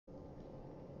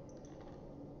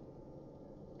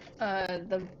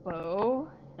The bow?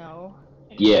 No.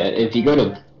 Yeah, if you go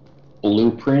to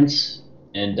blueprints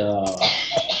and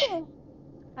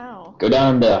Ow. go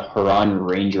down the Haran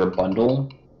Ranger bundle,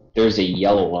 there's a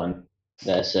yellow one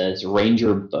that says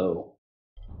Ranger Bow.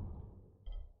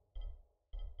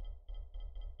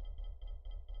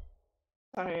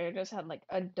 Sorry, I just had like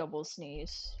a double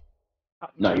sneeze.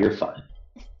 No, you're fine.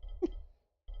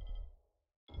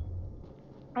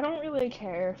 I don't really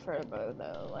care for a bow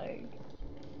though, like.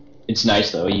 It's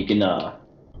nice though. You can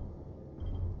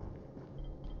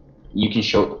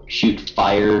shoot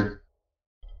fire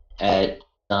at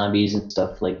zombies and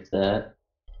stuff like that.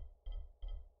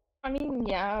 I mean,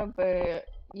 yeah, but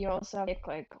you also have to make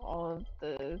like all of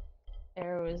the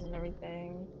arrows and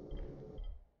everything.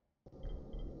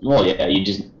 Well, yeah, you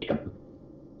just make them.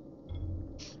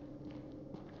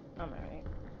 I'm alright.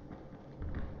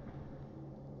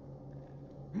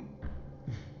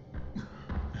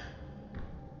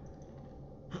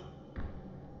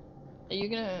 Are you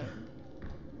gonna?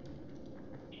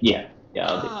 Yeah,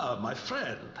 Ah, my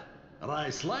friend.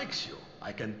 Rice likes you,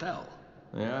 I can tell.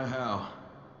 Yeah, how?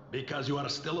 Because you are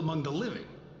still among the living.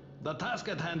 The task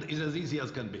at hand is as easy as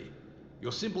can be.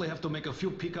 You simply have to make a few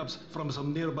pickups from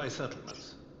some nearby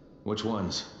settlements. Which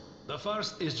ones? The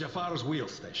first is Jafar's wheel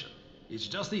station. It's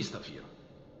just east of here.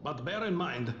 But bear in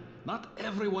mind, not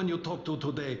everyone you talk to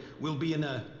today will be in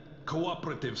a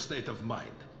cooperative state of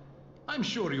mind. I'm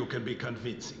sure you can be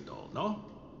convincing though, no?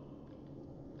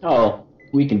 Oh,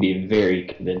 we can be very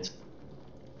convinced.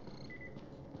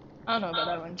 I don't know about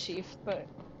that one, Chief, but.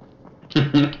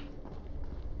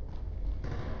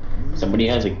 Somebody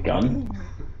has a gun?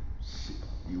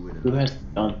 Who has a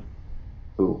gun?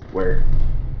 Who? Where?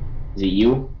 Is it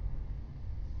you?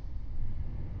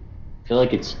 I feel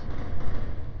like it's...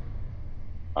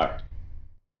 Alright.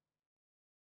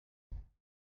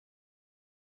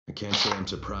 I can't say I'm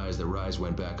surprised that Rise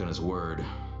went back on his word.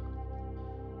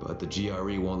 But the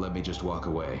GRE won't let me just walk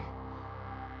away.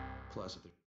 Plus, if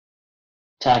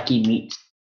Tacky meat.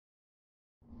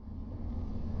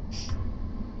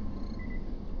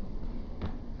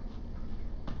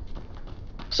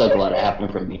 So glad it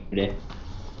happened from me today.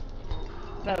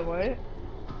 That what?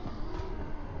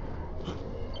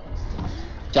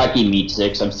 Tacky meat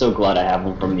 6, I'm so glad I have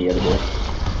one from the other day.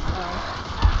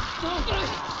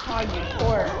 Oh, you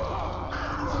poor.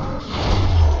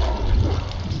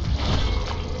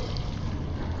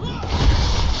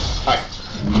 Alright.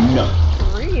 No.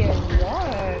 3 and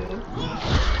 1.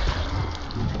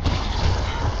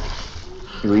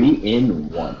 3 in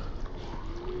 1.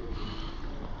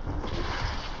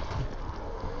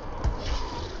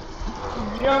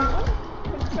 Jump.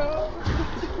 Go.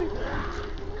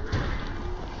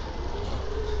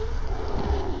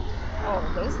 Oh,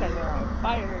 those guys are on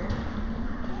fire.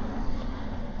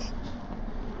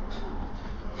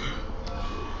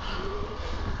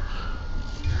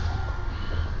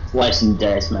 Slice and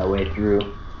dice my way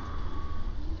through.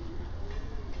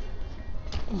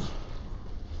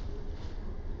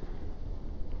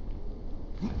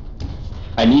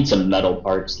 I need some metal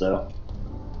parts though.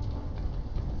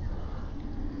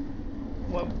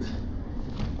 Whoa.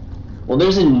 Well,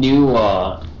 there's a new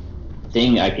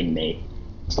thing I can make.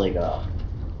 It's like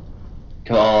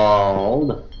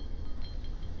called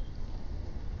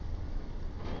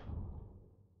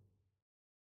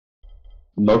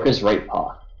Mocha's right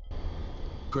paw.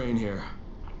 Crane here.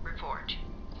 Report.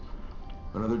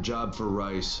 Another job for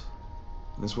Rice.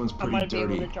 This one's I pretty might be able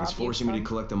dirty. to drop He's you forcing me to some.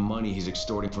 collect the money he's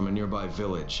extorting from a nearby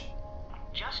village.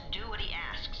 Just do what he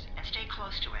asks and stay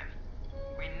close to him.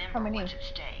 How Remember many? what's at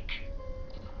stake.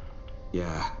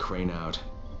 Yeah, Crane out.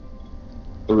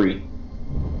 3.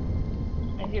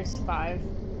 And here's 5.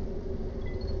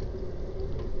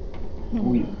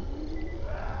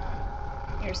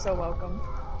 You're so welcome.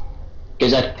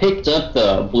 Because I picked up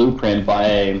the blueprint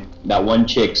by that one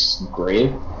chick's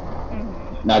grave,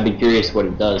 and I've been curious what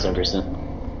it does ever since.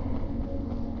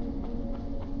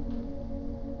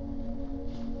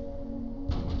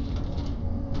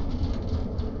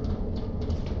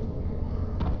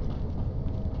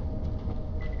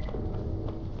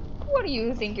 What do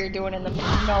you think you're doing in the middle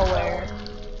of nowhere?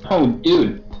 Oh,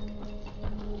 dude.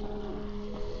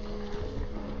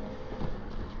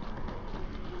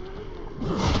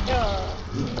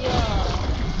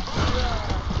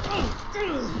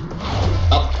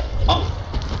 Oh,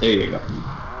 there you go.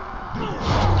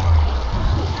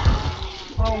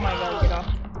 Oh my god, get off.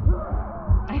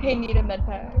 I need a med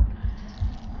pack.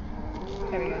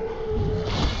 There we go.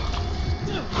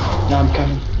 No, I'm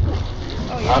coming.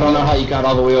 Oh, I don't know how you got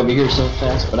all the way over here so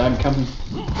fast, but I'm coming.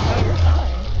 Oh, you're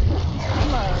fine.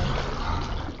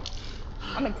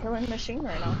 I'm a killing machine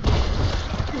right now.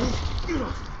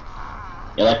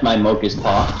 You like my mocha's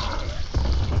paw?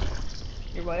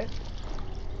 Your what?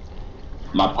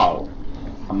 My power.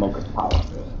 My mocha's power.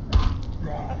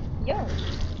 Yo.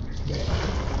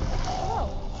 Oh.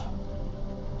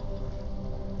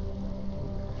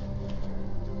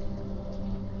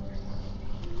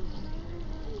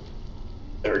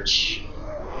 Search.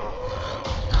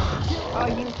 Oh,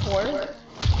 you poor?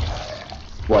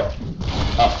 What?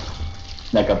 Oh.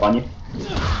 Snuck up on you?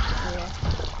 Yeah.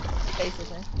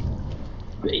 Basically.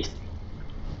 Base.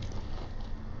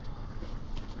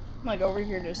 I'm like over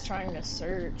here just trying to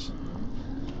search.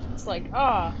 It's like,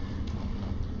 ah,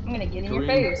 I'm gonna get in your Kareem,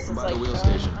 face. It's by the like, wheel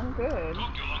station. I'm good.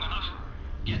 Took you long enough.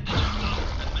 Get the job done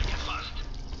and make it fast.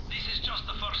 This is just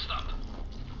the first step.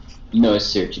 No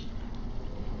searching.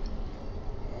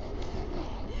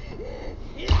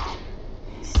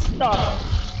 Stop.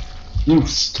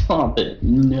 Stop it.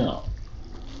 No.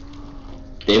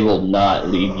 They will not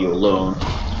leave you alone.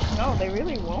 No, they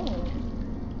really won't.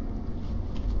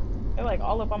 They're like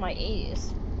all up on my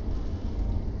ass.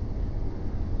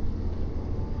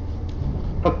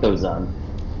 Put those on.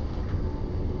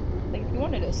 Like, if you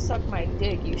wanted to suck my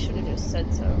dick, you should have just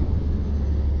said so.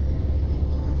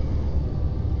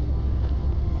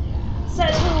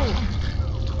 Says who?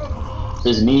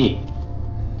 This is me.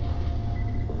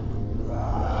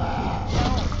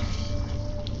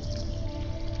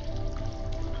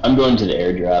 I'm going to the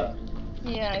airdrop.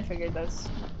 Yeah, I figured that's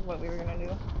what we were gonna do.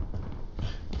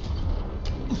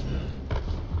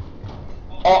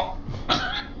 Oh!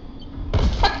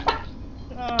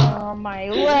 Oh, my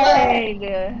leg!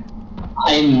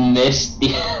 I missed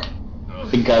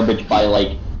the garbage by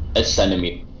like a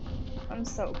centimeter. I'm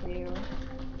so cute.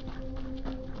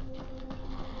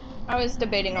 I was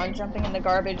debating on jumping in the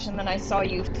garbage, and then I saw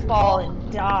you fall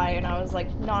and die, and I was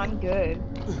like, no, I'm good.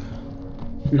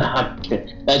 Not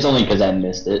good. That's only because I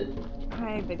missed it.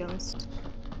 Hi, victims.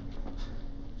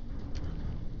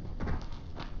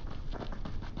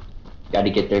 Gotta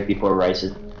get there before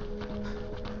rices.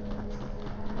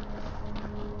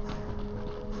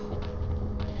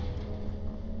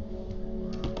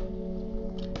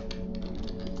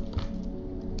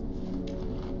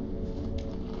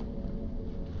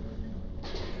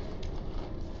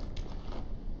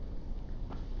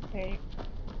 Okay.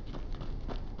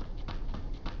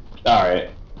 Alright.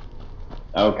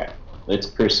 Okay. Let's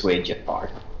persuade Jafar.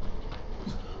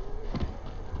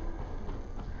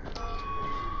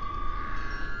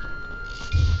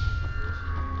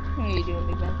 What are you doing,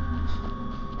 big man?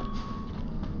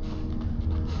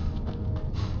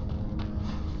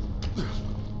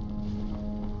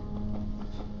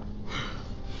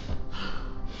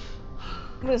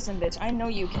 Listen, bitch, I know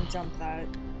you can jump that.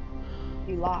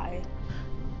 You lie.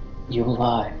 You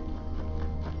lie.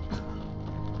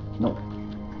 No.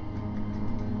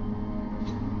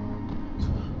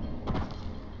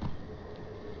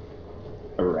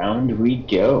 Around we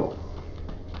go.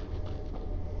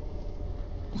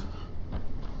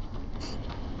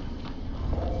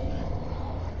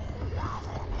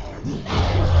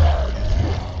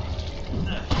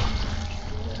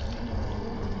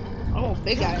 Oh,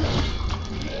 big guy.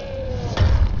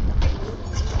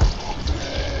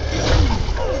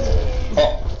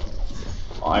 Oh.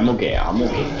 I'm okay, I'm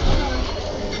okay.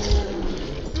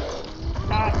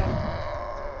 Got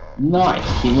him.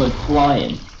 Nice, he went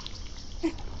flying.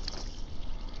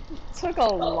 Took a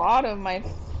lot of my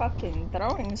fucking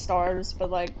throwing stars, but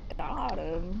like, got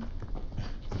him.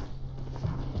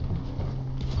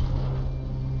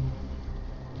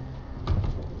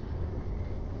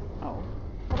 Oh,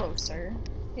 hello, sir.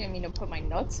 Didn't mean to put my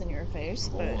nuts in your face,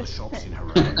 but. All the shops in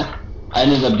Haran. I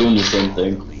ended up doing the same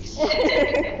thing.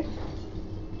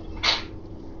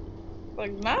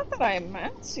 Like, not that I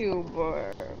meant to,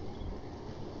 but.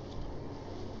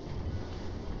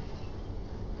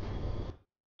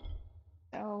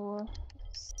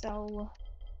 So.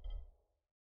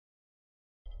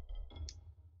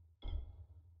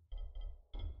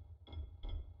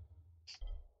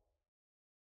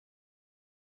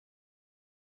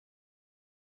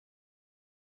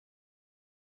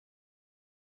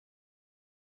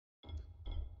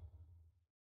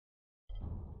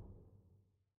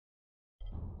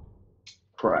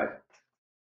 Cry.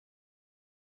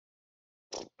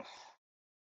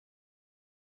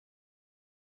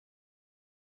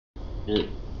 Shit.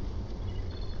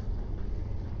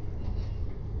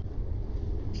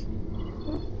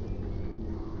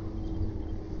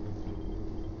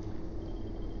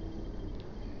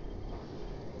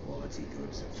 Quality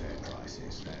goods at fair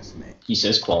prices, that's me. He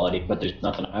says quality, but there's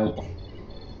nothing I want.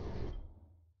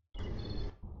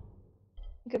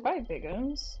 Goodbye, big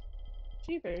uns.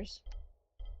 Jeepers.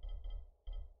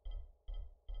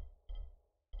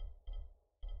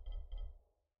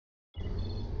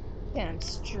 Damn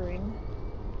string.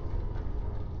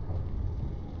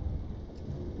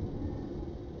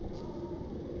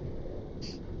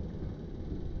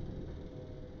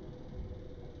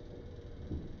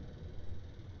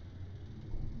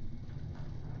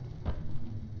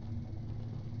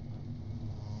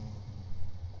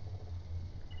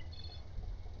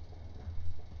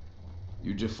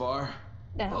 You Jafar?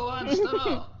 Yeah. Who wants to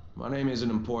know? My name isn't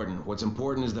important. What's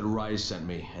important is that Rise sent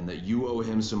me, and that you owe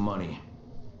him some money.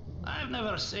 I've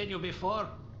never seen you before.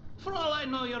 For all I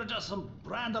know, you're just some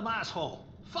random asshole.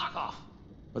 Fuck off.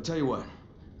 I'll tell you what.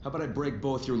 How about I break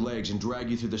both your legs and drag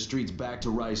you through the streets back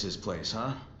to Rice's place,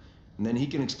 huh? And then he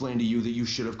can explain to you that you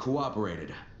should have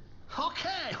cooperated.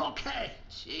 Okay.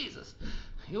 Jesus.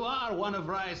 You are one of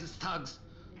Rise's thugs.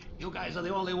 You guys are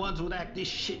the only ones who'd act this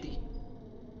shitty.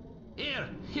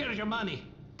 Here's your money.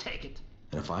 Take it.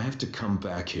 And if I have to come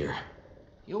back here...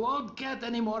 You won't get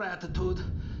any more attitude.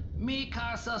 Mi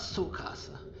casa, su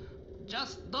casa.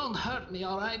 Just don't hurt me,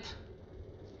 alright?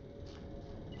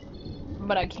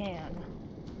 But I can.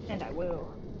 And I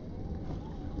will.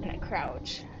 And I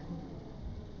crouch.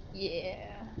 Yeah.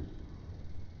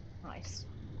 Nice.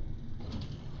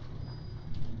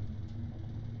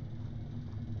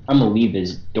 I'm gonna leave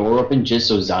this door open just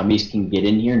so zombies can get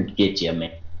in here and get you,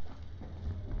 man.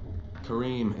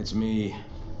 Kareem, it's me.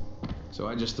 So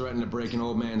I just threatened to break an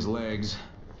old man's legs.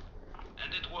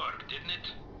 And it worked, didn't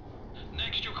it?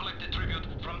 Next you collect the tribute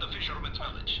from the fisherman's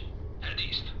village. Head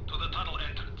east to the tunnel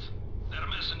entrance. Their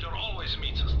messenger always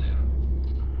meets us there.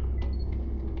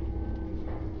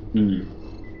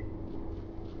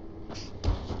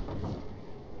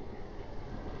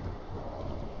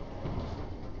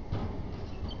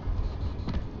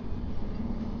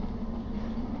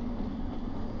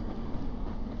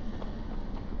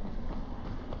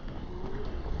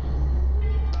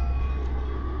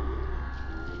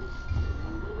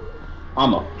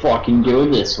 I'ma fucking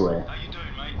go this way. How you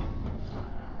doing, mate?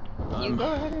 You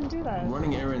go ahead and do that. I'm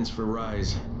running errands for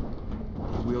Rise.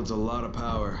 He wields a lot of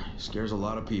power. He scares a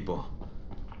lot of people.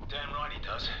 Damn right he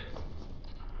does.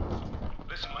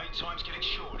 Listen, mate, time's getting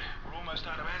short. We're almost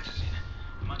out of answers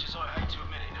in. Much as I hate to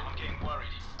admit it, I'm getting worried.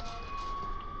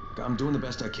 I'm doing the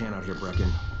best I can out here,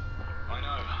 Brecken. I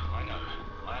know.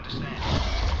 I understand.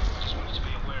 I just want you to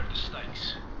be aware of the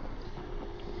stakes.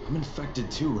 I'm infected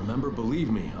too, remember? Believe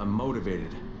me, I'm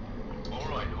motivated. All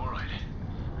right.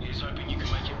 Here's hoping you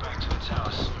can make it back to the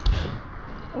tower soon.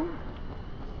 Oh.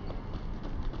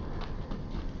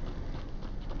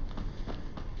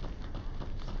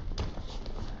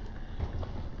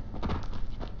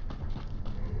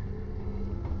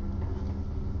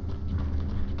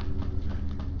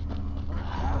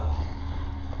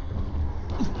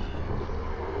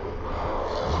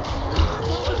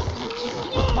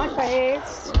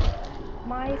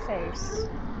 My face.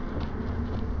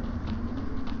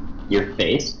 Your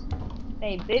face?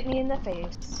 They bit me in the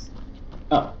face.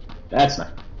 Oh, that's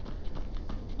not.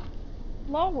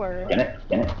 Lower. Get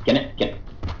it.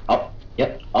 Up,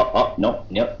 yep, up, no,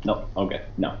 okay,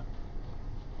 no.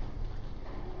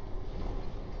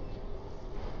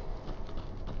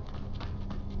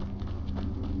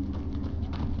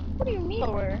 What do you mean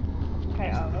lower?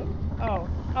 Okay,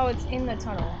 oh, it's in the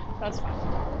tunnel. That's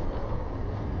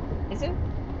fine. Is it?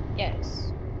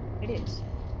 Yes, it is.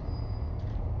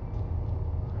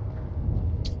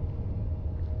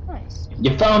 Nice.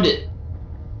 You found it!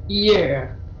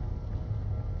 Yeah!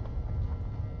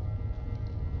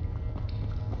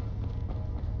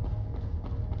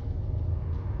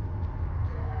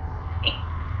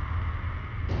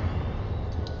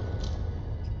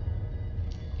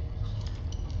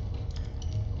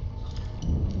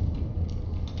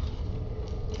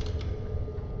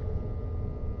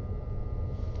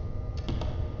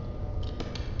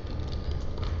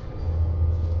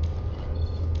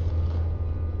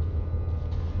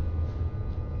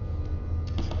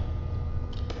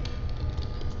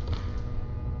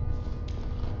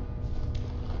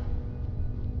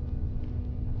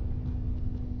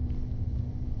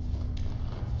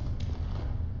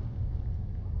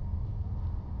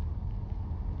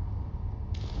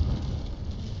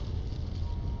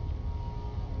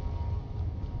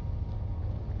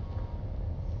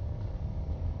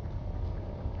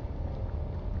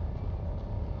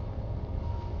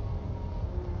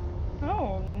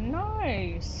 Oh,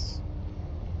 nice.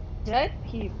 Dead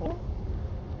people.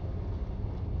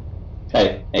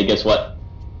 Hey, guess what?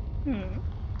 Hmm.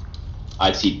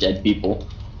 I see dead people.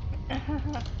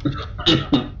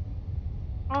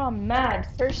 Oh, mad.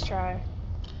 First try.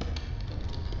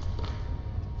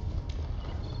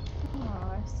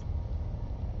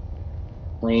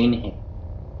 Plain hand.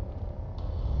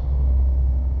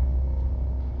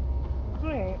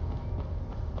 Wait.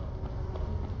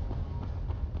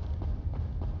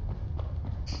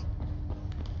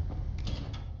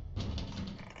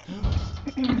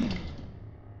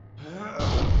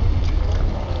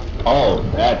 Oh,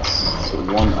 that's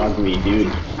one ugly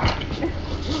dude.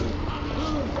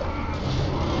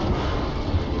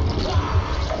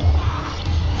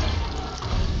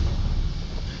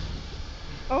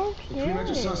 Okay. Hey, Queen, I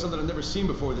just saw something I've never seen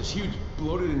before. This huge,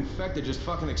 bloated infected just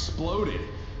fucking exploded.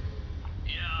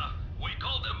 Yeah, we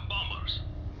call them bombers.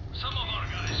 Some of our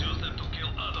guys use them to kill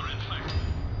other infected.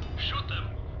 Shoot them,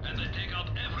 and they take out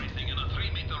everything in a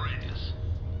 3-meter radius.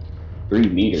 3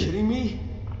 meters. Kidding me?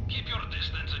 Keep your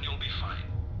distance and you'll be fine.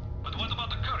 But what about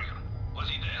the courier? Was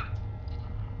he there?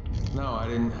 No, I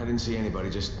didn't see anybody.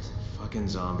 Just fucking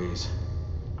zombies.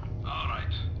 All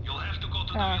right, you'll have to go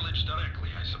to the village directly,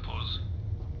 I suppose.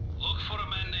 Look for a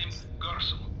man named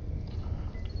Gersel.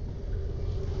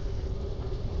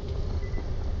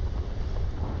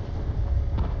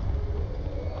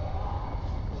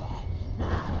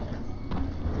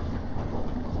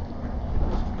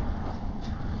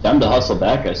 Time to hustle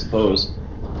back, I suppose.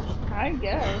 I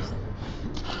guess.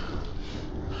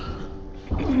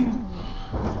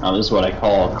 Now, this is what I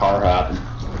call a car hopping.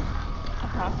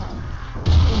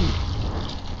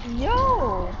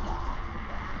 Yo!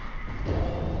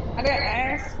 I didn't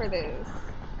ask for this.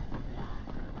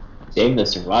 Save the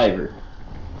survivor.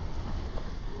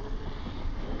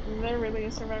 Is there really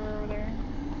a survivor over there?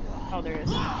 Oh, there is.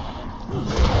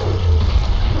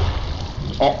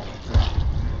 Oh.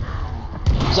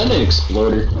 Is that an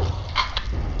exploder?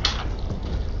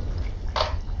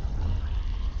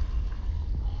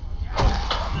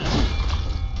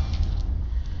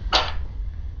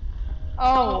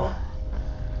 Oh.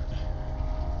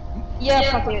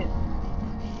 Yeah, fuck it.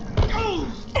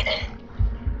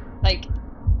 Like,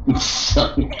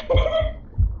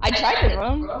 I tried to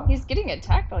run. He's getting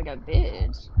attacked like a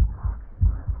bitch.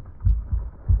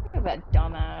 Look at that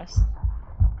dumbass.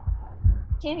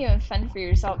 Can't even fend for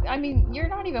yourself. I mean, you're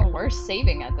not even worth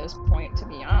saving at this point, to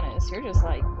be honest. You're just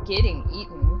like getting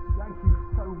eaten. Thank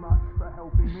you so much for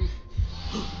helping me.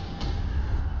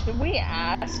 Did we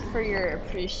ask for your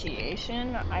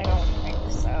appreciation? I don't think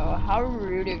so. How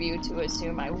rude of you to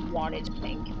assume I wanted to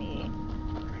thank me.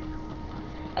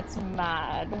 That's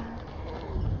mad.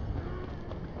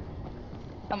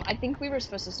 I think we were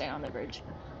supposed to stay on the bridge.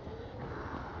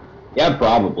 Yeah,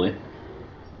 probably.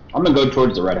 I'm gonna go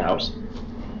towards the red house.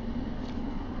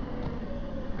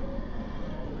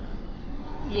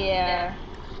 Yeah.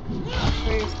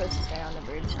 We were supposed to stay on the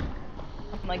bridge.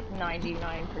 I'm like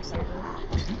 99%.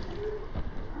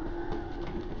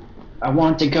 I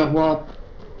want to go up.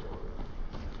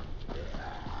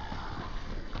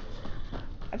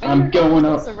 I'm going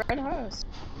up. It's the red house.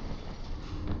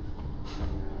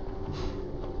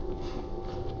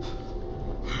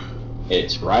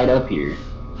 It's right up here.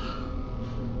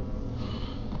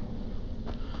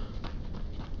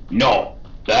 No!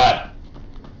 That!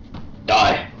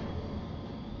 Die!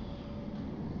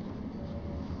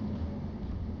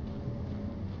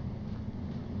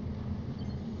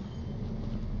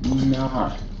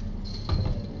 Nah.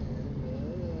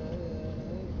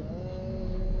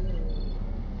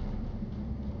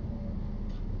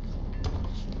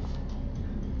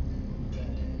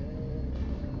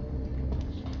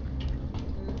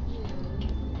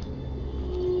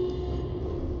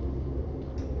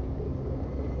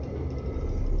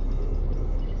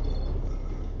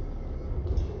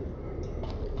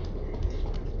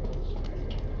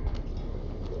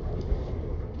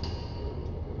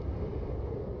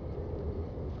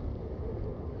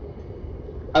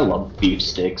 I love beef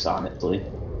sticks, honestly.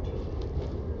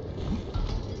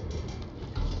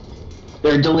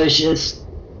 They're delicious.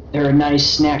 They're a nice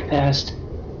snack past.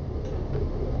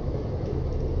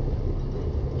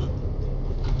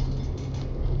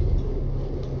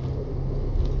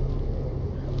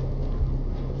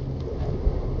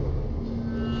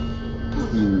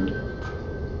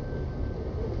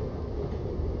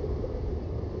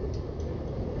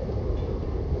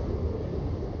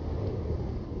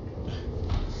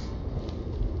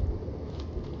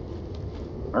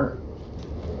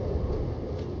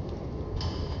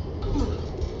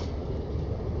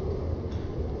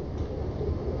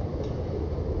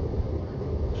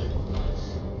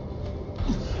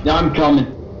 Now I'm coming.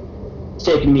 It's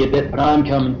taking me a bit, but I'm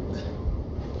coming.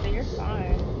 But you're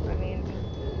fine. I mean,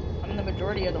 I'm the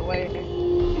majority of the way.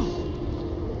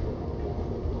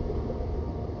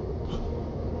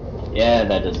 Yeah,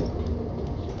 that doesn't.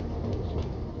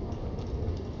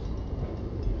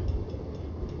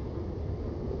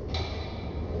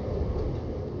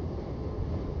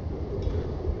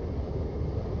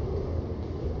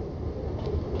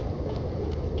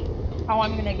 How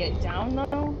I'm gonna get down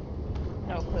though?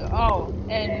 No clue. Oh,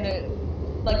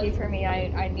 and lucky for me,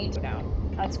 I need to go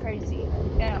down. That's crazy.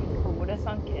 Damn, who would have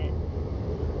thunk it?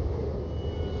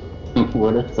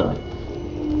 What a thought.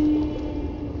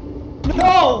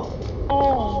 No!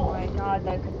 Oh my god,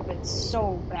 that could have been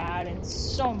so bad in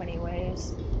so many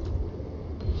ways.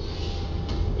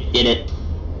 You did it.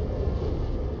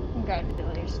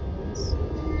 Congratulations.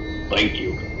 Thank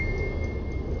you.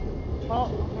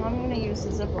 Well, I'm gonna use the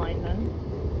zipline then.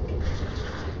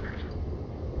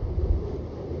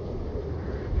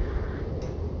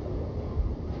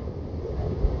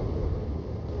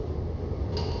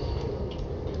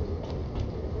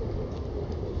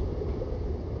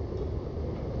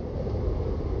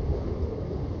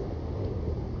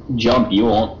 Jump, you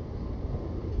won't.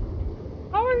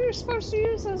 How are you supposed to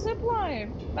use a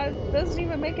zipline? That doesn't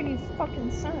even make any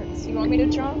fucking sense. You want me to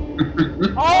jump?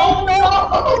 Oh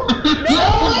no!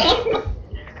 No!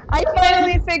 I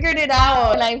finally figured it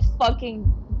out and I fucking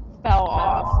fell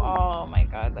off. Oh my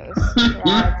god, that was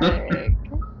tragic.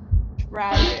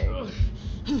 Tragic.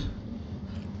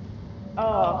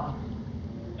 Oh.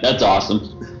 That's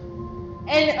awesome.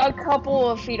 And a couple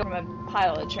of feet from a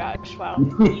pile of trash, wow.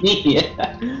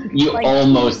 Yeah. You Like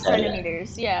almost 2 had it.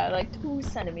 centimeters. Yeah, like 2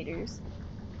 centimeters.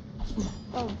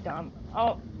 So dumb.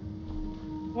 Oh.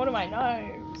 One of my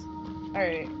knives.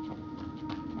 Alright.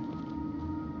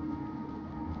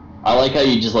 I like how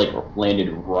you just like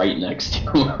landed right next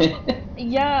to it.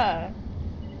 Yeah.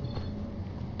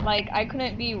 Like, I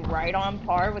couldn't be right on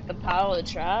par with the pile of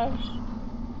trash.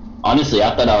 Honestly,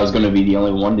 I thought I was gonna be the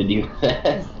only one to do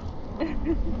that.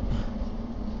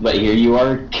 But here you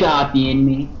are copying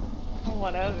me.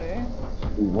 Whatever.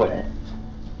 What?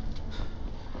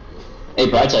 Hey,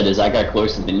 Brightside is I got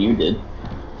closer than you did.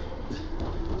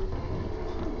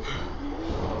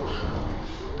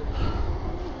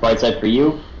 Brightside for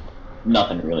you?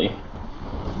 Nothing really.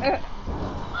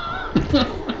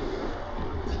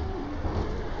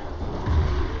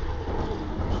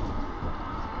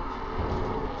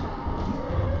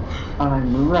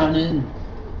 I'm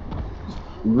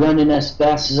running as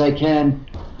fast as I can.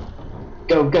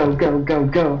 Go, go, go, go,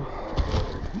 go.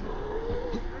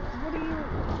 What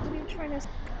are you trying to...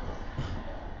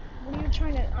 What are you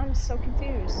trying to... I'm so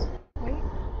confused. Wait.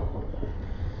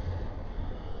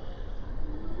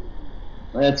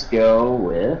 Let's go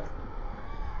with...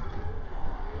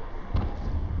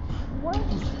 What?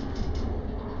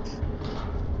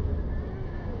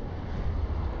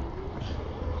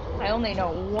 I only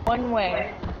know one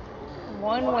way.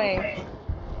 One way.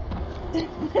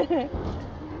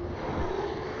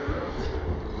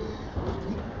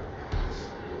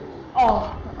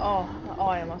 Oh,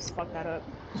 I almost fucked that up.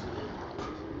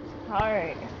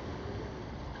 Alright.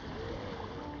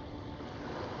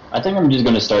 I think I'm just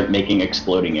gonna start making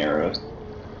exploding arrows.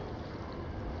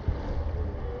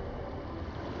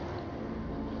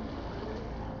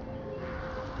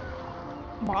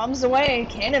 Bombs away,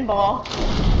 cannonball.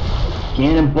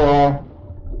 Cannonball.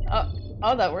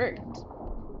 Oh, that worked.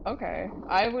 Okay.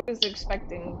 I was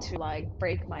expecting to, like,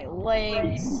 break my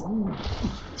legs,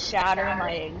 shatter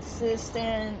my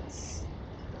existence.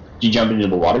 Did you jump into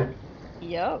the water?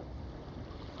 Yep.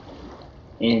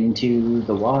 Into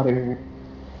the water.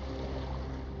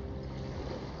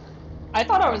 I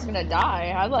thought I was gonna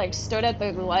die. I, like, stood at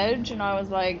the ledge and I was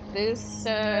like, this,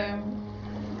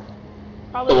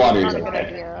 probably The water not is a good okay.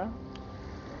 idea.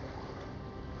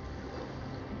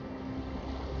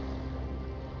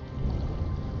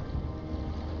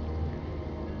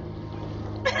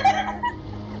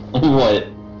 What?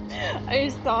 I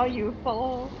saw you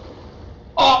fall.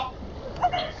 Oh!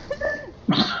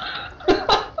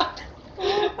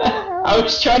 I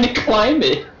was trying to climb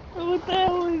it. What the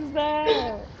hell is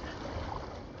that?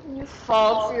 You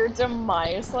fall to your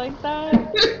demise like that?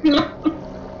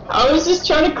 I was just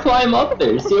trying to climb up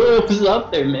there, see what was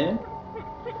up there, man.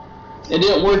 It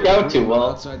didn't work out too well.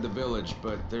 Outside the village,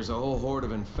 but there's a whole horde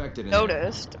of infected in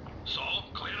Noticed. So,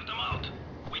 clear them out.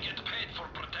 We get paid for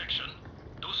protection.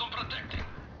 Do some protecting.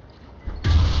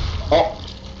 Oh.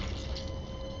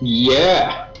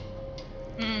 Yeah.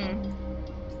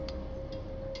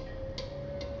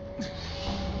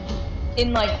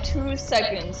 In like 2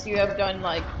 seconds, you have done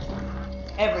like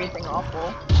everything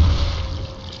awful.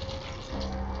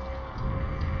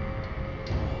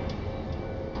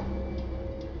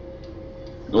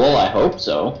 Well, I hope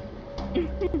so.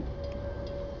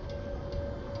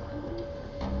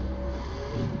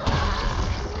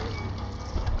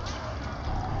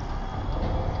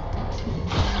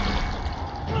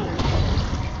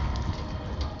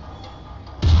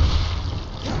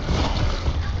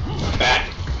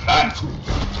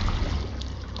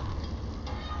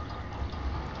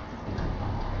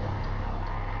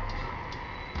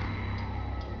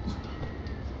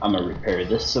 I'm gonna repair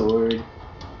this sword.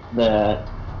 That.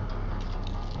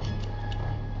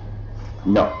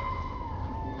 No.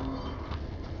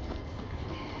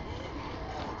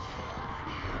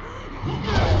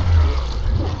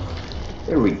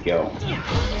 There we go. Gotta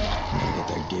get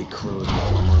that gate closed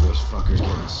before more of those fuckers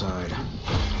get inside.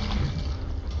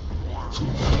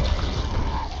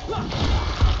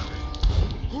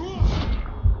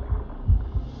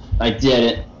 I did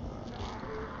it.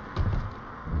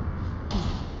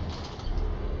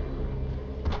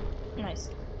 Nice.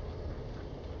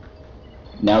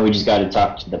 Now we just gotta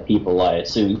talk to the people, I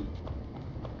assume.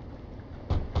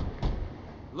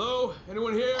 Hello?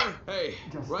 Anyone here? Hey,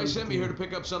 Rice sent me here to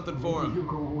pick up something for him. You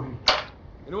go away.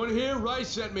 Anyone here? Rice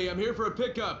sent me. I'm here for a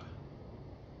pickup.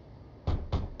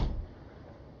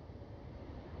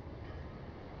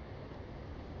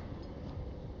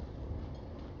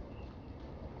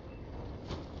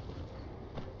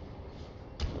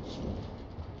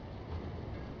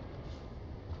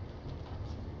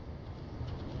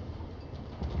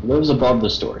 Lives above the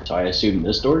store, so I assume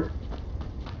this door?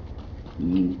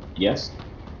 Yes.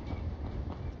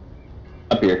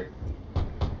 Up here.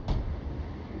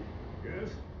 Yes?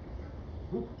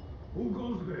 Who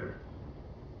goes there?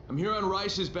 I'm here on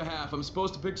Rice's behalf. I'm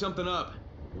supposed to pick something up.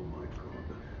 Oh my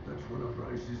god, that's one of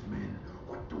Rice's men.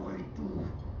 What do I do?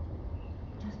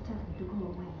 Just tell him to go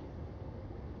away.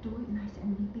 Do it nice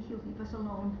and maybe he'll leave us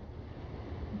alone.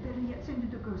 Better yet, send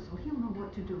it to Gersel. He'll know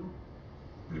what to do.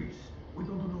 Please, we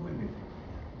don't know anything.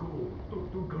 Go,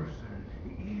 talk to Gersel.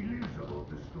 He lives about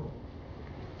the store.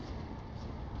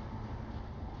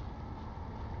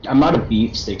 I'm out of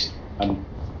beef sticks.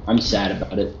 I'm sad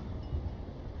about it.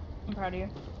 I'm proud of you.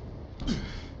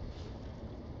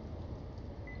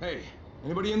 Hey,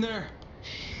 anybody in there?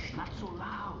 Not so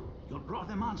loud. You'll draw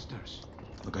the monsters.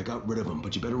 Look, I got rid of them,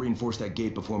 but you better reinforce that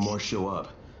gate before more show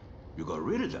up. You got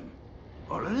rid of them?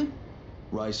 All of them?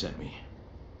 Rice sent me.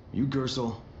 You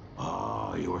Gersel?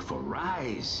 Oh, you were for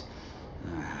Rise.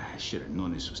 I should have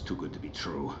known this was too good to be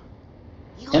true.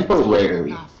 You Temporarily.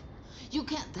 enough. You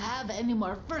can't have any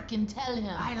more. Frickin' tell him.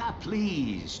 Isla,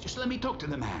 please. Just let me talk to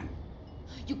the man.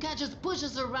 You can't just push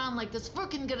us around like this.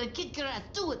 Frickin' gonna kick your ass.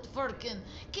 Do it, Frickin'.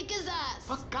 Kick his ass.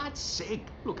 For God's sake.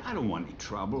 Look, I don't want any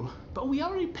trouble. But we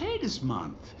already paid this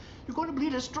month. You're going to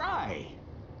bleed us dry.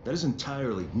 That is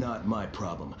entirely not my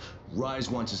problem. Rise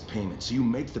wants his payment, so you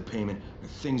make the payment or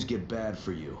things get bad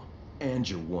for you. And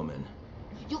your woman.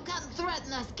 You can't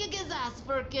threaten us. Kick his ass,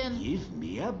 Frickin'. Give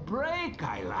me a break,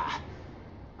 Isla.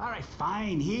 All right,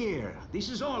 fine, here. This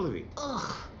is all of it.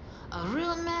 Ugh. A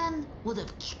real man would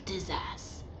have kicked his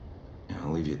ass. Yeah,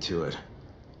 I'll leave you to it.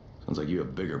 Sounds like you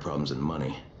have bigger problems than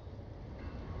money.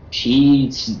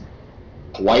 She's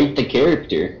quite the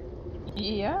character.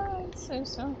 Yeah, I'd say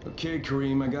so. Okay,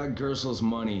 Kareem, I got Gersel's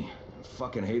money. I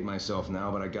fucking hate myself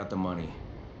now, but I got the money.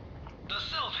 The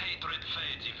self-hatred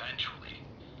fades eventually.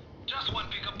 Just one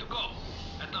pickup to go.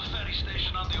 At the ferry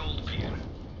station on the old pier.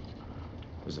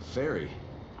 There's a ferry.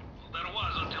 There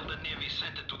was until the Navy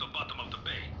sent it to the bottom of the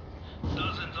bay.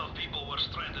 Dozens of people were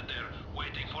stranded there,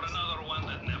 waiting for another one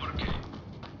that never came.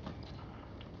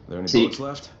 Are there any See. boats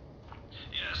left?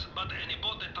 Yes, but any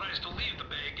boat that tries to leave the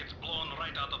bay gets blown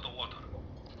right out of the water.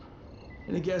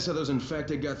 Any guess how those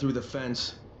infected got through the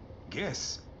fence?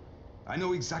 Guess. I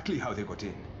know exactly how they got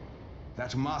in.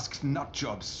 That masked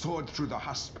nutjob soared through the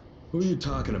husp. Who are you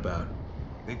talking about?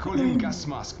 They call him Gas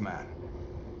Mask Man.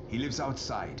 He lives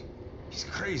outside. He's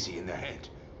crazy in the head,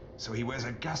 so he wears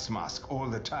a gas mask all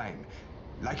the time,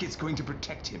 like it's going to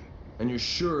protect him. And you're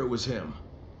sure it was him?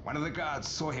 One of the guards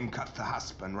saw him cut the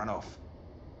husp and run off.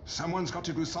 Someone's got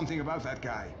to do something about that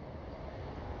guy.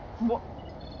 What?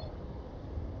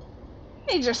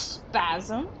 He just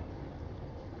spasm.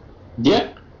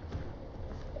 Yeah.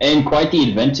 And quite the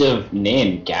inventive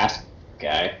name, Gas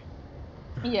Guy.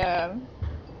 Yeah.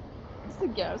 It's the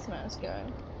gas mask guy.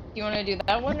 Do you want to do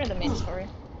that one or the main story?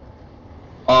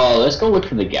 Let's go look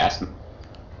for the gas. And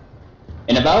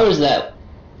if I was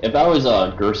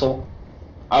Gersel,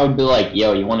 I would be like,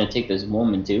 yo, you want to take this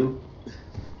woman too?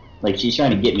 Like, she's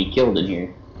trying to get me killed in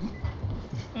here.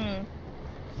 Hmm.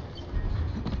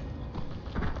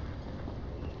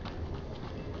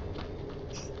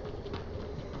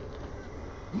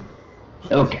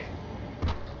 Okay.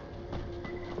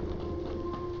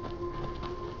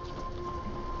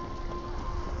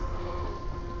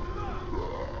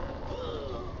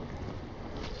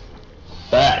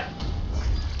 Bad.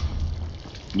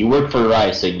 You work for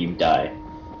Rice, so you die.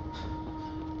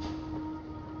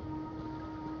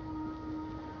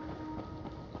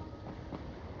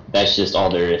 That's just all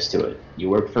there is to it. You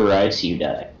work for Rice, you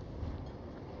die.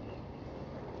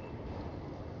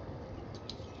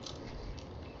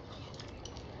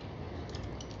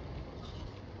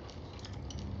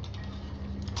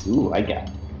 Ooh, I got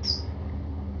this.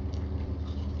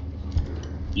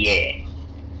 Yeah.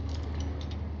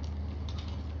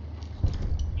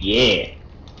 Yeah.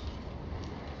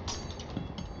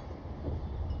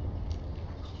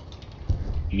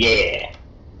 Yeah.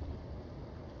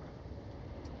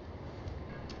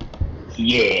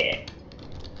 Yeah.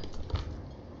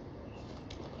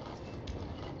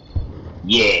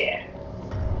 Yeah.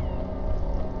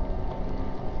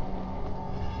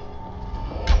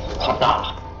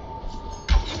 Wata.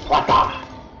 Wata.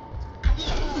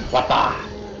 Wata.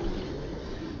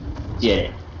 Get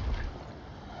it.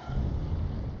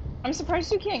 I'm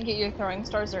surprised you can't get your throwing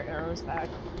stars or arrows back.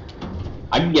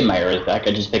 I can get my arrows back,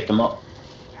 I just picked them up.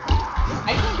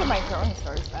 I can't get my throwing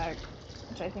stars back,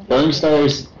 which I think is Throwing weird.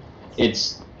 stars,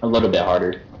 it's a little bit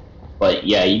harder. But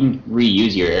yeah, you can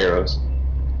reuse your arrows.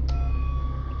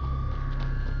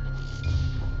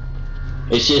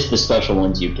 It's just the special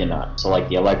ones you cannot. So like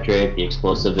the electric, the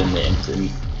explosive, and the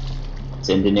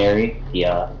incendiary,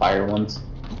 the fire ones.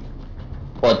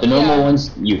 But the normal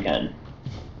ones, you can.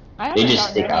 I haven't They just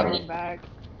gotten stick out. anyone back.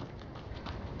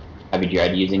 Have you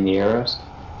tried using the arrows?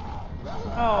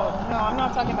 Oh, no, I'm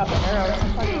not talking about the arrows,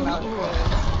 I'm talking about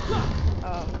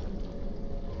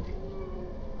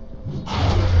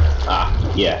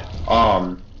Ah, yeah.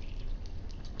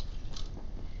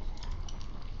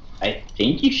 I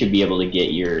think you should be able to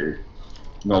get your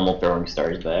normal throwing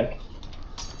stars back.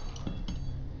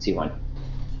 Let's see one.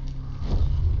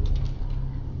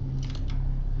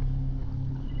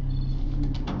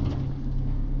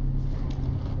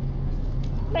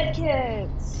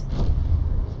 medkits!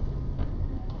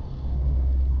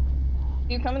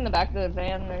 If you come in the back of the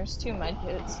van, there's 2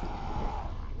 medkits.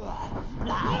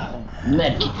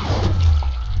 Medkit.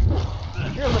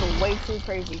 You're a little way too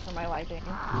crazy for my liking.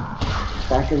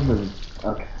 Back of the...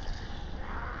 okay.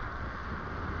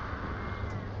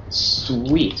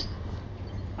 Sweet.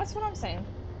 That's what I'm saying.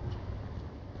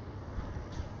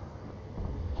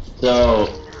 So,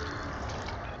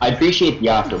 I appreciate the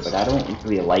offer, but I don't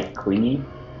really like clingy,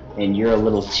 and you're a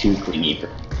little too clingy for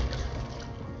me.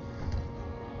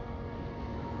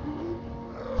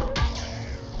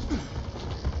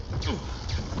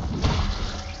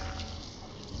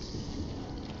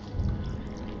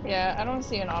 Yeah, I don't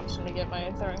see an option to get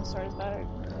my throwing stars back.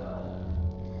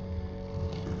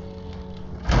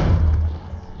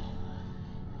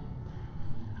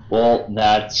 Well,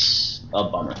 that's a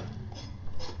bummer.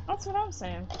 That's what I'm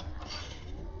saying.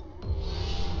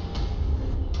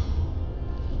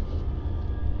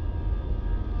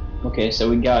 Okay, so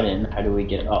we got in. How do we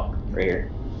get up? Right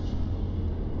here.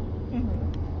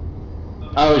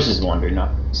 I was just wondering.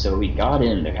 So we got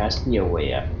in. There has to be a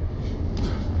way up.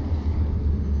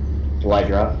 Do I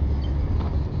drop?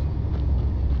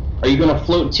 Are you gonna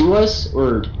float to us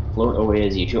or float away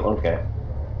as usual? Okay.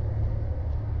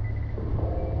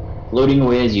 Floating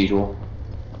away as usual.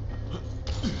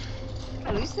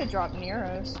 At least they dropped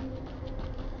Neros.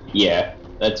 Yeah,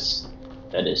 that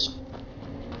is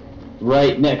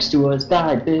right next to us.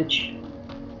 Die, bitch.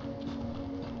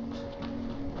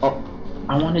 Oh,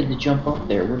 I wanted to jump up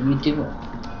there. What are you doing?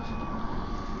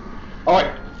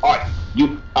 Alright,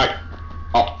 you, alright.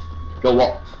 Up, go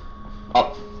up,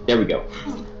 up. There we go.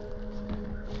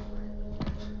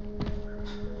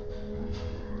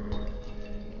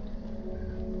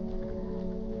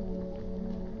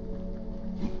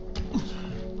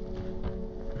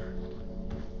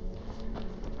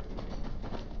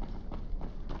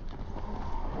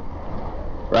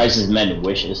 Rises men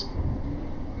wishes.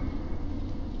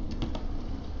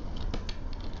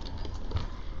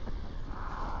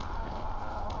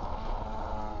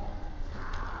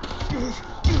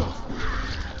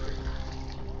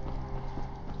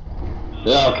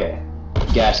 Okay,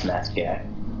 gas mask guy.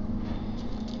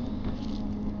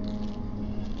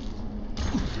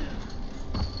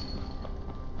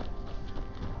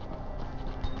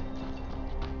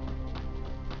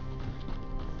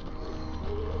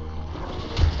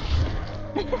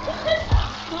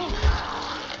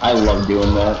 I love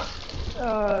doing that.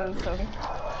 Oh, so good.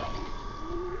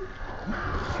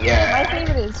 Yeah. My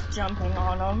favorite is jumping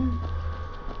on them.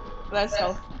 That's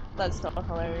so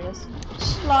hilarious.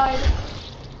 Slide.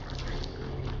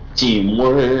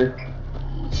 Teamwork.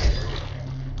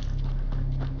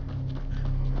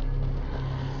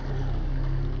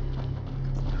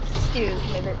 Excuse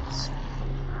me, bitch.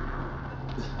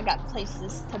 I got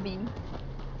places to be.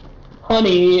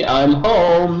 Honey, I'm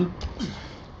home.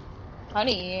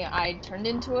 Honey, I turned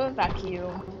into a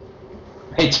vacuum.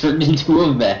 I turned into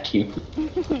a vacuum.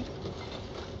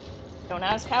 Don't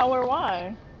ask how or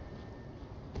why.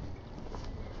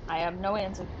 I have no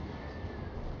answer.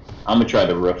 I'm gonna try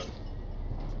the roof.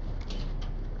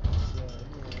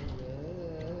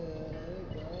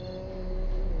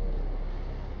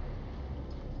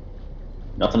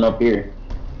 Nothing up here.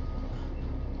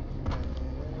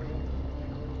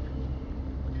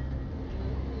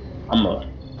 I'm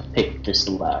gonna pick this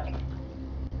lock.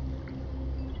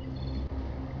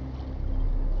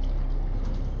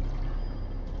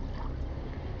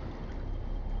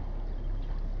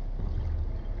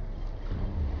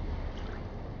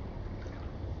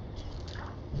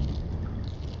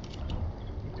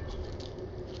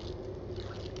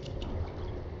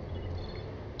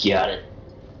 Got it.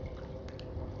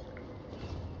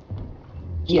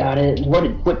 Got it.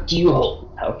 What do you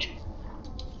hold? Ouch.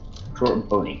 Short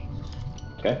bony.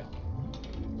 Okay.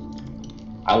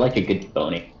 I like a good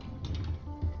bony.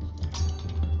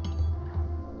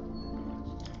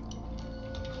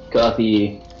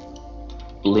 Coffee.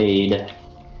 Blade.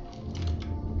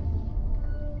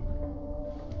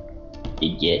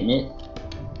 You getting it?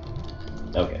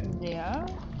 Okay. Yeah.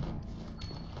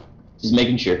 Just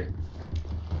making sure.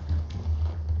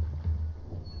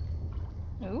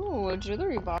 Ooh, a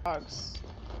jewelry box.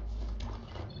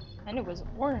 And it was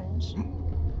orange.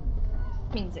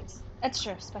 Means it's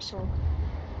extra special.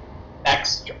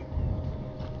 Extra.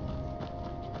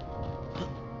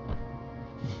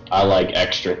 I like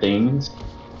extra things.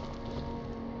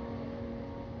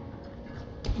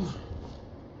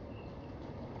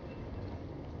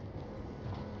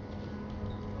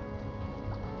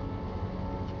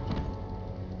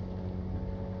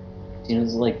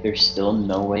 Seems like there's still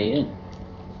no way in.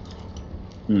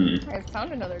 I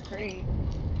found another crate.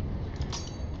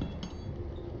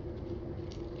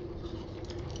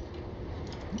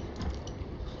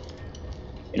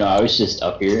 You know, I was just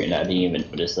up here and I didn't even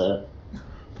notice that.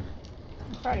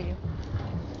 I'm proud of you.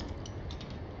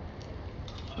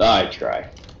 I try.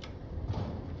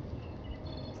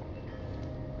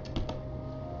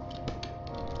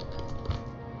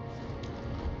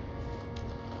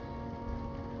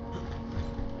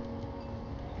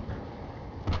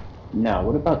 Now,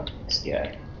 what about this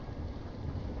guy?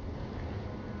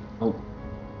 Nope.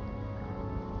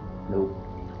 Nope.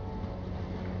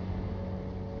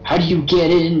 How do you get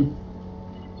in?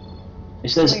 It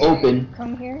says Wait, open.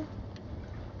 Come here.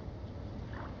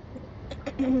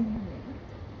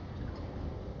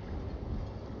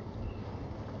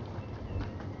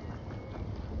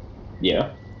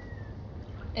 Yeah.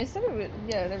 Instead of it,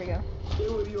 yeah, there we go. Stay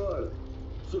where you are.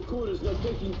 Shakur is not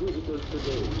taking visitors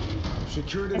today.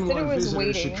 Shakur didn't said it want was visitors.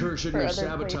 waiting Shakur shouldn't for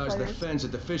have other sabotaged the players. fence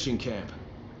at the fishing camp.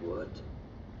 What?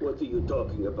 What are you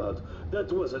talking about? That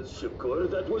wasn't Shakur,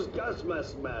 that was Gas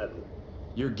Mask Man.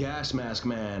 You're Gas Mask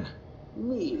Man.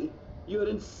 Me? You're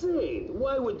insane.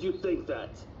 Why would you think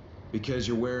that? Because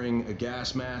you're wearing a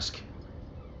gas mask?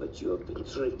 But you have been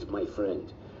tricked, my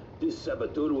friend. This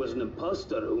saboteur was an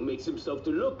imposter who makes himself to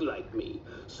look like me.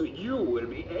 So you will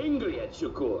be angry at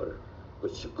Shakur.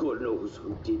 But Shakur knows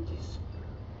who did this.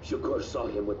 Shakur saw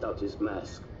him without his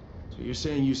mask. So you're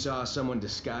saying you saw someone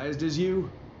disguised as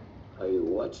you? I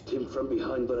watched him from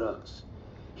behind the rocks.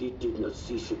 He did not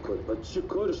see Shakur, but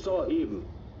Shakur saw him.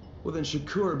 Well then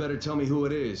Shakur better tell me who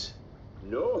it is.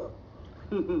 No.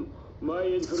 My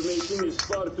information is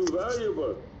far too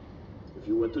valuable. If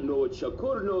you want to know what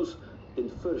Shakur knows,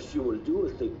 then first you will do a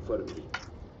thing for me.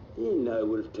 Then I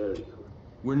will tell you.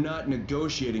 We're not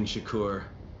negotiating, Shakur.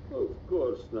 Of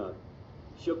course not.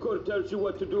 Shakur tells you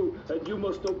what to do, and you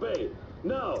must obey.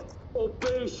 Now,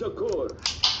 obey Shakur.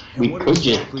 And We what could just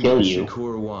exactly kill does you.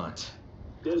 Shakur want?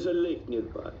 There's a lake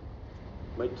nearby.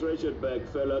 My treasure bag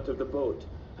fell out of the boat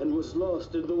and was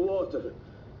lost in the water.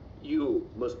 You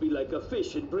must be like a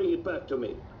fish and bring it back to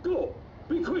me. Go!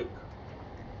 Be quick!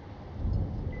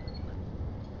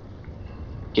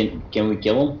 Can we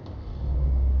kill him?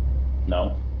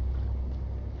 No.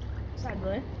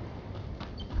 Sadly.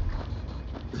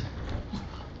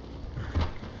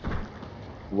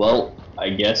 Well, I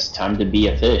guess time to be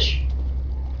a fish.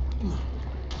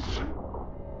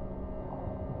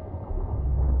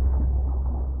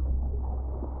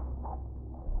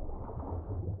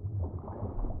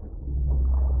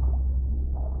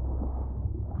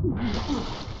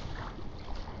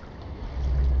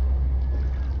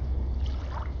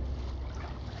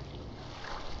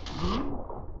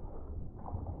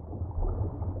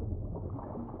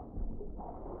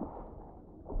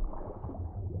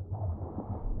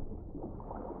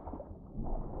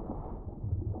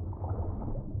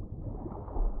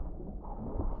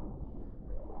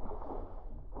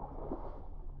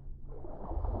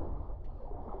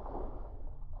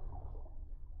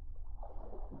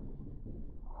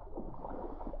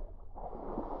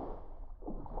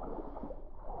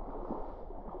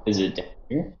 Is it down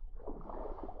here?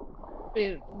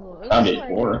 It looks Found it like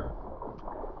before.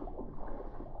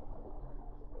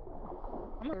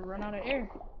 I'm gonna run out of air.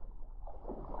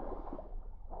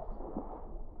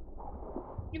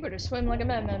 You better swim like a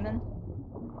madman, then.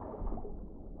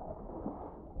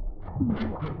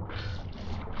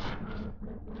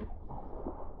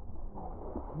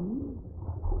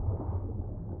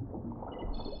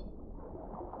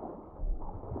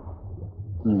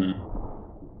 Hmm.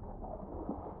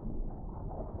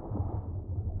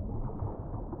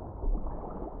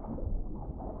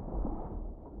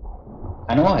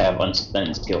 I know I have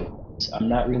unspent skills. I'm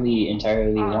not really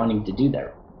entirely wanting to do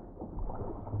that.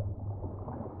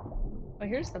 Oh,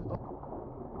 here's the book.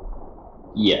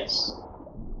 Yes.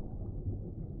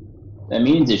 That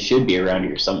means it should be around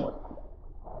here somewhere.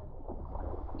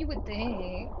 You would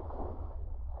think.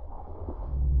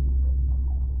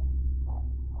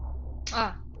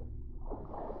 Ah.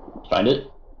 Find it?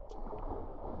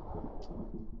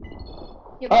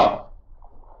 Yep. Oh.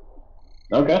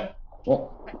 Okay. Well.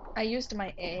 I used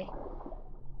my A.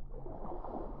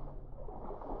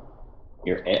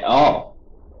 Your A. Oh.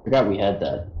 Forgot we had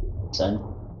that. Son.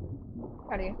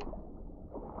 How do you?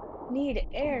 Need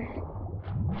air.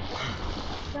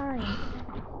 Dying.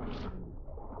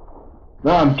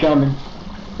 No, I'm coming.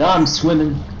 No, I'm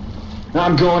swimming. No,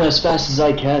 I'm going as fast as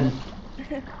I can.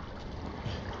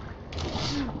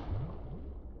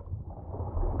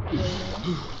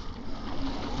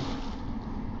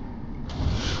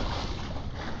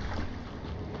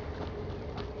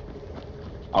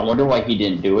 I wonder why he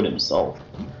didn't do it himself.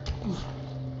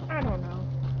 I don't know.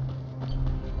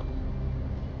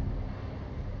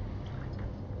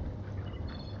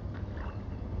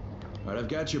 Alright, I've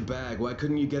got your bag. Why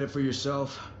couldn't you get it for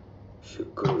yourself?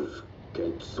 Shakur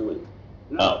can't swim.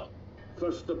 Oh.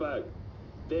 First the bag.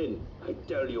 Then I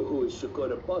tell you who is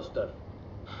Shakur imposter.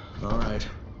 Alright.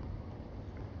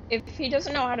 If he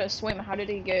doesn't know how to swim, how did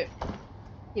he get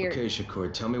here? Okay,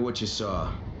 Shakur, tell me what you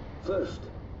saw. First,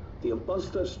 the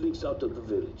imposter sneaks out of the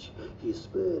village. He's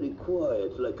very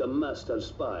quiet, like a master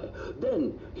spy.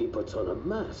 Then he puts on a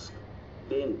mask.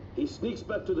 Then he sneaks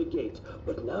back to the gate,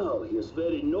 but now he is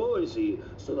very noisy,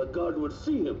 so the guard would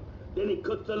see him. Then he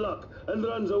cuts the lock and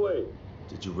runs away.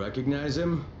 Did you recognize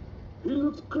him? He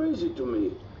looked crazy to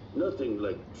me. Nothing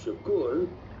like Shakur.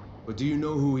 But do you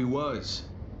know who he was?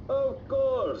 Of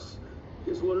course.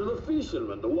 He's one of the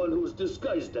fishermen, the one who was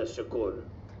disguised as Shakur.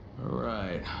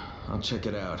 Alright, I'll check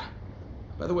it out.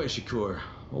 By the way, Shakur,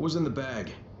 what was in the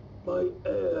bag? My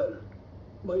air.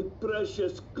 My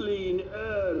precious clean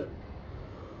air.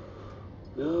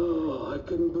 Now I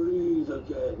can breathe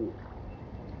again.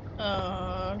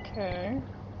 Okay.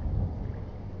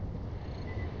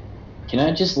 Can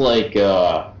I just, like,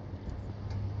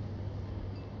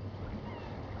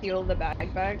 Steal the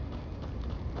bag.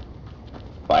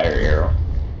 fire arrow?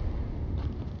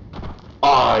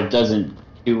 Oh, it doesn't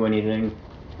do anything.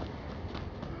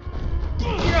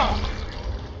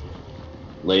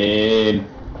 Lame.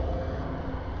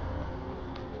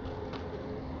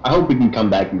 I hope we can come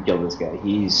back and kill this guy.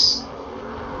 He's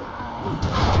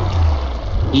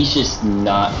just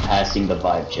not passing the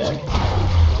vibe check.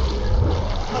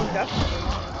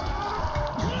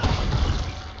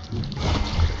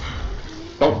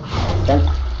 Oh,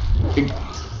 definitely. Don't.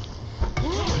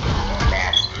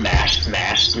 Smash,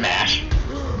 smash, smash.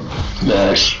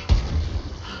 Smash.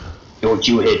 Don't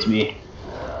you hit me.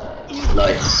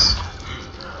 Nice.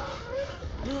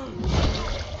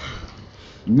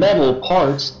 Metal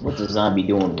parts? What's a zombie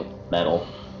doing with metal?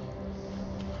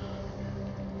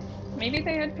 Maybe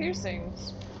they had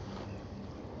piercings.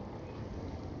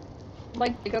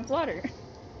 Like Jacob's ladder.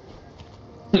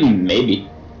 Maybe.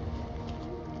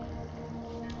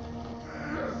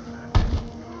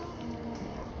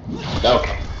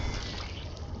 Okay.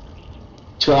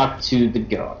 Talk to the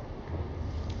god.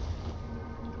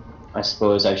 I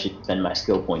suppose I should spend my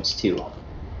skill points too.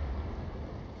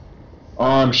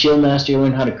 Shield master,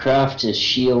 learn how to craft a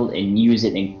shield and use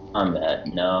it in combat.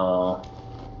 No.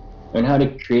 Learn how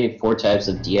to create 4 types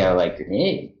of DIY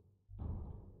grenade.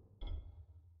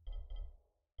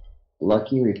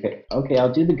 Lucky repair. Okay,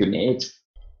 I'll do the grenades.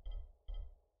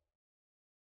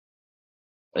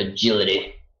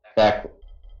 Agility. Back.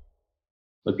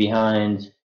 Look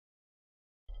behind.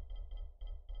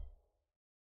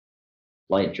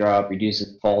 Light drop.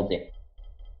 Reduces fall damage.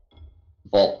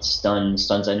 Vault. Stun.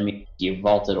 Stuns enemy. You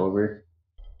vault it over.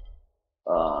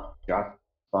 Drop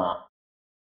bomb.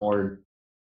 Or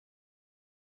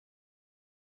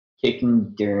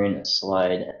kicking during a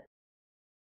slide.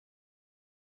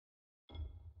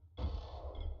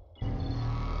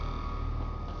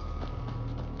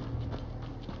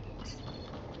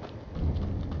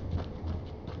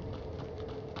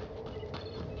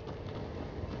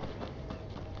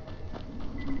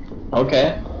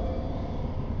 Okay.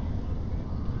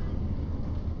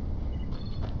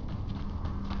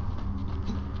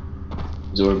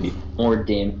 Zorby, more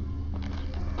dim.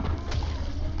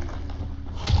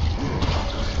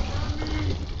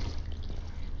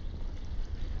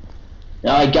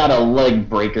 Now I got a leg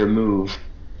breaker move.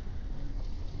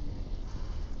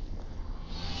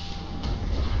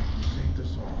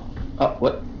 Oh,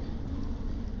 what?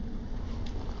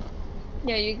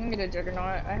 Yeah, you can get a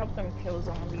Juggernaut. I helped them kill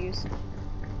zombies.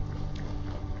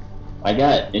 I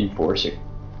got Enforcer.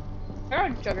 I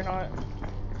got a Juggernaut.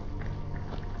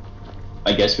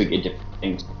 I guess we get different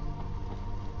things.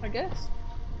 I guess.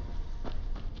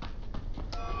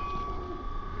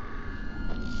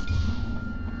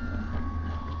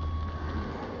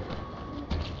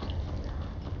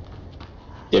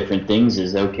 Different things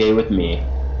is okay with me.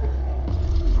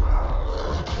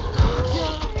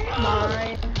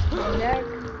 My neck.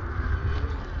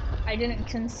 I didn't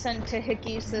consent to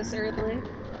hickeys this early.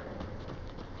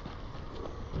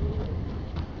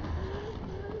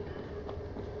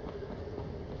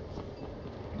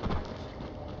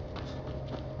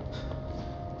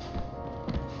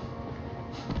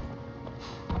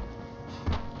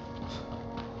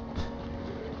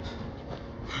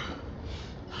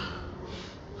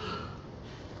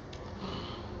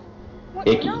 What?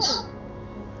 Hickeys.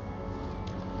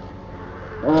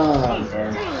 No. Oh,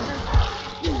 man.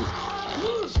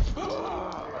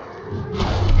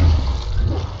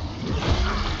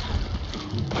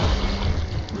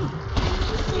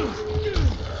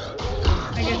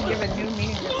 I guess give a new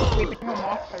meaning to sweeping them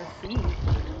off their feet.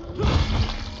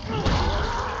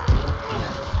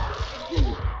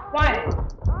 Why?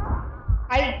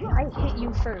 I hit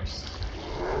you first.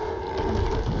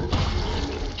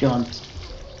 John.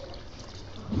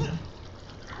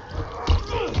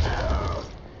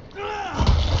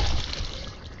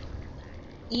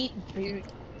 Eat boot.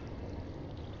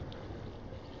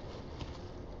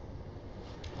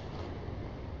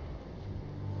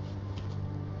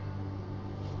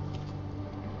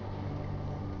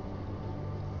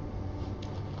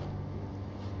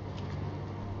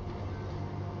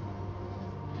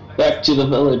 Back to the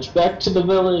village, back to the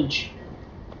village.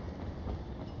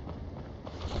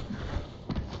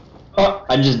 Oh,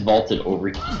 I just vaulted over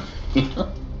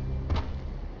here.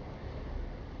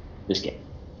 Just kidding.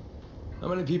 How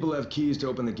many people have keys to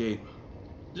open the gate?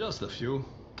 Just a few.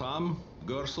 Tom,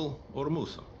 Gersel, or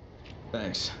Musa.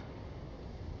 Thanks.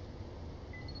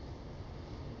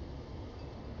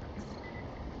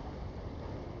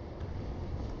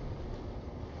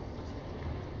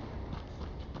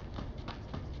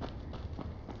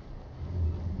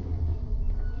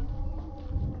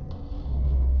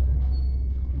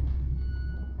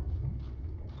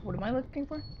 What am I looking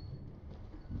for?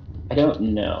 I don't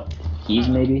know. Keys,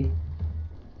 maybe?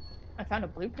 I found a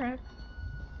blueprint.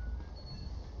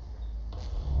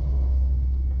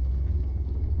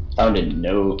 Found a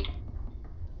note.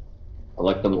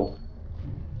 Collectible.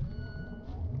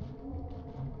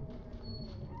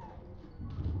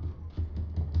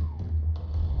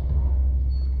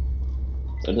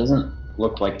 So it doesn't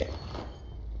look like it.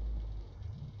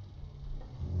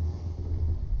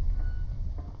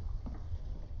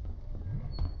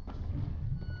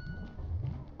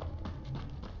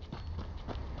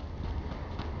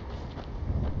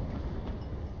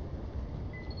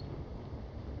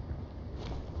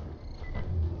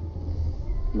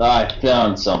 I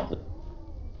found something.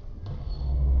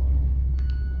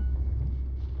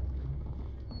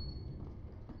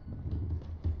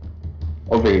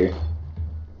 Over here.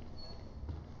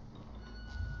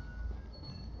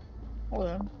 Hold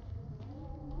on.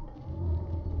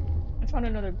 I found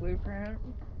another blueprint.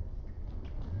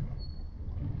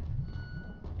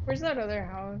 Where's that other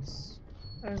house?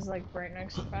 That was like right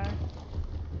next to back.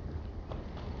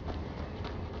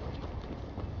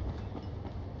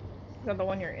 Is that the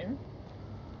one you're in?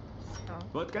 Oh.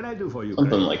 What can I do for you,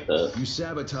 Something Craig? like that. You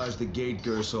sabotaged the gate,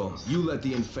 Gersel. You let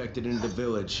the infected into the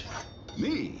village.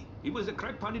 Me? He was the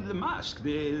crackpot in the mask.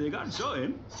 The guard saw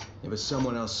him. Yeah, but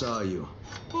someone else saw you.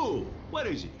 Who? Where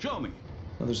is he? Show me.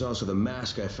 Well, there's also the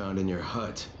mask I found in your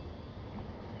hut.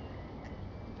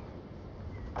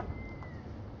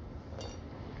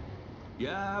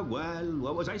 Yeah, well,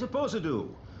 what was I supposed to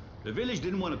do? The village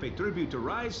didn't want to pay tribute to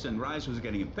Rice, and Rice was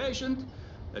getting impatient.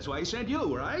 That's why he sent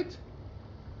you, right?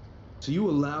 So you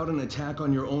allowed an attack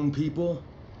on your own people?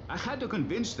 I had to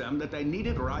convince them that they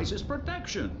needed Rice's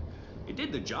protection. It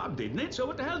did the job, didn't it? So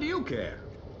what the hell do you care?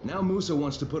 Now Musa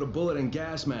wants to put a bullet in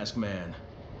Gas Mask Man.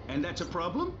 And that's a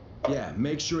problem? Yeah,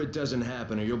 make sure it doesn't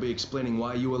happen or you'll be explaining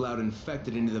why you allowed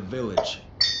infected into the village.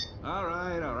 All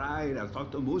right, all right. I'll talk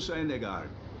to Musa and the guard.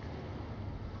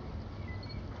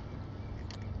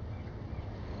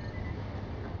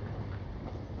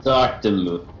 Talk to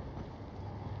me.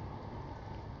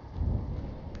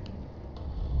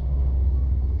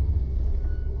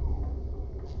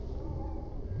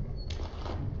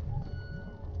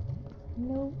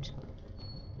 Note.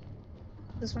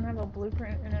 This one have a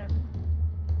blueprint in it.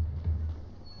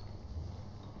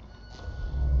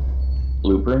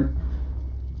 Blueprint?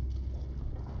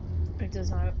 It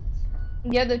does not.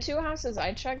 Yeah, the two houses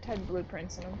I checked had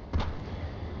blueprints in them.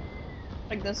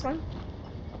 Like this one.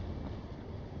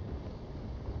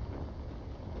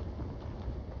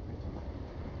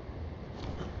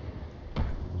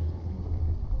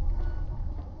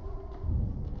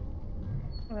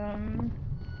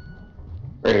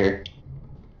 Right here.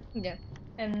 Yeah,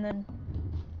 and then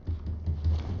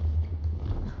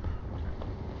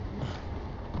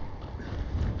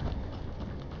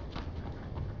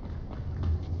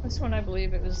this one, I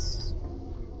believe it was.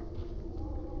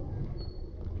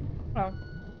 Oh,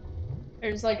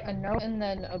 there's like a note and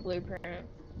then a blueprint.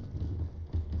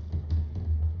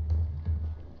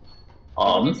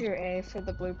 Use your A for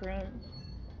the blueprint.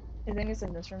 I think it's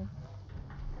in this room.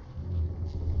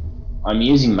 I'm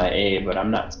using my A, but I'm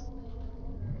not.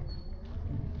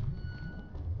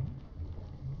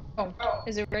 Oh,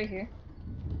 is it right here?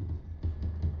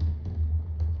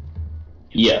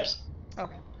 Yes.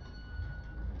 Okay.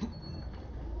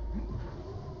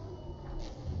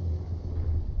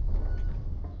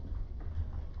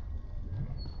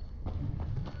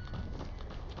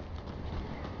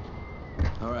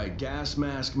 Alright, gas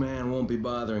mask man won't be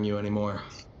bothering you anymore.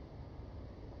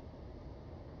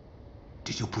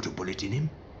 Did you put a bullet in him?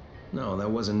 No, that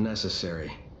wasn't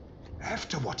necessary.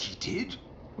 After what he did?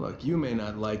 Look, you may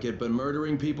not like it, but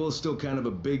murdering people is still kind of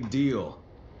a big deal.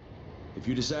 If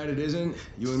you decide it isn't,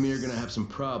 you and me are gonna have some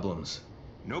problems.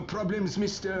 No problems,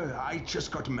 mister. I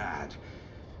just got mad.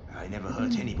 I never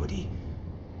hurt anybody.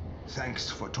 Thanks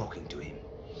for talking to him.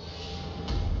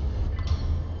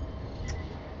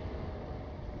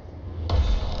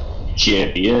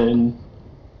 Champion.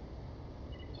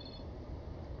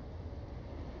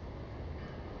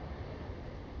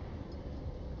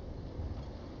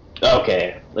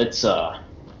 Okay, let's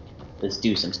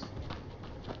do some.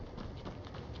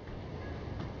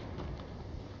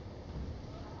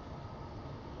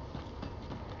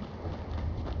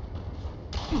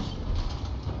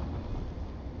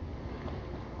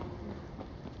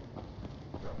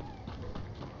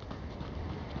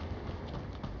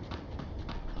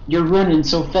 You're running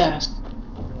so fast.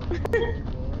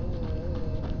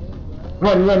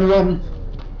 Run, run, run.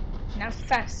 Not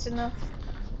fast enough.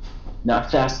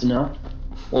 Not fast enough.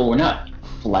 Well, we're not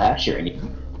Flash or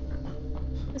anything.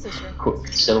 This is true.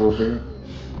 Quicksilver.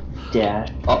 Dash.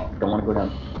 Oh, don't want to go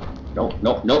down. No,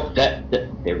 no, no. That. There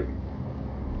we go.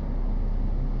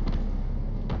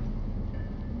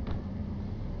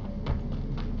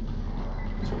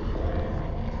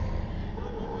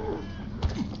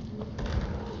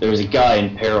 There's a guy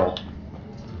in peril.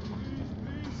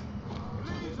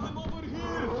 Please, I'm over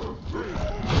here.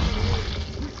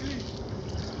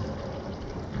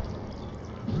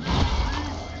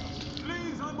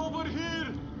 Please, I'm over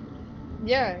here.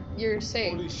 Yeah, you're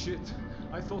safe. Holy shit.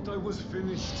 I thought I was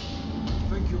finished.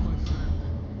 Thank you, my friend.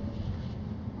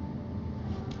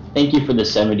 Thank you for the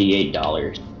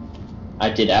 $78. I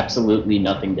did absolutely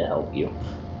nothing to help you.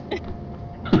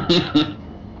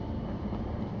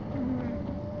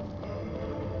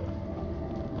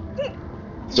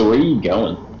 So where are you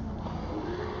going?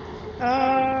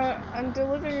 I'm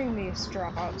delivering these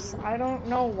drops. I don't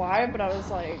know why, but I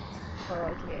was like,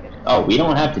 okay. Oh, we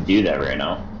don't have to do that right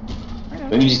now. I know.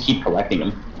 We can just keep collecting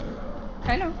them.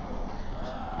 I know.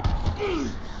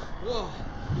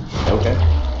 Okay.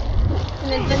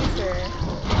 An adventure.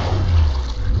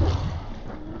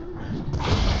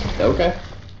 Okay.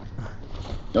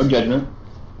 No judgment.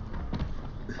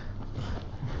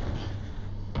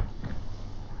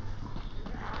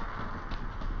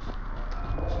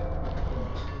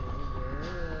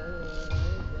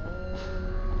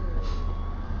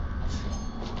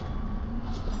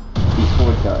 These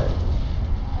four guys.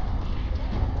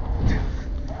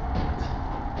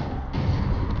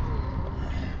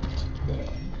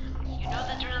 You know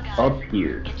the drill, guys. Up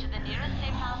here. Get to the nearest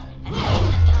safe house and wait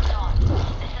until dawn.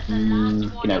 This is the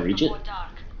last Can I warning reach it? before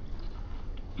dark.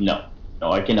 No.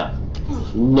 No, I cannot.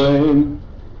 Lame.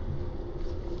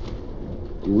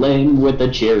 Lame with a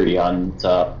cherry on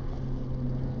top.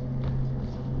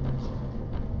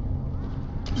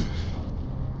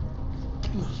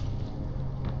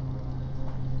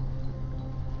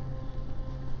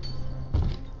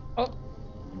 Oh.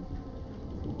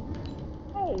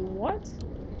 Oh, what?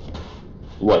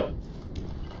 What?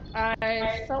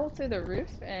 I fell through the roof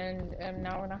and am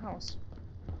now in a house.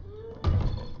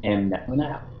 And now in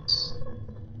a house.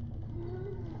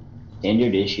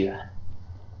 Standard issue.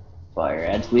 Fire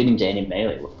adds leading to any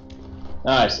melee. Oh,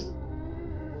 I see.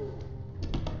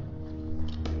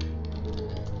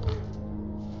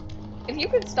 If you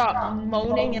could stop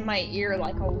moaning in my ear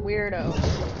like a weirdo,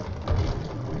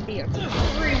 it'd be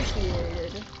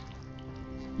appreciated.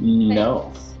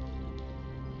 No. Thanks.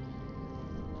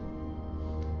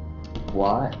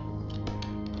 Why?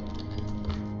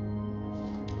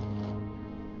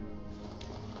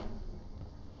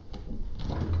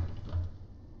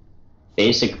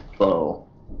 Basic bow.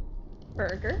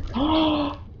 Burger.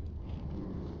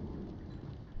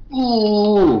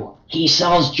 Ooh, he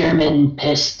sells German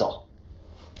pistol.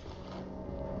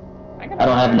 I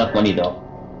don't have enough money though.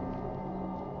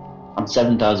 I'm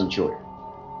 7,000 short.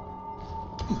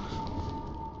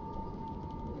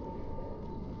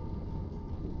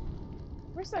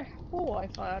 Where's that hole I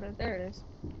fell out of? There it is.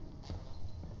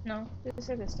 No, these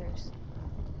are the stairs.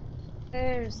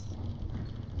 There's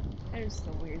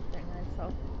the weird thing I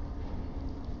felt.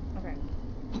 Okay.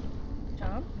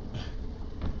 Jump.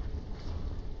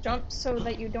 Jump so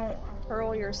that you don't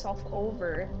hurl yourself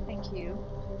over. Thank you.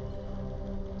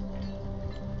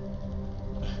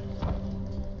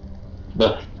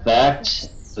 The fact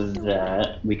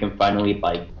that we can finally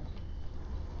buy...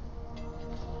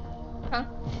 Huh?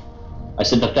 I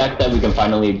said the fact that we can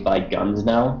finally buy guns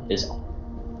now is...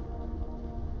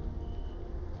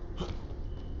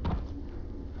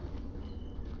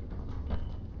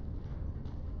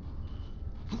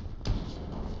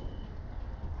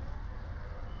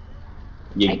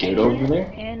 You good over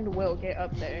there? And will get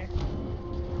up there.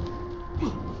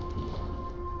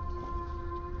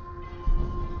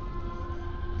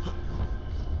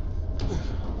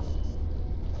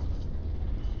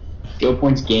 Skill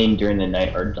points gained during the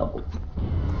night are doubled.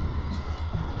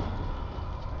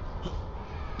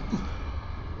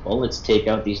 Well, let's take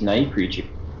out these night creatures.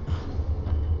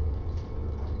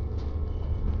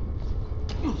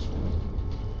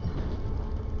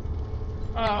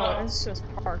 Oh, it's just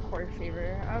parkour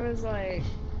fever. I was like...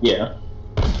 Yeah.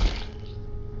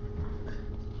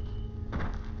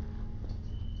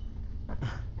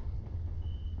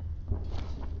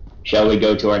 Shall we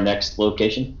go to our next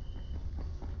location?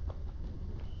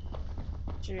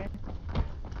 Sure.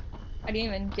 I didn't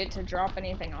even get to drop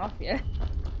anything off yet.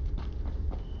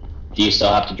 Do you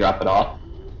still have to drop it off?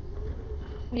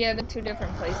 Yeah, they're two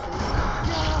different places.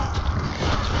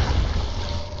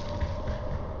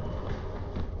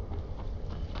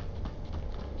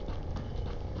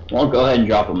 Well, go ahead and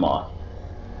drop them off.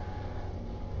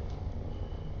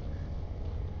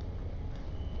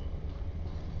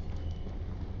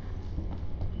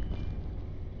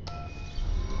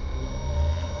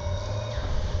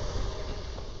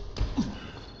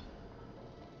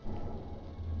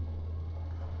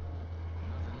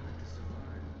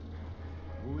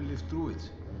 Who will live through it?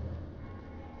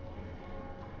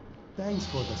 Thanks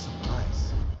for the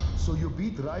supplies. So you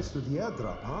beat Rice to the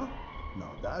airdrop, huh?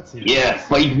 Now that's it. Yeah,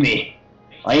 fight me.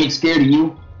 I ain't scared of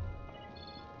you.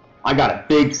 I got a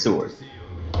big sword.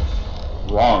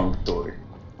 Wrong sword.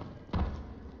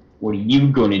 What are you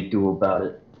gonna do about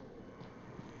it?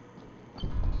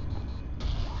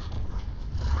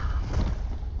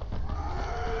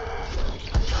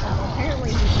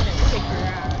 Apparently he's gonna kick your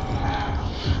ass.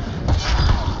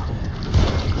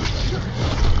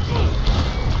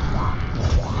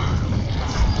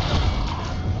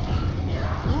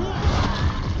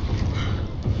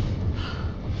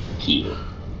 Here.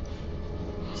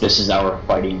 This is our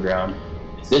fighting ground.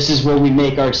 This is where we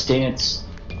make our stance.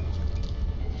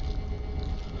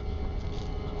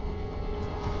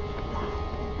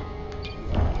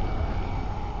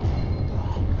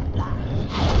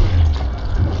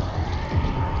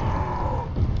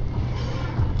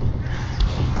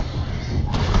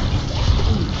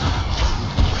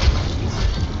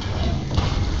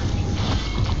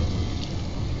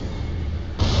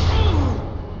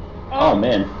 Oh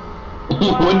man.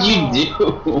 What'd you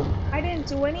do? I didn't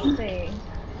do anything.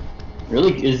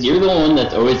 Really? Is you're the one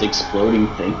that's always exploding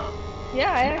thing?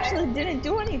 Yeah, I actually didn't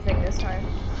do anything this time.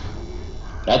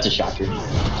 That's a shocker.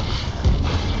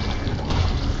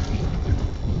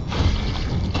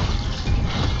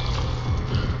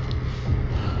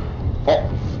 Oh.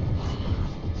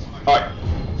 Alright.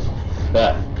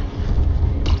 That.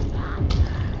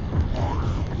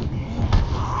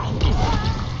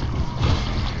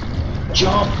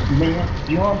 Jump, man,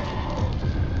 jump.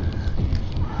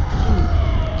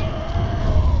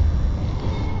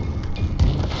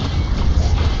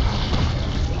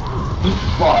 Eat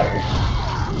fire.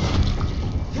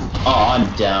 Oh,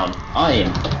 I'm down. I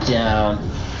am down.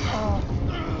 Oh.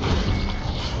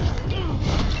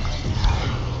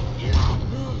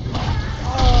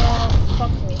 Oh,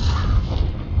 fuck me.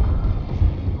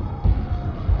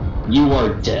 You are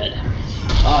dead.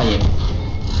 I am.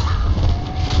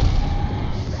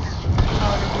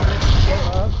 Oh, did you just give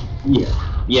up? Yeah.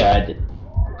 Yeah, I did.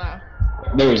 Ah,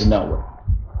 There is no way.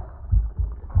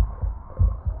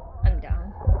 I'm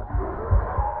down.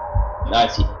 I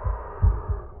see.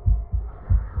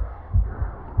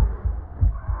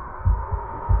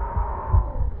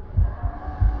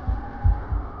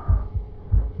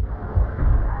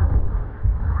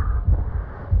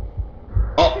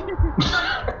 Oh!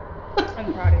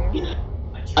 I'm proud of you.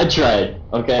 I tried,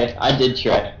 okay? I did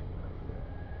try.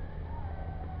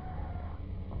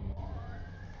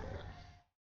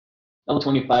 Level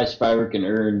 25 Spyro can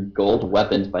earn gold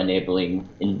weapons by enabling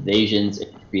invasions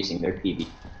and increasing their PV.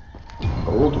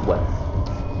 Gold weapon.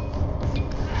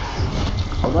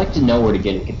 I would like to know where to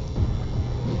get it.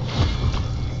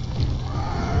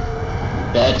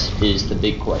 That is the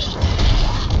big question.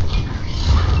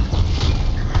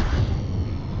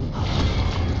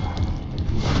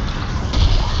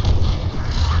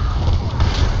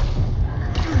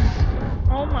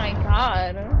 Oh my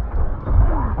god.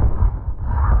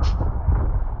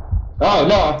 Oh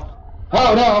no!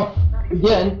 Oh no!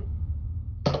 Again!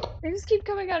 They just keep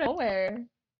coming out of nowhere.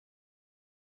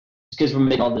 It's because we're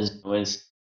making all this noise.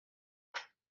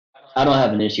 I don't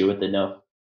have an issue with it, no.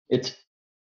 It's...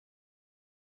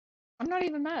 I'm not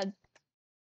even mad.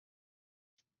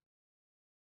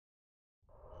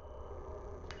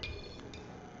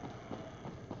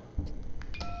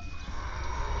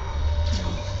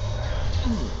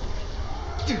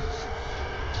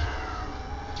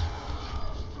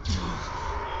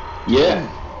 Yeah!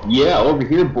 Yeah, over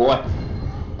here, boy!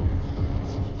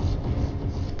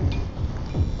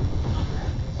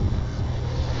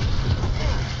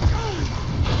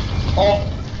 Oh!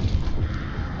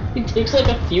 He takes like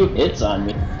a few hits on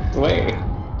me, I swear.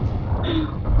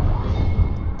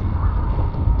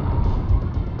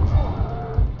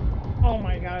 Oh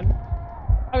my god.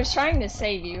 I was trying to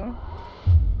save you.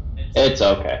 It's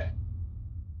okay.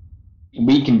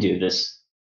 We can do this.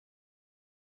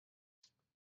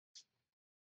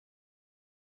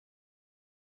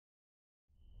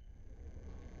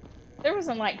 There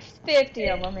wasn't like 50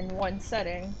 of them in one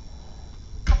setting.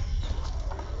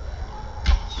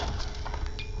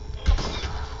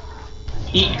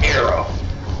 Eat arrow.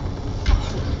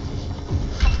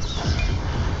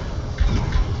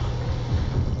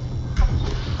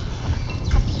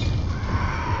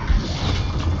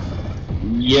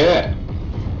 Yeah.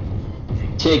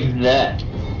 Take that.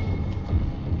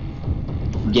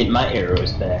 Get my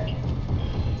arrows back.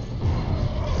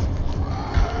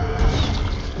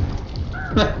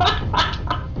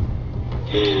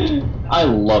 I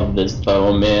love this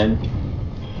bow, man.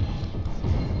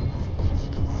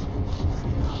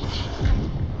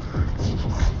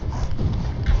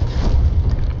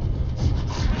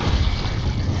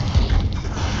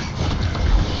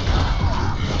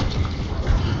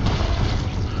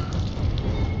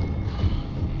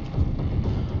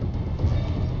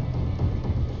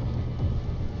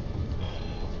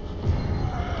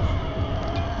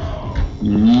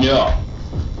 No.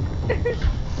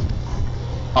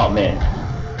 Oh man.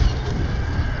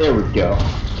 There we go.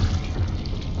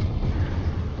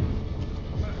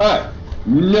 Alright.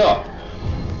 No.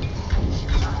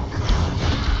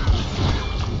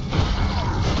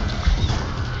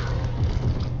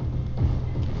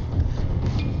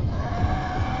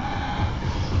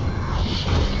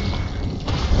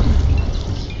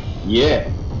 Yeah.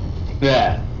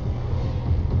 That.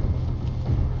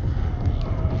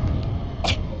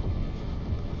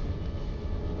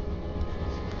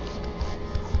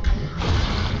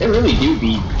 They really do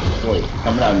be like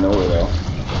coming out of nowhere though.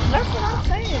 That's what I'm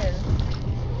saying.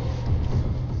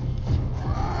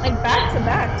 Like back to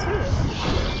back too.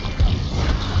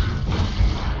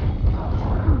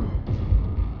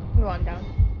 Move on down.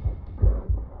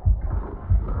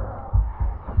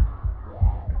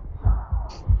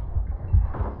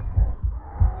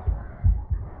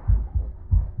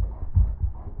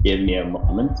 Give me a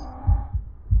moment.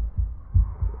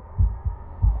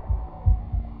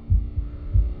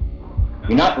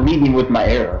 You're not leaving with my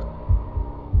arrow.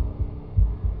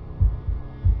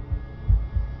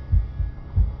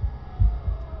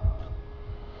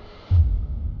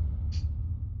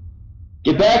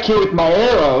 Get back here with my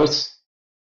arrows!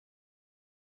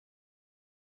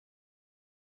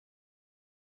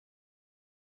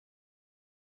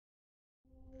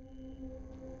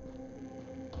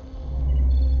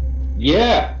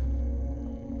 Yeah!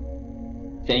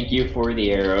 Thank you for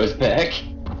the arrows back.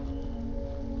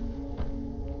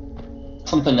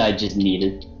 Something I just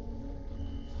needed.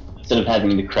 Instead of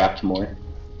having to craft more.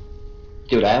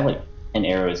 Dude, I have like 10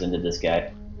 arrows into this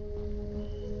guy.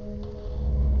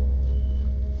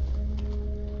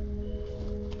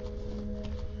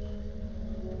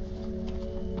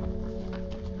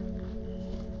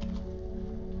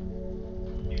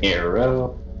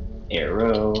 Arrow.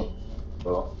 Arrow.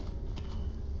 Oh.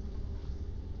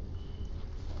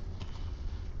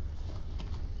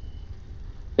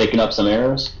 Picking up some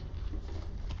arrows?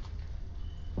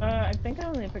 I think I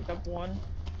only picked up one.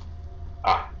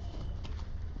 Ah.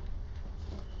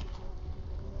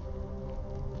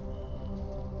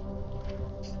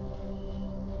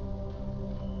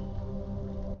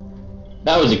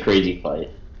 That was a crazy fight.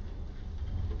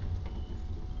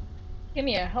 Give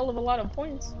me a hell of a lot of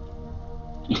points.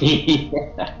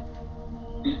 Yeah.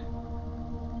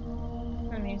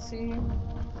 Let me see.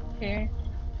 Here.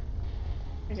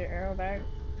 Here's your arrow back.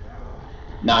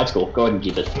 Nah, it's cool. Go ahead and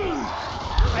keep it.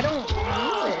 I don't need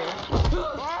it.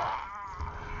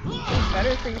 It's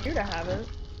better for you to have it.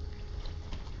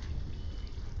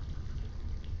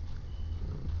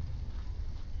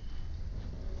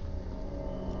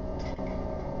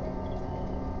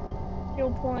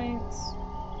 Skill points.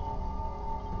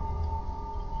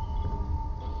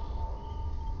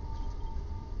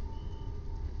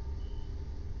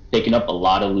 Picking up a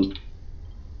lot of loot.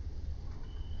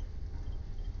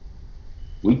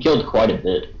 We killed quite a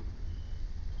bit.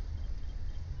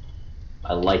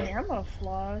 I like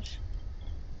Camouflage.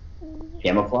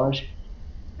 camouflage.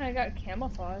 I got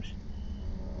camouflage.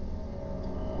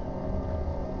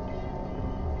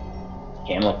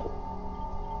 Camouflage.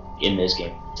 In this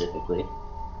game specifically.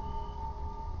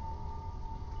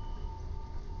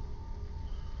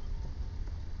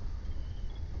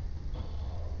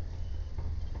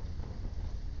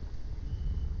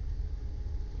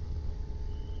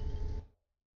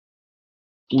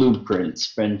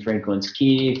 Blueprints. Ben Franklin's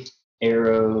key.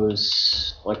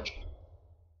 Arrows.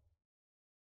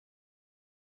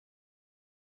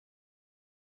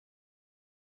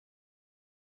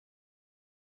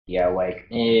 Yeah, like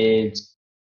it's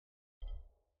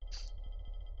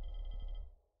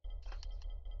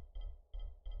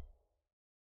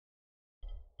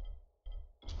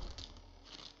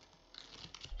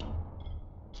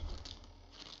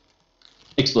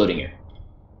exploding air.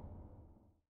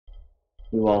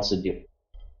 We will also do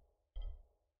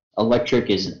electric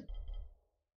isn't.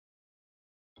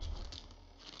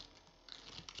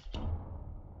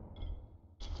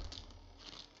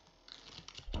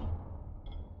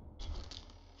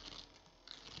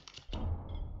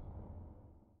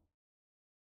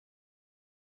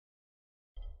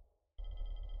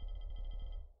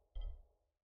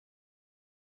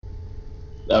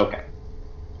 Okay.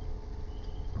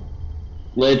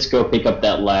 Let's go pick up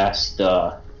that last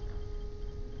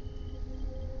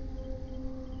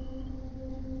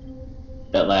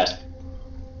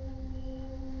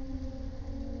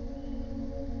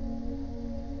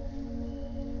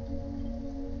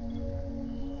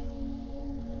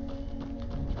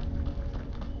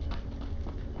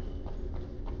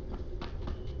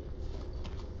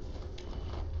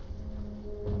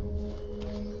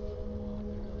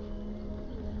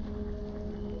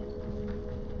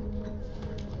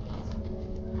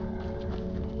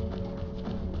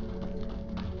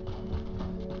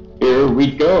Here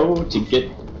we go to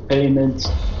get payments.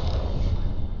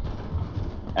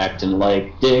 Acting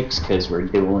like dicks cause we're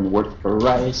doing work for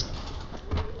Rice.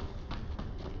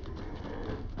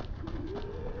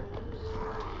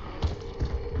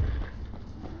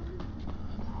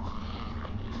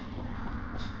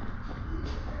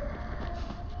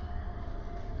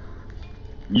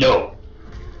 No.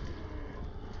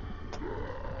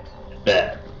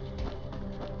 Bad.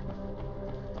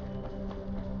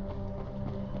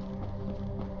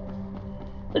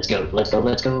 Let's go, let's go,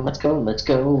 let's go, let's go, let's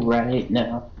go right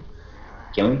now.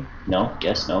 Can we? No?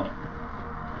 Yes, no.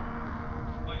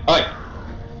 Alright.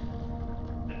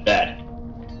 Bad.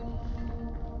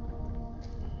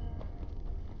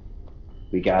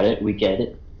 We got it, we get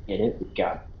it. Get it, we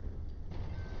got it.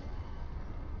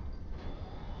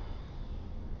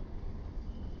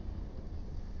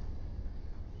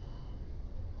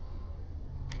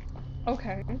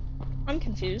 Okay. I'm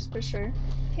confused for sure.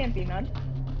 Can't be none.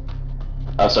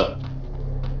 How so?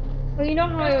 Well, you know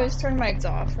how I always turn mics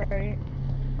off, right?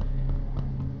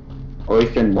 Or you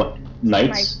can what?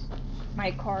 Nights?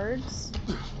 My cards.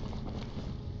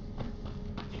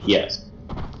 Yes.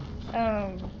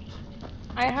 I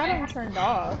had them turned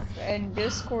off, and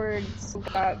Discord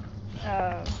got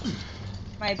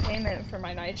my payment for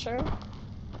my night show.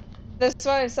 That's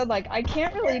why I said, like, I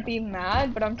can't really be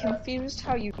mad, but I'm confused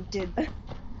how you did that.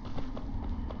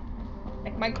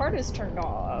 Like, my card is turned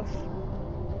off.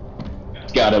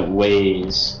 It's got a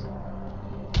ways.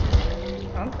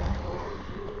 Okay.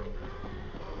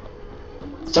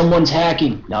 Someone's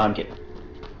hacking. No, I'm kidding.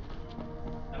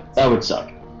 That would suck.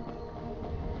 It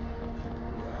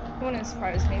wouldn't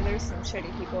surprise me. There's some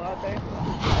shitty people out there.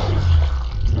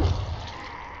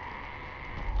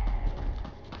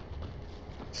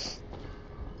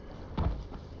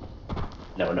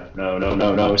 No.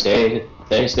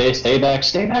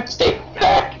 Stay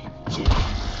back.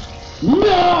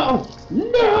 No!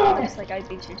 Looks like I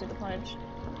beat you to the punch.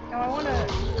 Now I wanna...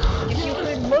 If you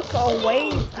could look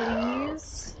away,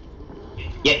 please.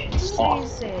 Get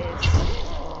off. Jesus.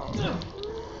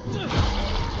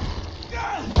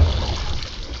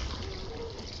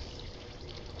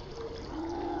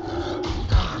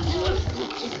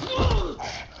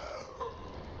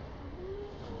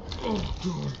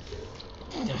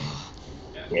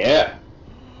 Yeah.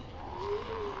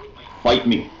 Fight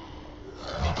me.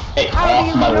 Hey, How off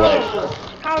do you my know? leg.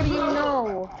 How do you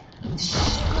know?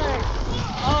 Shut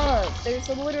up. There's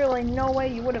literally no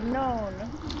way you would have known.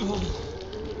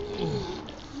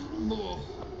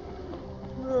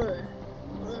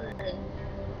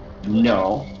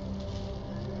 No.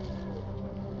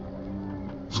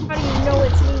 How do you know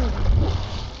it's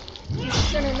me? You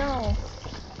shouldn't know.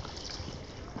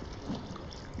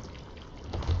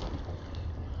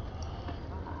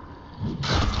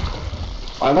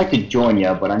 I'd like to join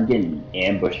you, but I'm getting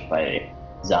ambushed by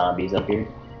zombies up here.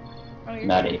 Oh,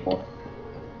 Not anymore.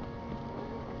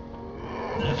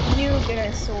 You get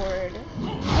a sword. You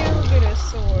get a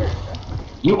sword.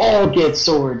 You all get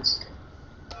swords.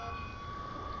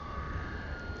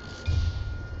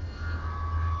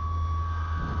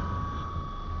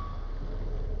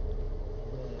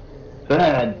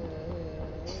 Bad.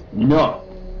 No.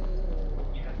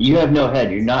 You have no head.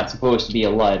 You're not supposed to be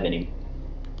alive anymore.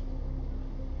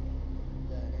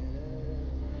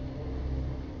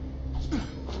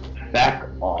 Back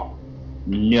off.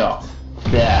 No.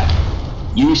 Back.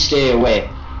 You stay away.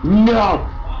 No!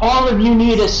 All of you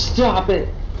need to stop it!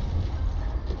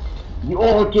 You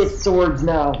all get swords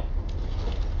now.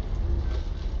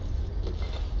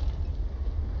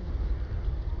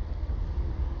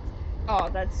 Oh,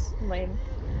 that's lame.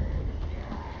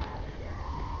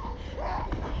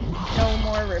 No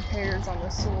more repairs on the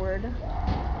sword.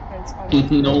 It's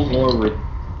almost No more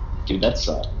Dude, that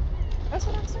sucks. That's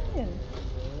what I'm saying.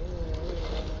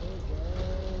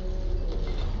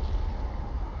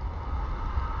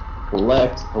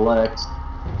 Collect.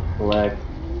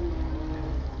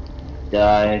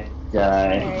 Die.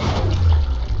 Okay.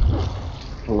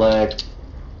 Collect.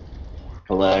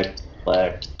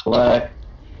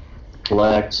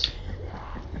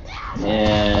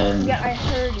 And... Yeah, I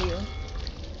heard you.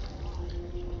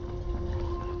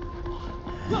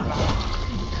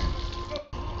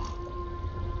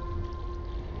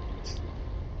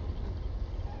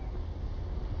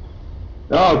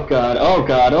 Oh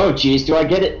god, oh jeez, do I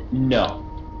get it? No.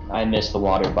 I missed the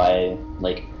water by,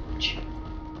 like...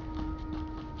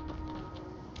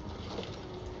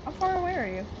 How far away are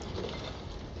you?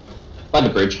 By the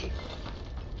bridge.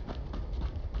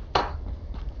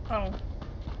 Oh.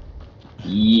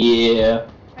 Yeah.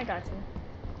 I got you.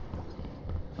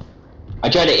 I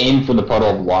tried to aim for the puddle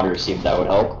of water to see if that would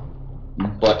help,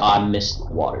 but I missed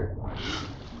water.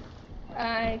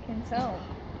 I can tell.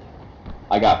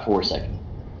 I got 4 seconds.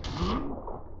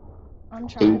 I'm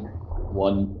 2, trying.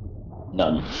 1,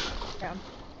 none. Yeah.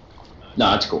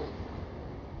 No, it's cool.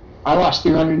 I lost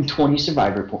 320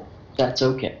 survivor points. That's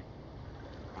okay.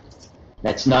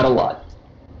 That's not a lot.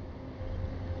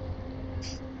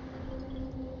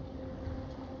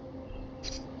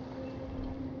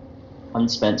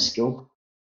 Unspent skill.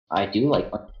 I do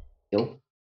like skill.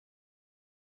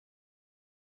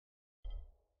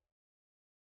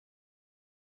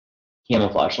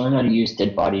 Camouflage. Learn how to use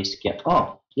dead bodies to get.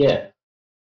 Oh, yeah.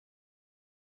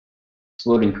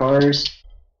 Exploding cars.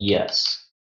 Yes.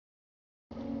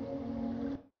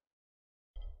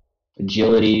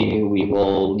 Agility. We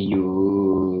will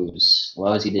use.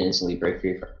 Allows you to instantly break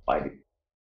free from fighting.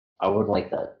 I would like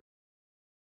that.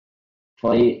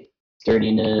 Fight.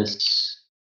 Sturdiness.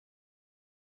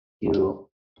 You.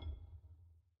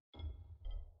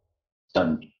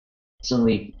 Done.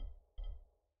 Instantly.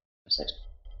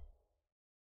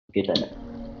 Get that.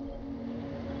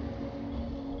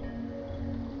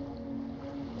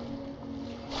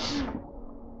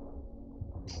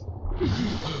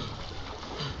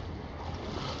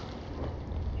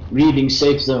 Leaving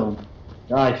safe zone.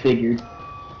 I figured.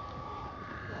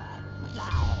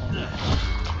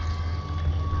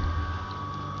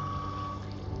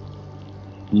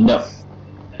 No.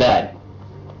 Bad.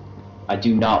 I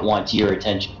do not want your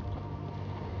attention.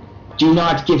 Do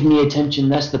not give me attention.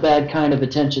 That's the bad kind of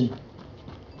attention.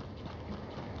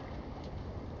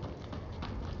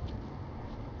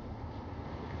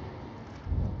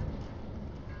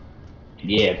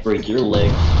 Yeah, break your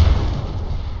leg.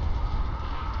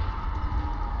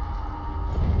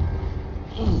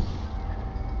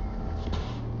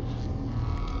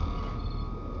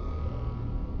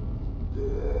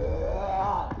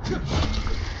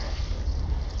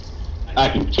 I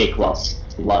can kick while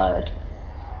slide.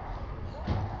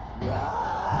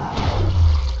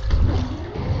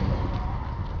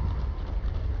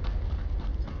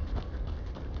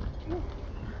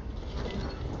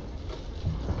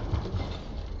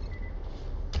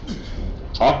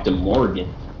 Talk to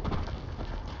Morgan.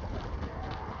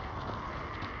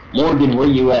 Morgan, where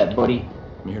you at, buddy?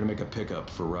 I'm here to make a pickup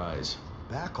for Rise.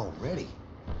 Back already?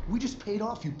 We just paid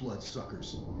off, you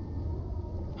bloodsuckers.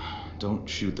 Don't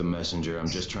shoot the messenger. I'm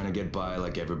just trying to get by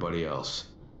like everybody else.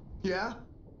 Yeah?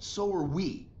 So are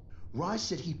we. Rise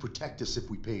said he'd protect us if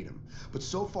we paid him. But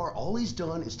so far, all he's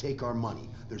done is take our money.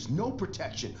 There's no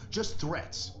protection, just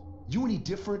threats. You any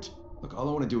different? Look, all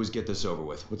I want to do is get this over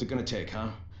with. What's it gonna take, huh?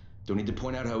 Don't need to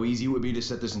point out how easy it would be to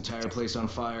set this entire place on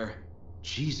fire.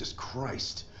 Jesus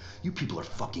Christ. You people are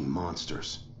fucking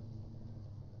monsters.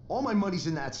 All my money's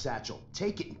in that satchel.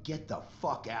 Take it and get the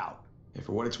fuck out. Yeah,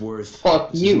 for what it's worth,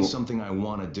 Fuck this you. isn't something I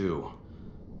want to do.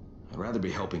 I'd rather be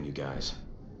helping you guys.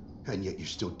 And yet you're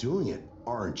still doing it,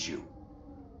 aren't you?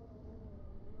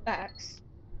 Facts.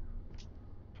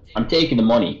 I'm taking the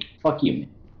money. Fuck you, man.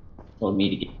 Told me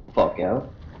to get the fuck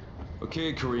out.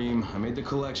 Okay, Kareem, I made the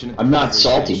collection at the I'm not gas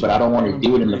salty, station. but I don't want to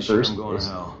do it in the Pretty sure first I'm going place.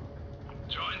 to hell.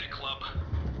 Join the club.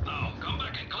 Now, come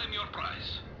back and claim your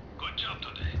prize. Good job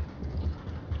today.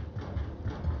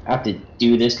 I have to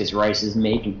do this because Rice is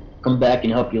making. Come back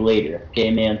and help you later,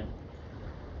 okay, man?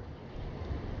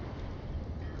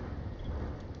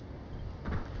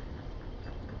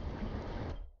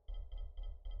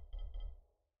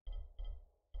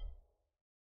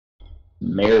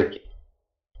 American.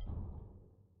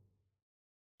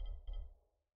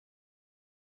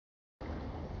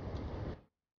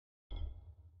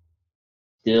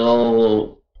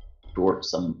 Still short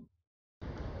some.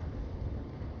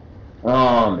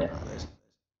 Oh man,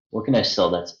 what can I sell?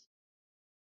 That's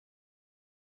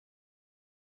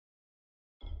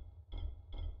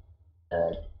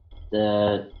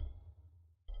that.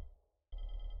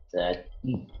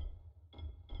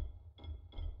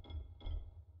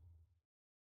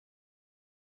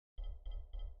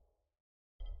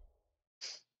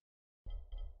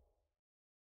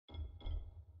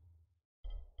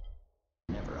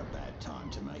 Never a bad time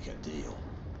to make a deal.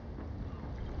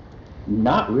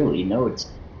 Not really. No, it's.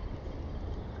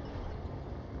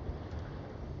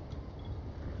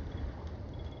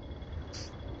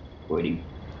 Waiting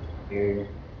here.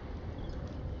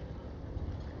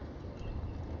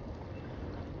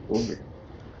 Over.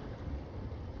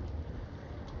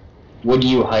 What are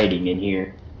you hiding in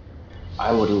here?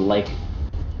 I would like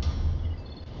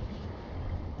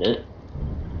it.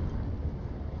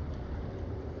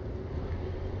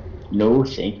 No,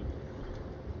 thank you.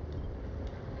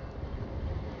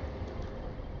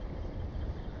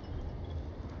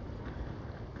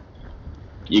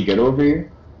 You good over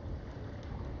here?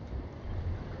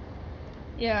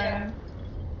 Yeah, I'm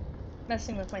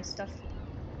messing with my stuff.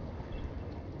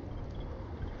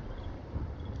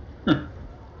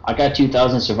 I got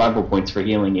 2,000 survival points for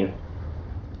healing you.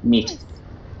 Neat. Nice.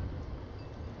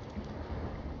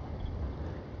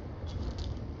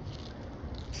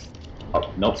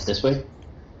 Oh, nope, this way?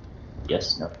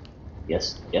 Yes, no.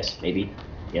 Yes, yes, maybe.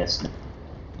 Yes, no.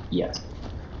 Yes.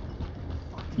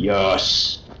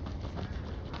 Yes!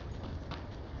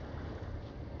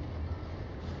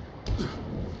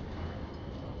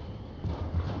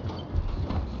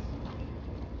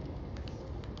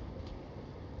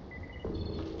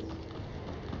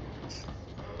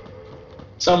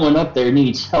 Someone up there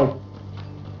needs help.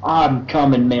 I'm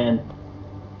coming, man.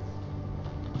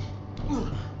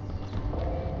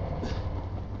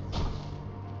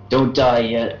 Don't die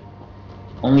yet.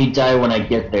 Only die when I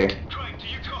get there. Craig, do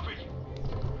you copy?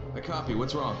 I copy.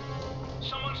 What's wrong?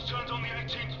 Someone's turned on the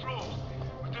 18th floor.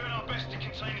 We're doing our best to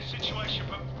contain the situation,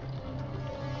 but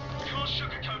we can't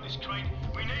sugarcoat this, Craig.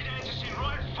 We need answers in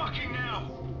right fucking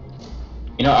now.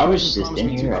 You know, I was just Promise in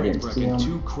me here, I 2 didn't crates, see Brecken.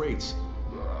 him. 2 crates.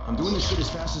 I'm doing this shit as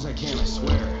fast as I can, I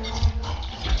swear.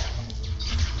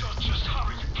 God, just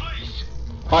hurry, please.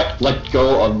 Alright, let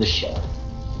go of the shell.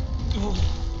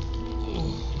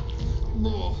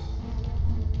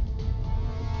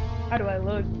 How do I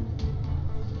look?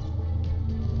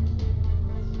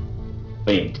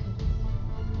 faint.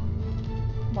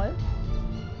 What?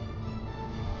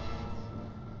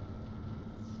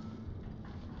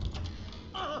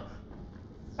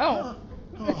 Oh.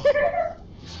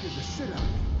 Scared the shit out of me.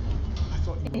 I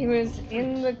thought you He were was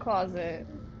in the closet.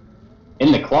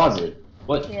 In the closet?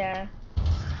 What? Yeah.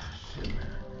 Shit, man.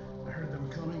 I heard them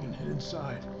coming and hid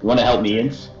inside. You wanna help me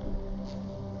in?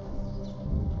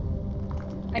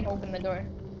 I can open the door.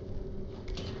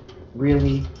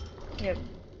 Really? Yep.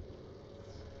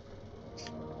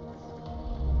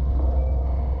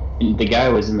 And the guy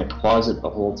was in the closet the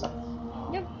whole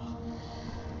time. Yep.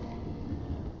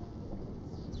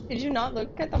 Did you not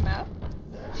look at the map?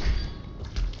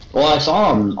 Well, I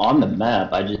saw him on the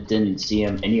map, I just didn't see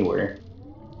him anywhere.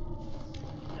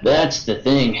 That's the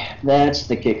thing. That's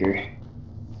the kicker.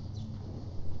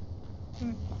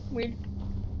 Weird.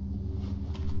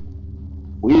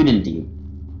 Weird indeed.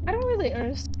 I don't really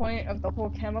understand the point of the whole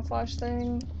camouflage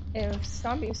thing if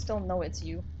zombies still know it's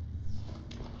you.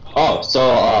 Oh,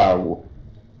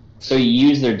 so you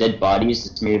use their dead bodies to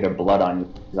smear their blood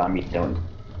on zombies, don't you?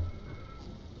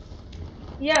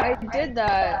 Yeah, I did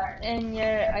that, and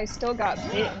yet I still got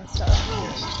bit and stuff.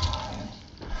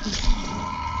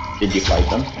 Did you fight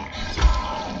them?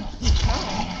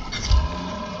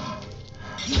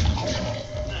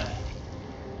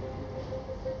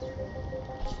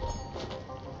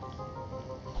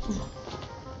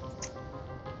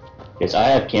 Because I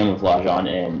have camouflage on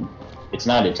and it's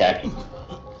not attacking.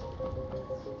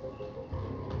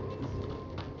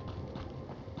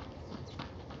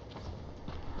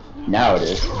 Now it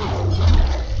is.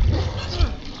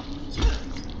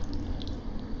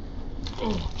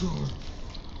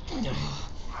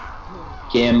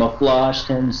 Camouflage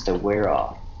tends to wear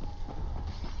off.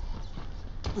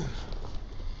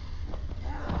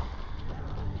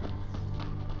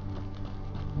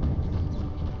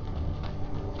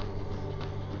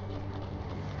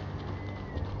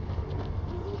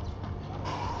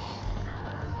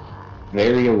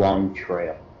 Very long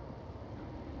trail.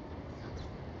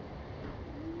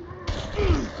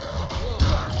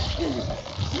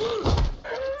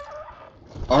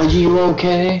 Are you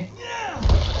okay?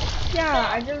 Yeah,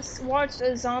 I just watched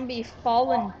a zombie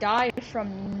fall and die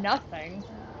from nothing.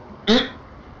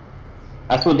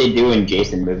 That's what they do in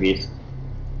Jason movies.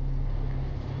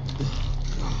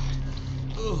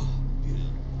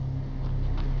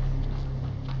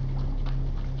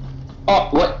 Oh,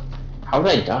 what? How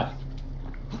did I die?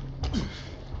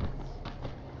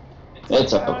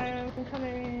 It's okay. I'm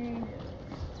coming.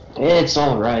 It's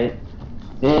alright.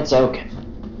 It's okay.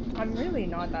 I'm really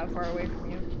not that far away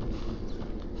from you.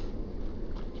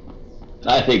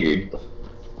 I figured.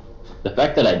 The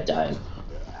fact that I died.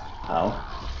 How?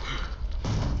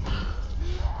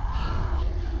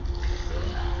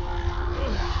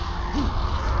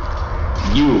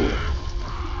 You.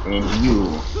 And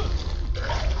you.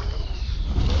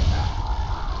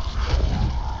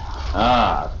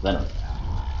 Ah, venom.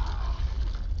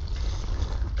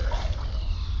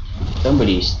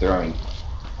 Somebody's throwing.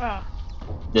 Ah.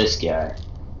 This guy.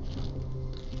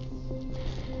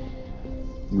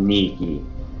 Sneaky.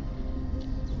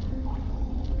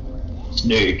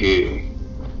 Sneaky.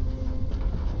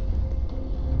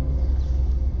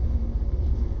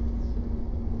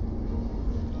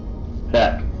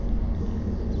 Back.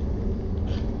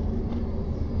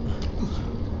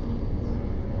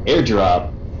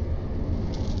 Airdrop.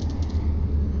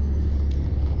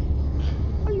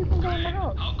 Oh, you can go in the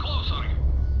house. How close are you?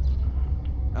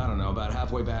 I don't know, about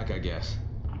halfway back, I guess.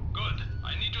 Good.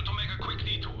 I need you to make a quick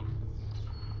detour.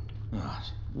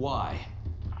 Why?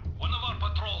 One of our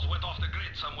patrols went off the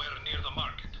grid somewhere near the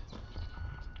market.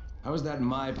 How is that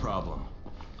my problem?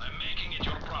 I'm making it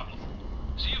your problem.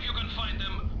 See if you can find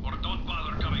them, or don't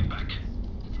bother coming back.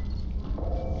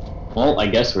 Well, I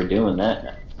guess we're doing that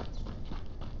now.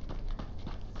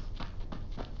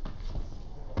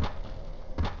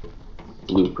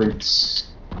 Blueprints.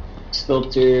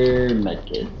 Filter.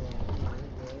 Medkit.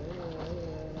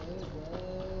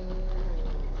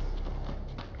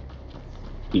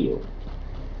 Heal.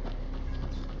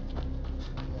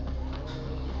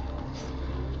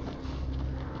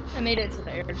 I made it to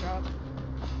the airdrop.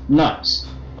 Nice.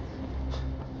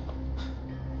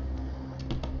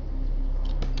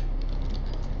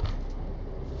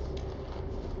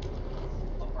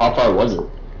 How far was it?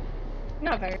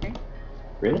 Not very.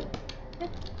 Really? Yeah.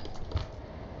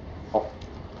 Oh,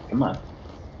 come on.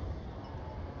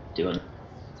 Doing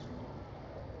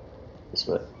this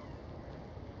way.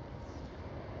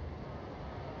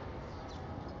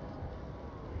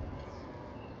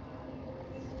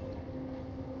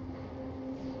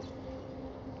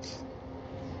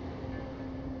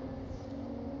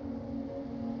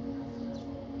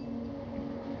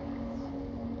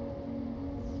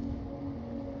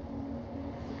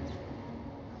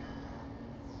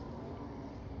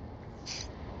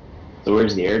 So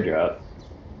where's the airdrop?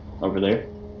 Over there?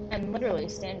 I'm literally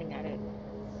standing at it.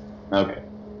 Okay.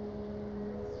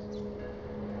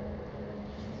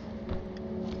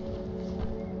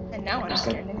 And now I'm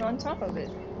standing on top of it.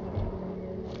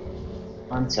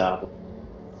 On top.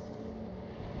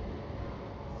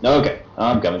 Okay,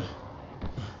 I'm coming.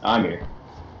 I'm here.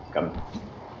 Coming.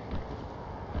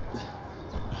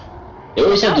 They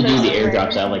always have to do the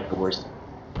airdrops out like the worst.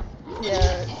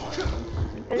 Yeah.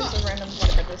 There's a random one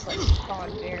that just like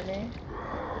spawned near me.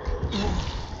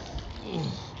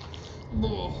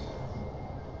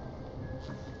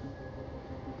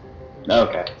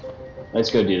 Okay.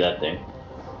 Let's go do that thing.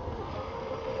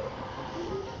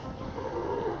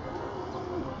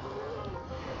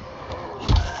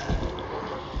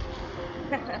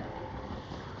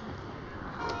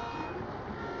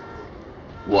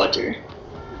 Water.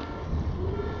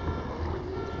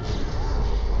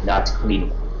 Not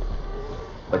clean,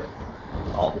 but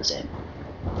all the same.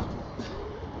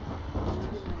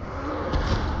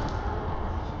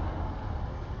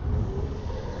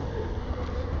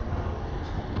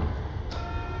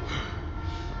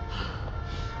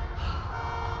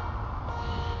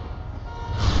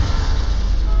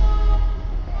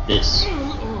 This.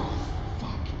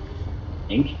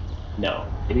 Ink? No.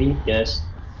 Maybe? Yes.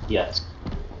 Yes.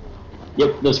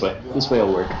 Yep, this way. This way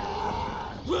will work.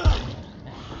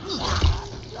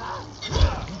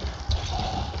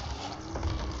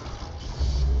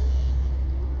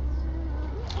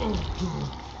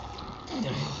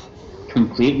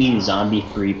 Completely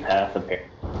zombie-free path apparently.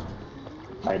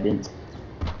 I didn't.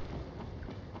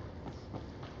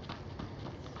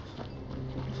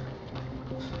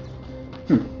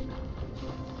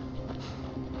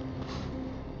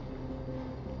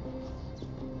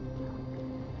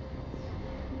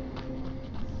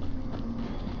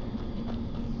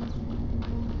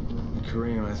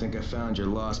 Kareem, I think I found your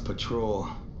lost patrol.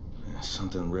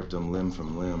 Something ripped them limb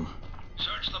from limb.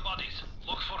 Search the bodies.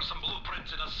 Look for some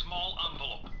blueprints in a small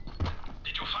envelope.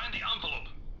 Did you find the envelope?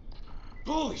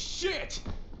 Holy shit!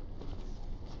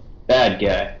 Bad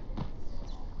guy.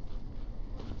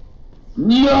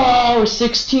 No!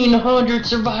 1600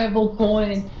 survival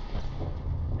point!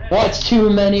 That's too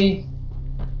many!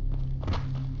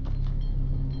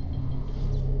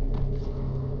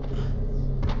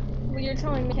 Well, you're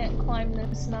telling me I can't climb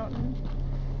this mountain.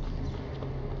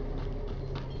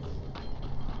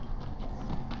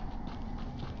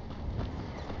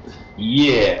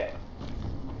 Yeah!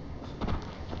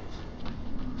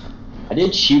 I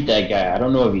did shoot that guy. I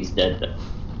don't know if he's dead though.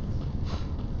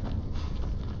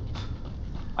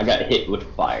 I got hit with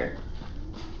fire.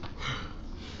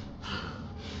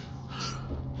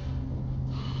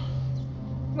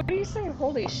 What are you saying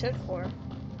holy shit for?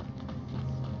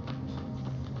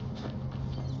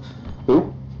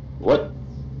 Who? What?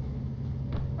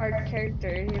 Our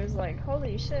character, he was like,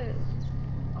 holy shit.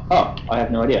 Oh, I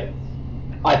have no idea.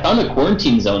 I found a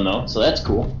quarantine zone though, so that's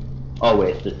cool. Oh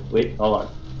wait, wait, hold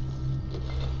on.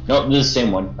 Nope, this is the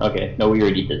same one. Okay, no, we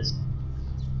already did this.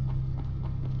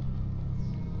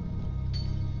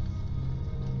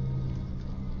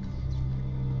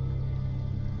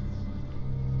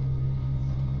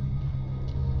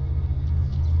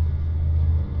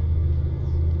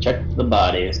 Check the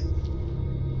bodies.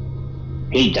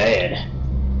 He dead.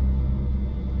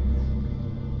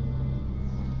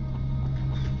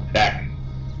 Back.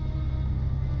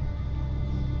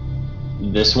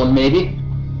 This one maybe?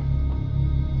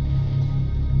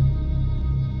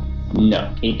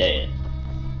 No, he dead.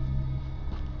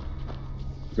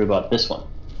 What about this one?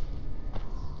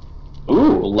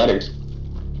 Ooh, letters.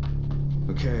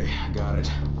 Okay, got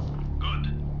it.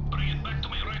 Good. Bring it back to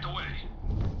me right away.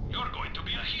 You're going to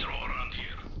be a hero around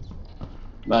here.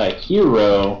 My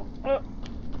hero? Oh.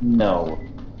 No.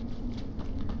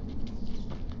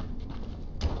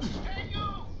 Hey you!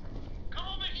 Come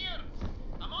over here!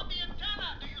 I'm on the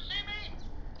antenna, do you see me?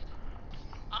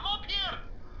 I'm up here!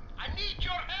 I need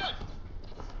your help!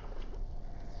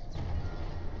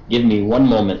 Give me one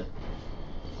moment.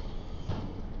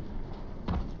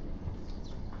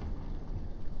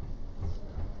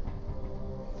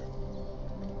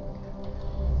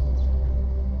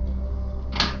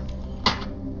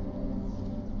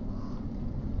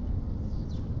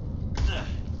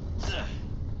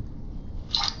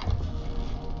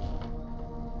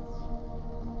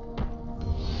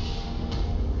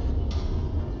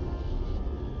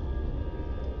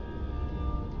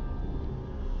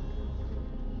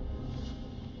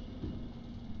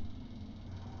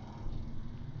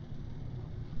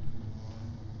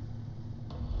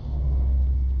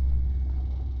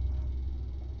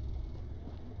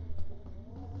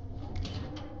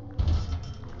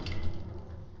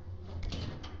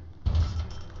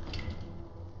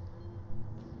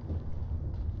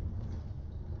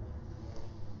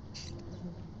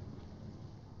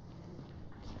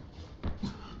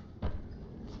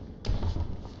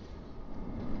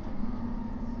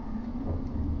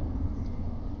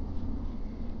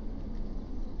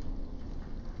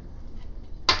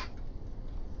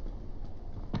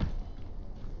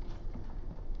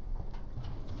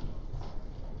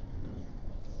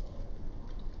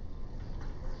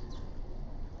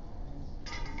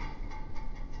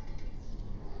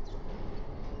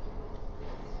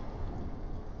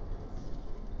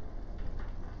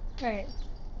 Right.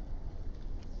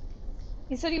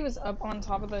 He said he was up on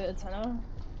top of the antenna.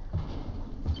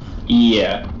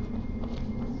 Yeah.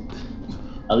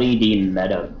 LED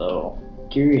meta though.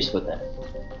 Curious what that.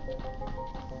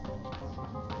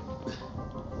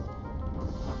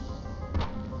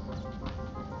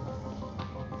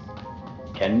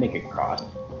 Can make a cross.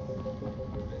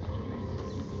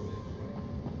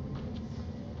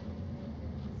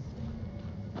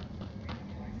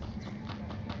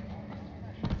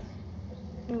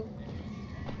 Ooh.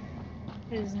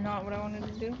 Is not what I wanted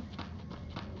to do.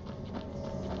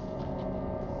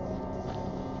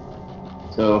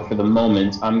 So for the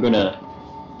moment, I'm gonna.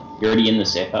 You're already in the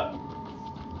safe house.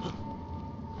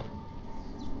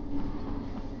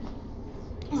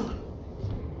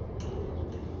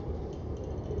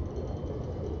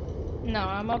 No,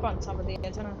 I'm up on top of the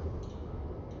antenna.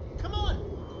 Come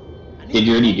on. Did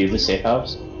you already do the safe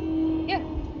house? Yeah.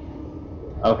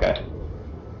 Okay.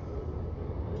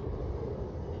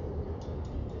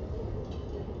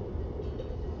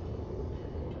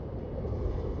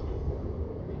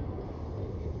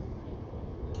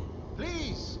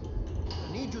 Please.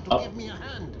 I need you to give me a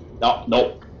hand. No,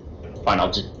 nope. Fine,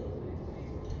 I'll just.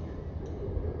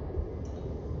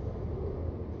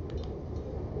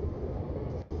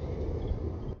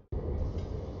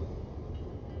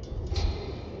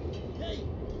 Hey,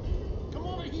 come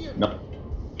over here. Nope.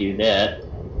 Do that.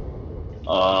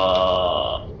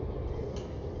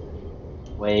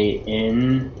 Way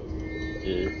in.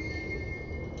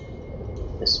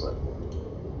 This way.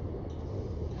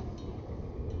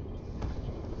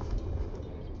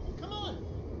 Come on.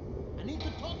 I need to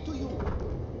talk to you.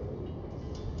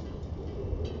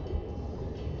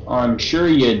 I'm sure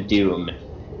you do.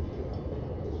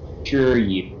 Sure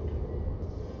you.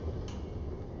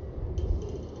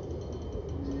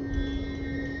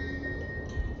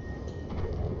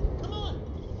 Come on.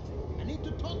 I need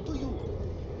to talk to you.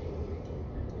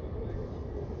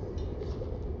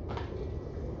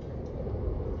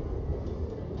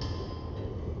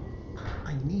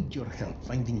 I need your help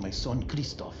finding my son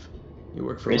Christoph. You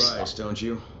work for Christoph. Rise, don't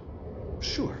you?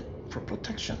 Sure, for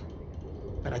protection.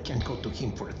 But I can't go to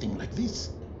him for a thing like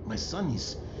this. My son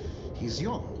he's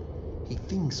young. He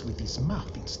thinks with his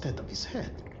mouth instead of his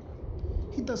head.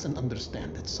 He doesn't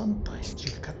understand that sometimes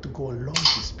you've got to go along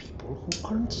with people who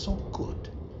aren't so good.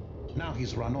 Now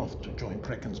he's run off to join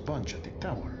Krecken's bunch at the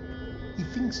tower. He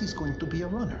thinks he's going to be a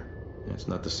runner. It's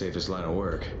not the safest line of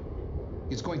work.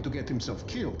 He's going to get himself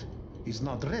killed. He's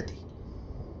not ready.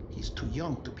 He's too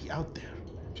young to be out there.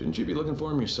 Shouldn't you be looking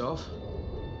for him yourself?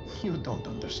 You don't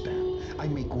understand. I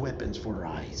make weapons for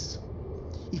Rise.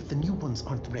 If the new ones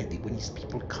aren't ready when his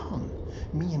people come,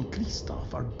 me and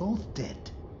Christoph are both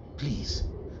dead. Please,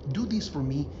 do this for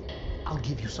me. I'll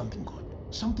give you something good.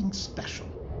 Something special.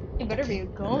 You better be Yeah,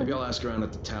 going. maybe I'll ask around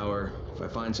at the tower. If I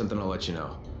find something, I'll let you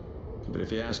know. But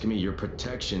if you ask me, your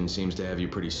protection seems to have you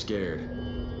pretty scared.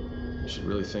 You should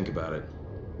really think about it.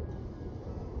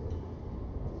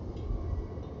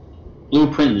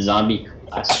 Blueprint zombie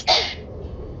class.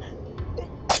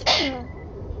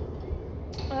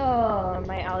 Oh,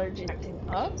 my allergies acting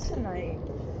up tonight.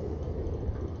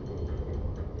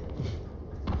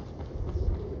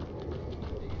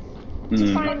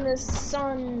 To find the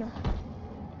sun.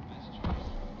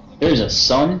 There's a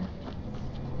sun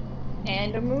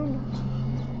And a moon.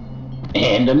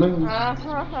 and a moon. Ha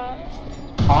ha ha.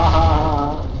 Ha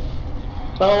ha.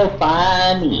 So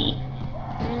funny.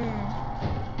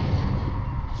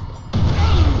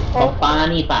 So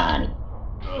funny, funny.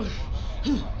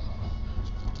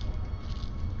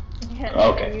 Yeah,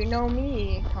 Okay. You know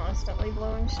me, constantly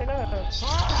blowing shit up.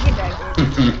 You die,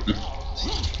 dude.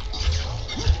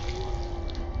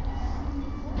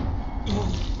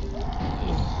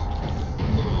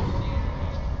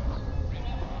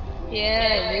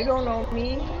 Yeah, you don't know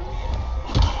me.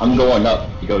 I'm going up.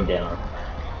 You go down.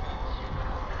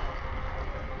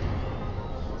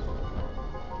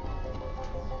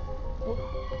 Oh,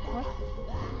 what?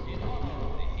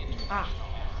 Ah.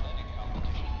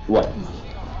 What?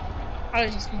 I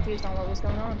was just confused on what was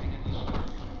going on.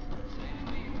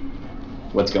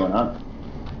 What's going on?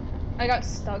 I got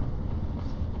stuck.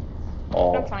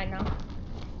 Oh. But I'm fine now.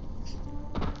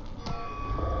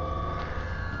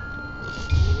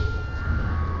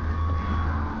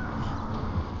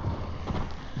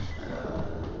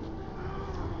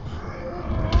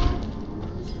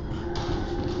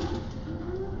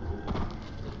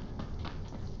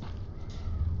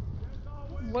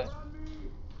 What?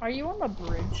 Are you on the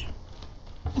bridge?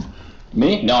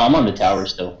 Me? No, I'm on the tower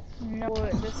still. No,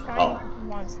 this guy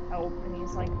wants help and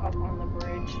he's like up on the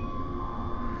bridge.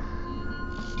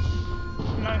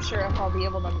 I'm not sure if I'll be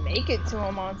able to make it to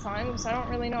them on time, because I don't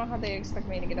really know how they expect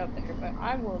me to get up there, but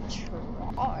I will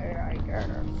try, I guess.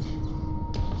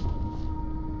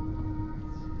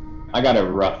 I got a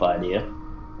rough idea.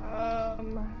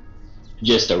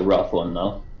 Just a rough one,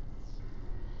 though.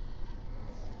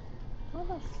 What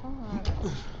the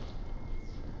fuck?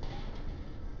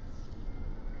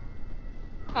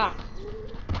 Ah.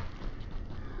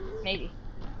 Maybe.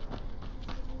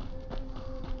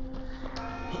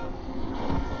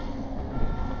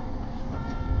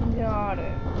 Got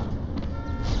it.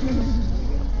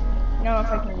 Now if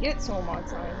I can get to him on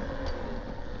time.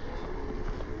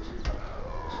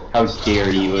 How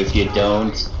dare you if you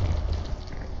don't?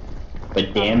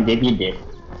 But damned if you did.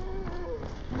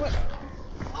 What?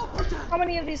 How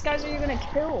many of these guys are you gonna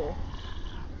kill?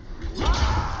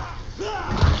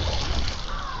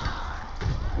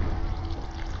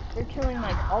 They're killing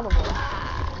like all of them.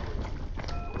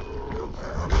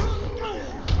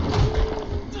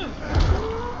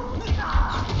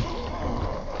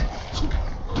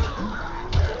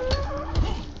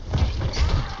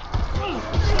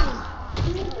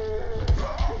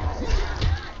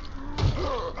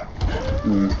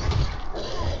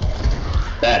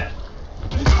 That.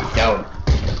 No.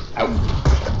 Out.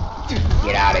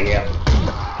 Get out of here.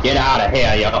 Get out of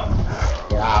here, yo.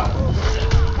 Get out.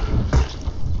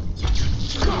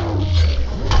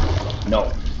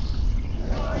 No.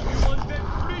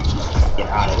 Get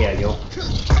out of here, yo.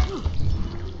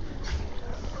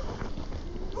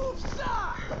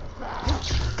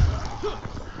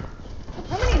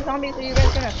 How many zombies are you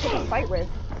guys gonna pick a fight with?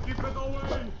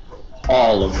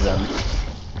 All of them.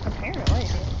 Apparently.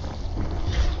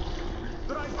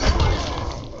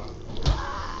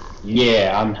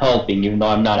 Yeah, I'm helping, even though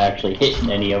I'm not actually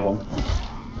hitting any of them.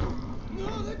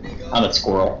 I'm a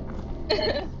squirrel.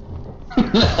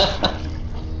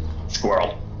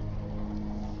 Squirrel.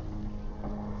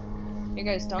 You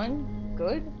guys done?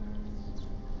 Good?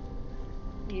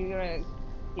 You gonna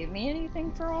give me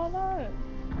anything for all that?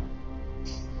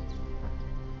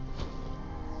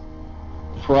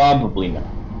 Probably not.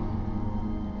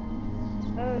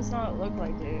 That does not look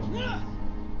like it.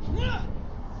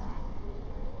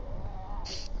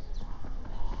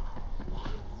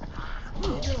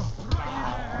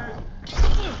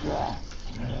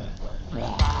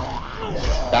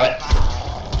 Stop it.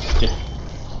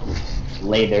 Just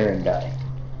lay there and die.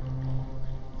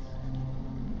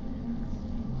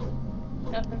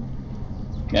 Nothing.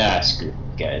 Ah, screw it,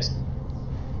 guys.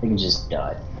 They can just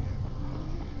die.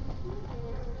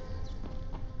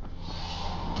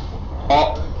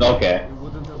 Oh, okay. We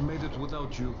wouldn't have made it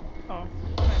without you. Oh.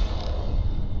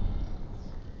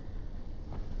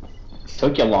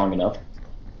 Took you long enough.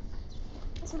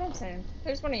 That's what I'm saying.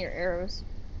 There's one of your arrows.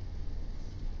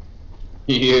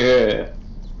 Yeah.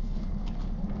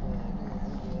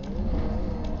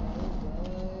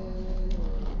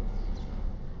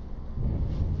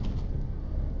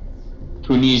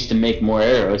 Who needs to make more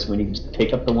arrows when you can just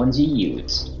pick up the ones you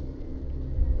use?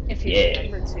 If you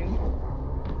remember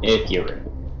to. If you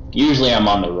remember. Usually I'm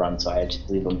on the run, so I just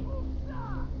leave them.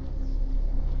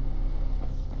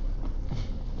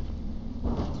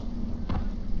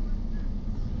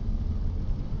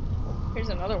 Here's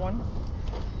another one.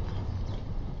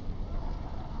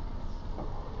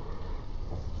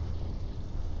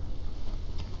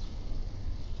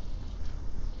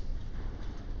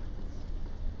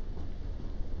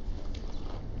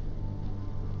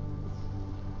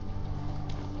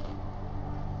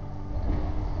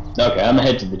 Okay, I'm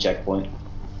head to the checkpoint.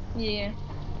 Yeah.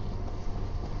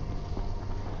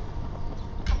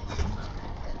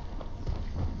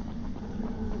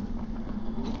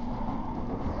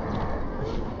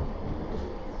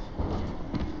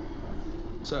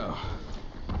 So,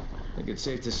 I think it's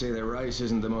safe to say that Rice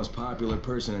isn't the most popular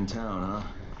person in town, huh?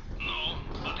 No,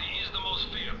 but he is the most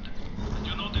feared. And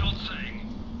you know the old saying,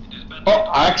 it is better Oh,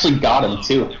 I actually got him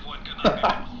too. if one cannot be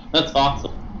both. That's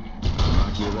awesome.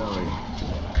 Machiavelli.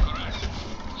 Correct.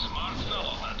 Smart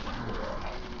fellow, that one.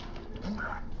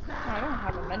 I don't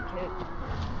have a medkit.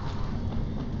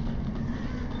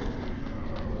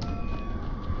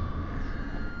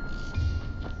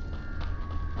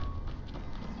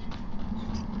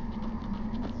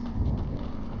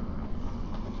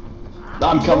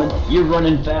 I'm coming. You're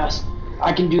running fast.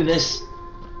 I can do this.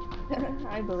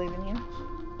 I believe in you.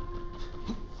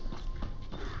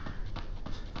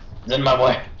 It's in my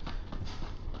way.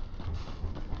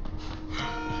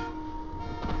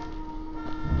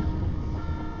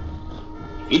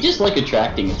 You just like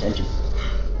attracting attention.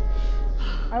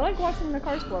 I like watching the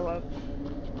cars blow up.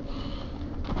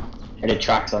 It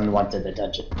attracts unwanted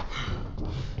attention.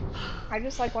 I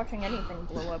just like watching anything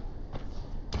blow up.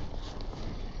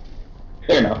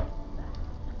 Fair enough.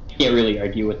 Can't really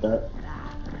argue with that.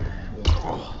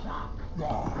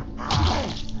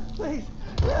 Please.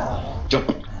 Jump.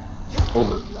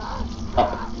 Over.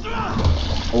 Up.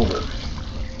 Over.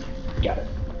 Got it.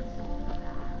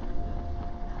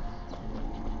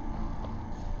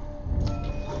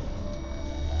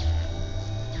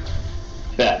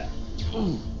 Bad.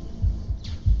 Oh.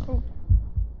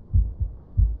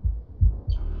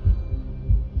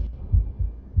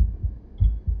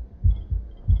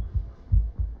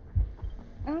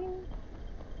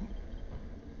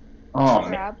 Oh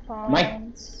man, Crab my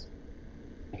bones.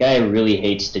 guy really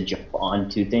hates to jump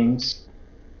onto things.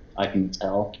 I can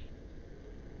tell.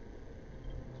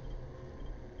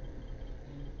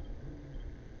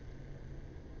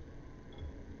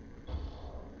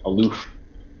 Aloof.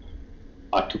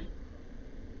 Atu.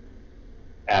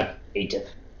 Atif.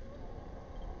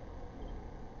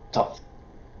 Tough.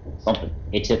 Something.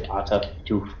 Atif, Atuf,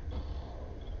 Toof.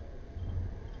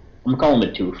 I'm gonna call him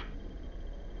a Toof.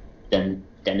 Then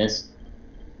Dennis.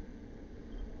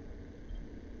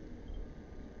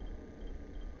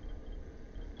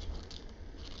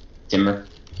 Timmer.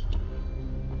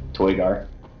 Toygar.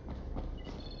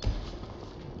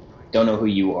 Don't know who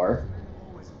you are.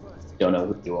 Don't know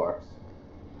who you are.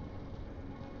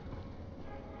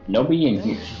 Nobody in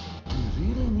here. We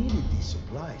really needed these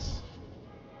supplies.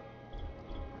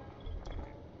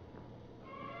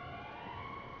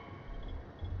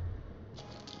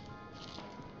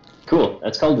 Cool.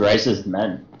 That's called Rice's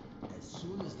Men. As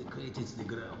soon as the crate hits the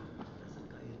ground, there's a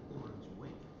guy in orange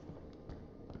waiting.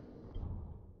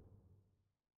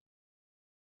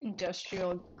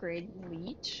 Industrial grade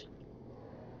leech.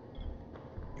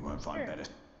 You won't find better.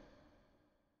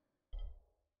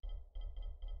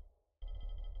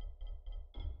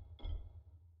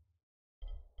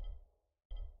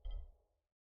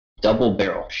 Double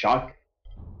barrel shock.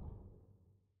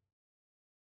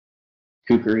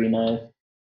 Kukri knife.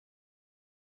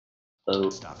 Oh.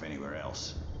 Stuff anywhere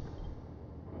else.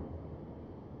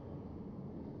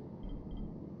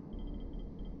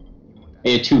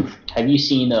 Hey, Toof, have you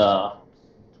seen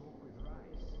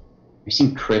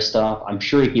Kristoff? I'm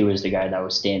sure he was the guy that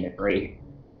was standing right here.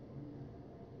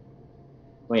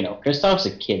 Wait, no, Kristoff's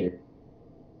a kid.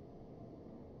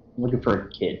 I'm looking for a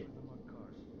kid.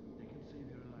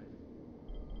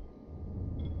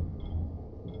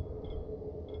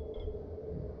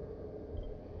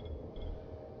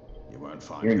 You won't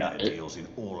find You're better not it. deals in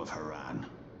all of Haran.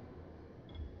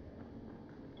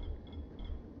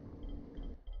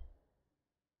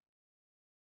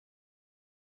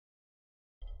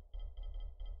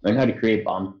 Learn how to create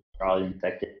bombs rather than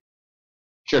infect it.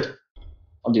 Sure,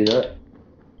 I'll do that.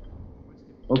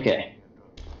 Okay.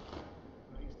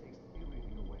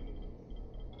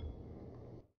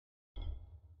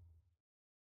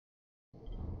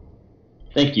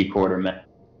 Thank you, Quarterman.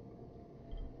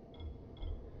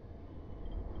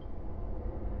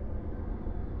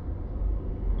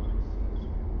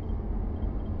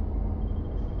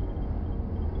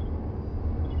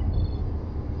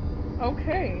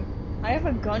 Okay. I have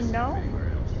a gun now?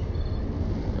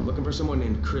 I'm looking for someone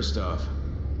named Kristoff.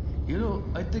 You know,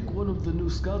 I think one of the new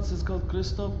scouts is called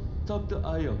Kristoff. Talk to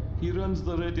Aya. He runs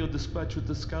the radio dispatch with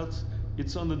the scouts.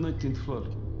 It's on the 19th floor.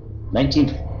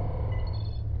 19th.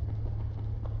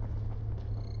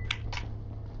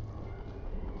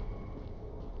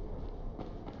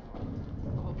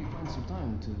 I hope you find some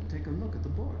time to take a look at the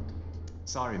board.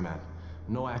 Sorry, man.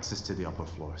 No access to the upper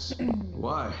floors.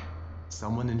 Why?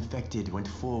 Someone infected went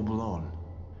full blown.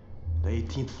 The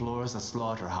 18th floor is a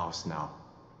slaughterhouse now.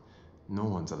 No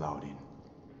one's allowed in.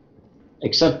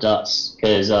 Except us,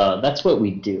 because that's what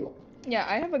we do. Yeah,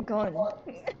 I have a gun.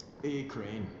 Hey,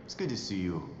 Crane. It's good to see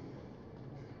you.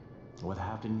 What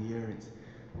happened here?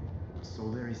 It's so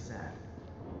very sad.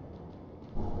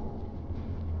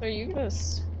 Are you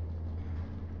just...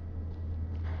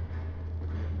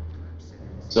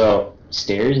 So,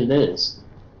 stairs it is.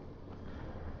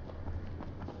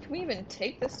 Can we even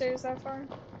take the stairs that far?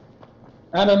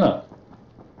 I don't know.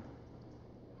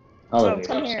 Oh,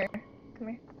 come here. Come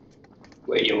here.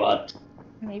 Where you at?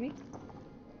 Maybe?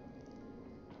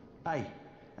 Hey,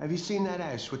 have you seen that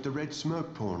house with the red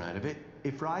smoke pouring out of it?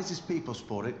 If Rise's people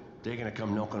spot it, they're gonna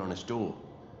come knocking on his door.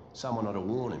 Someone ought to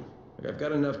warn him. I've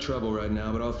got enough trouble right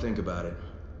now, but I'll think about it.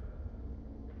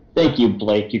 Thank you,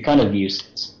 Blake. You're kind of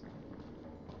useless.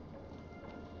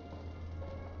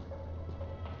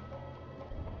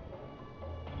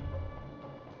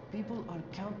 People are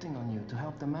counting on you to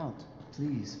help them out.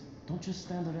 Please, don't just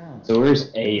stand around. So where's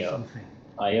Do Ayo? something.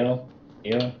 Ayo?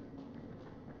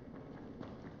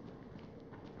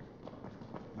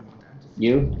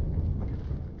 You?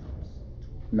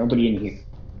 Nobody in here.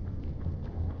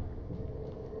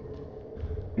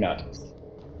 No. I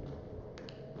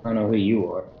don't know who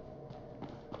you are.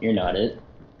 You're not it.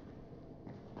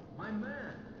 My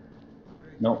man.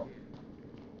 Nope.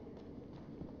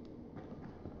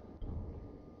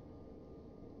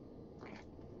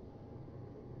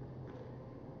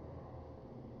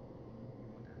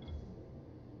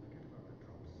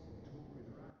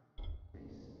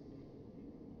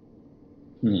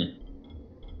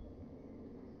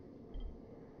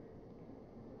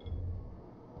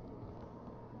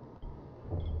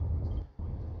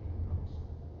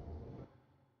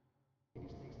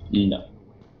 No.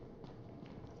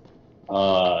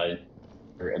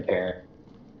 Repair.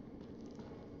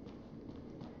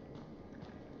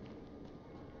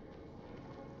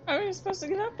 How are you supposed to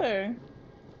get up there?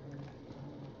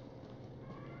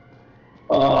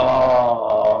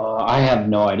 I have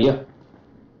no idea.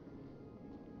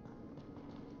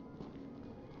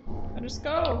 I'll just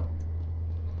go.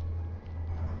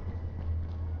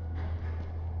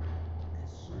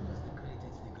 As soon as the crate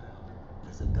hits the ground,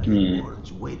 there's a guy in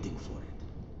orange waiting for it.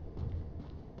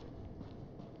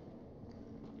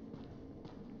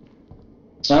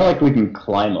 It's not like we can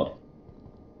climb up,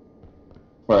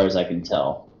 as far as I can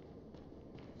tell.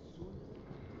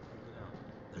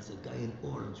 There's a guy in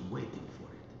orange waiting for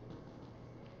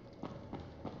it.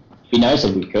 It'd be nice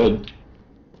if we could.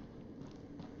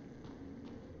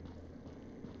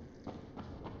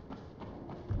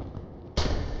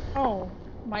 Oh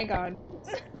my god.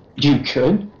 You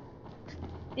could?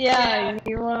 Yeah,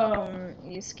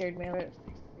 you scared me of it.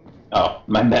 Oh,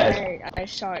 my bad. I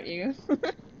shot you.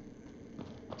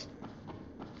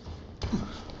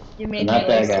 You made Not me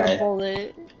that waste guy. a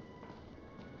bullet.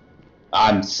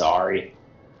 I'm sorry.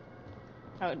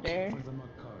 How dare.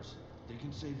 They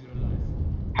can save your life.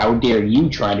 How dare you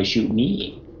try to shoot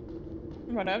me?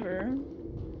 Whatever.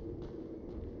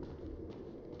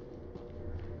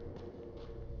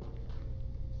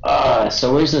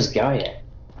 So where's this guy at?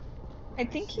 I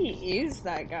think he is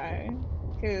that guy.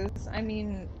 Cause, I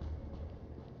mean,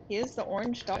 he is the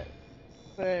orange dot,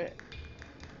 but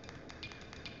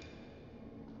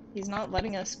he's not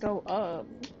letting us go up.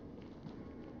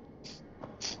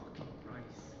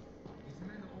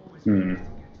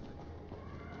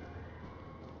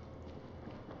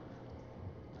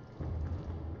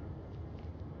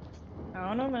 I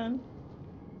don't know, man.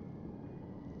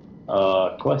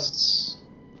 Quests.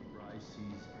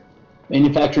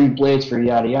 Manufacturing blades for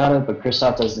yada yada, but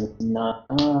Kristoff does not,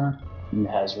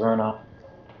 has runoff.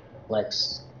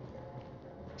 Lex.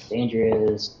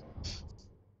 Dangerous.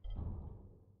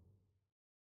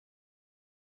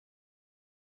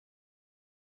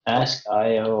 Ask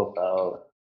Io about.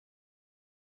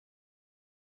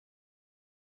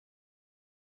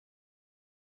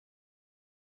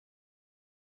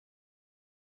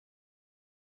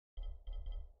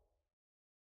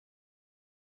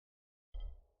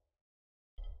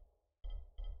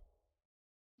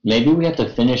 Maybe we have to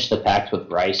finish the pact with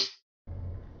Rice.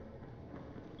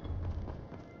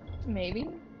 Maybe.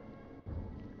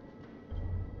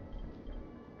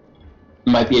 It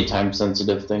might be a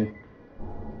time-sensitive thing.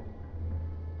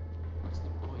 What's the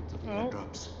point of the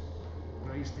airdrops?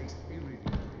 Rice takes everything.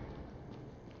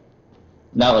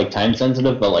 Not like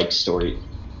time-sensitive, but like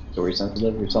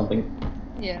story-sensitive or something.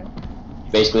 Yeah.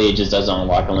 Basically, it just doesn't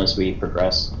unlock unless we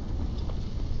progress.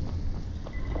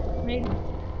 Maybe.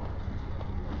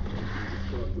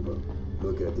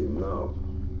 Look at him now.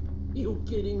 You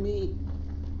kidding me?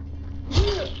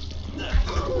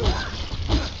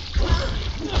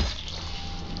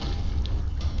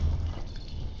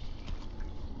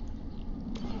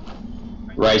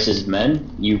 Rice's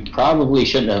men, you probably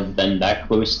shouldn't have been that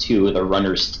close to the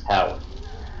runner's tower.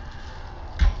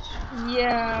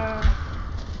 Yeah.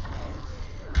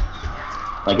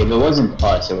 Like, if it wasn't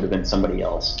us, it would have been somebody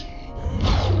else.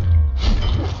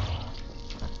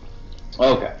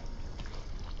 Okay.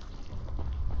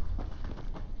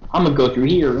 I'm gonna go through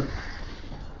here.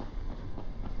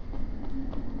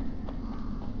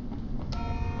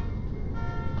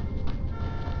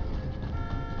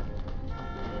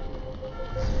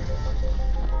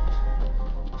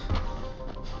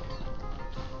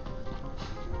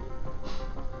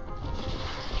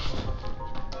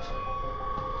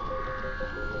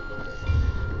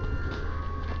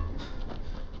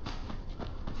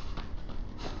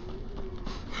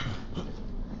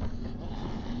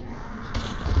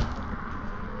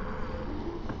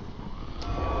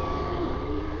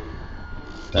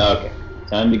 Okay,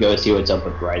 time to go see what's up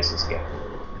with Rice's gang.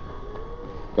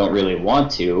 Don't really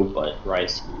want to, but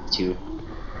Rice to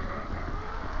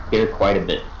hear quite a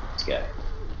bit this guy.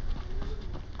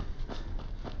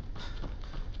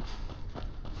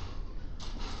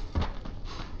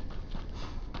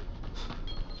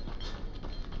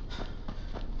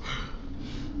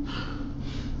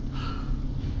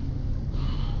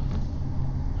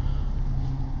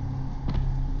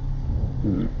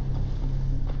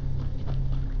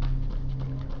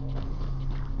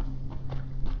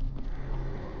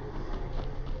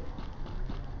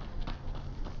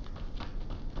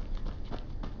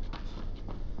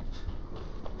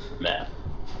 Map.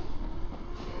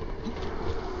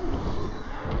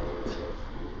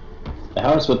 The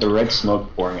house with the red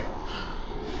smoke pouring it.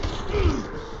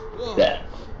 That.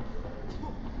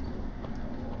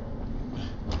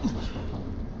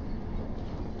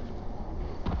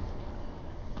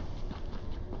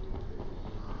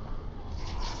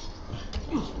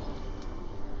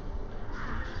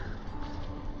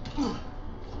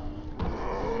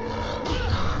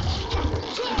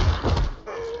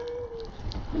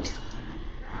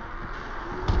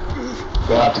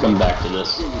 We'll have to come back to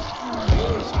this.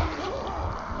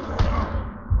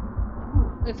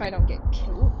 If I don't get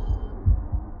killed.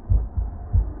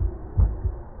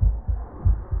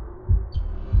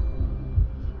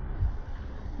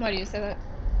 Why do you say that?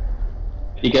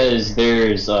 Because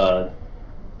there's a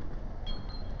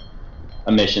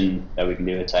mission that we can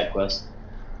do, a side quest.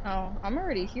 Oh, I'm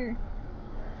already here.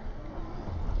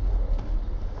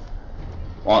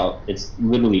 Well, it's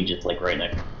literally just like right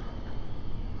next.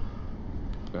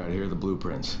 Alright, here are the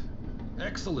blueprints.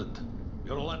 Excellent.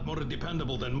 You're a lot more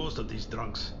dependable than most of these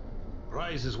drunks.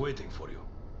 Rise is waiting for you.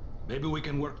 Maybe we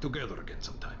can work together again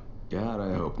sometime. God,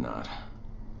 I hope not.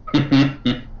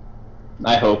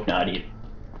 I hope not either.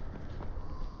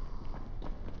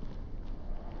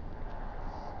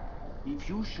 If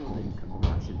you show them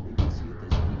compassion, they will see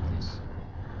it as weakness.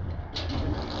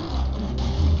 Even if you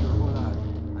take your whole heart,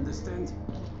 understand?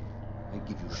 I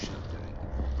give you shelter, I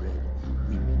give you bread,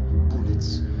 women,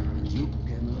 bullets, and you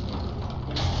can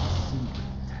simple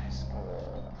task.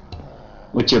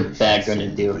 What's your bag gonna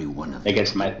do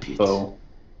against my foe?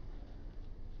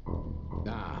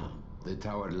 Ah, the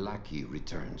tower lackey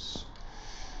returns.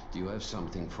 Do you have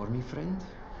something for me, friend?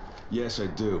 Yes, I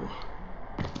do.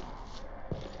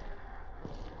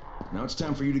 Now it's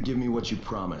time for you to give me what you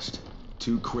promised.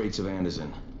 2 crates of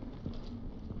Anderson.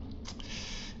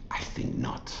 I think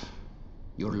not.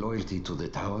 Your loyalty to the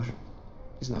tower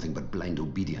is nothing but blind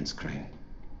obedience, Crane.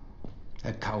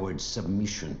 A coward's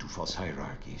submission to false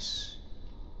hierarchies.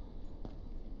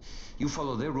 You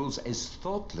follow their rules as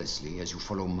thoughtlessly as you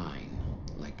follow mine,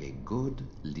 like a good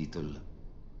little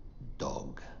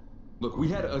dog. Look, we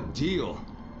had a deal.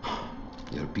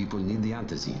 Your people need the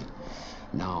antizine.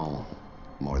 Now,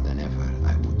 more than ever,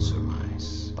 I would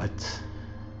surmise. But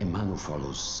a man who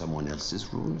follows someone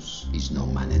else's rules is no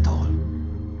man at all.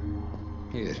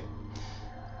 Here,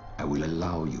 I will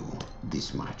allow you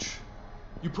this much.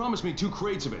 You promised me 2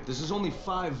 crates of it. This is only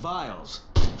 5 vials.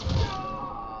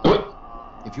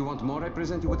 If you want more, I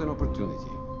present you with an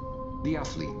opportunity. The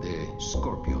athlete, the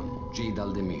Scorpion, Jade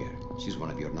Aldemir. She's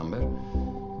one of your number.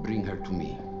 Bring her to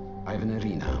me. I have an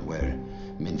arena where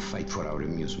men fight for our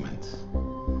amusement.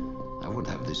 I would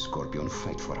have this Scorpion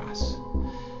fight for us.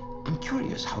 I'm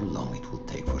curious how long it will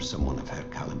take for someone of her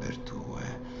caliber to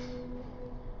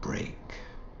break.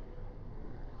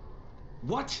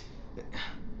 What?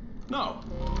 No.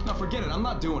 No, forget it. I'm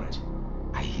not doing it.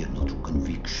 I hear no true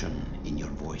conviction in your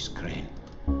voice, Crane.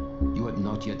 You have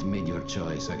not yet made your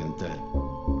choice, I can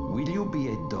tell. Will you be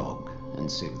a dog and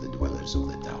save the dwellers of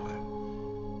the tower?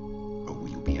 Or will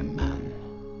you be a man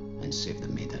and save the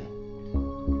maiden?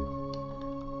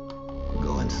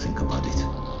 Go and think about it.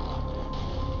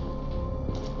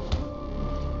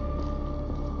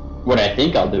 What I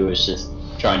think I'll do is just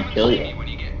try and kill you. When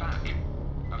you get back,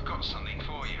 I've got something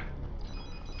for you.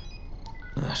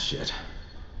 Ah, shit.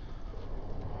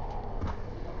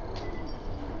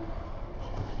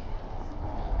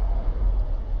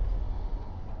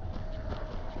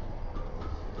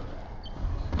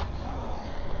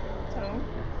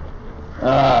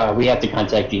 We have to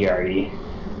contact DRE.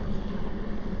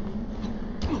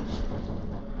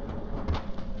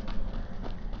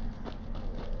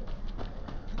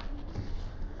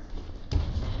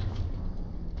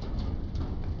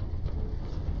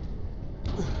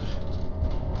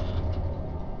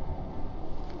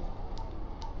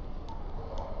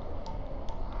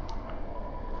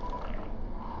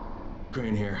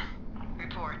 Crane here.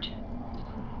 Report.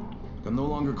 I'm no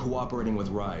longer cooperating with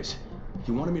Rise.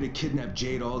 He wanted me to kidnap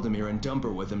Jade Aldemir and dump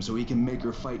her with him so he can make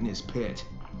her fight in his pit.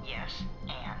 Yes,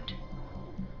 and?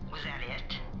 Was that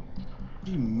it? What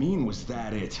do you mean, was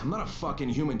that it? I'm not a fucking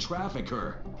human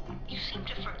trafficker.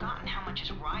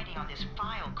 on this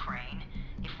file, Crane.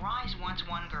 If Rise wants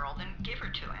one girl, then give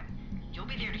her to him. You'll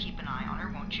be there to keep an eye on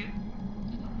her, won't you?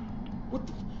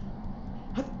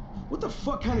 What the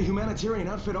fuck kind of humanitarian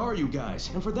outfit are you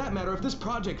guys? And for that matter, if this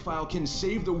project file can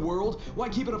save the world, why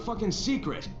keep it a fucking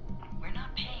secret? We're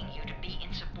not paying you to be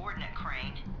insubordinate,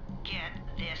 Crane. Get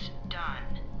this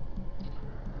done.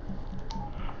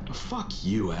 Fuck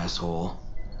you, asshole.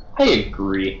 I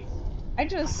agree. I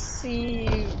just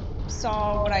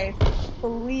saw what I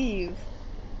believe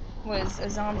was a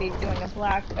zombie doing a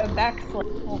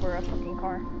backflip over a fucking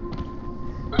car.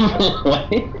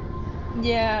 What?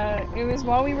 Yeah, it was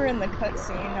while we were in the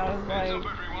cutscene. I was like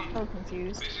so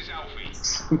confused. This is Alfie.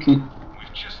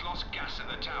 We've just lost gas in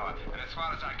the tower, and as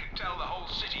far as I can tell, the whole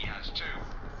city has too.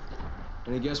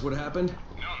 Any guess what happened?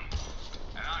 None.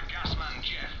 And our gas man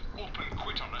Jeff open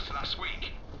quit on us last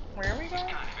week. Where are we going?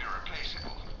 He's kind of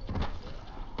irreplaceable.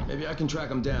 Maybe I can track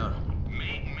him down.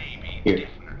 Maybe, Here.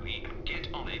 definitely,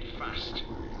 get on it fast.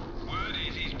 Word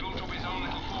is he's built up his own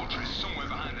little fortress somewhere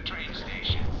behind the train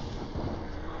station.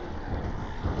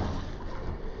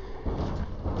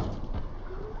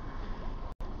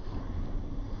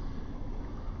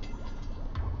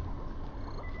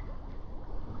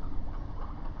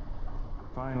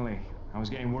 Finally. I was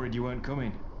getting worried you weren't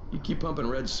coming. You keep pumping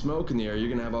red smoke in the air, you're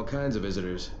gonna have all kinds of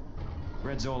visitors.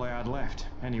 Red's all I had left.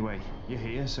 Anyway, you're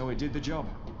here, so it did the job.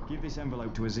 Give this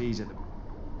envelope to Aziz at the...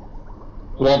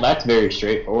 Well, that's very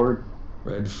straightforward.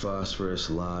 Red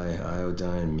phosphorus, lye,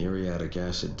 iodine, muriatic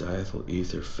acid, diethyl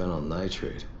ether, phenyl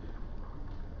nitrate.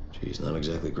 Geez, not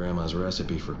exactly Grandma's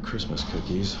recipe for Christmas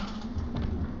cookies.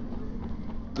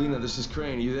 Lena, this is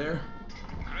Crane. You there?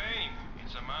 Crane,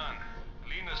 it's a man.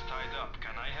 Lena's tied up.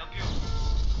 Can I help you?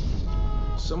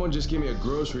 Someone just gave me a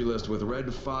grocery list with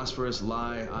red phosphorus,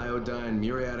 lye, iodine,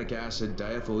 muriatic acid,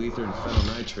 diethyl ether, and phenyl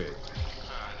nitrate.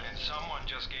 Then someone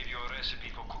just gave you a recipe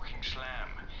for cooking slam.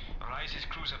 Rise's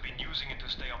crews have been using it to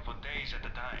stay up for days at a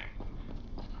time.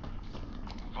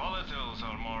 Volatiles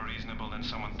are more reasonable than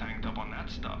someone tanked up on that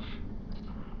stuff.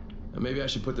 Maybe I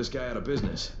should put this guy out of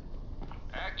business.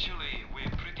 Actually,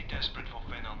 we're pretty desperate for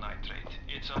phenyl nitrate.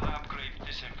 It's a lab-grade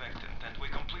disinfectant, and we're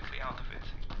completely out of it.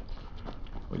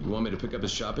 Well, you want me to pick up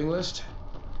his shopping list?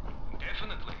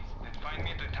 Definitely. Then find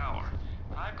me at the tower.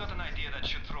 I've got an idea that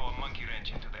should throw a monkey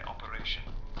wrench into their operation.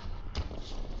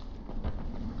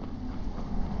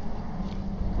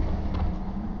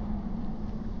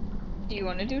 Do you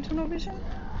want to do tunnel vision?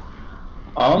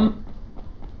 Or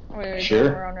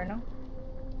sure. we're on right now?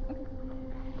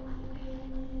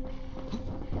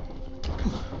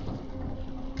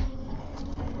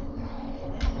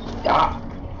 Ah!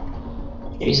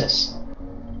 Jesus.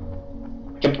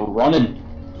 Kept running.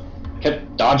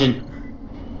 Kept dodging.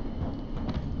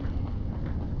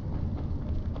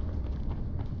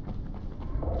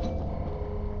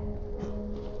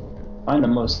 Find the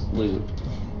most loot.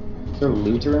 Is there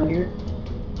loot around here?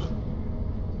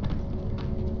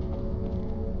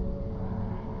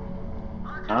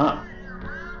 Ah.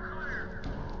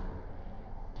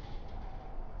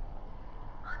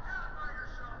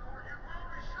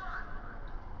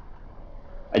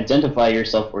 Identify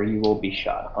yourself or you will be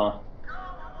shot, huh?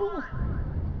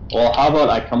 Well, how about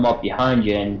I come up behind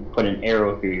you and put an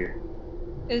arrow through your...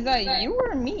 Is that you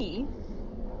or me?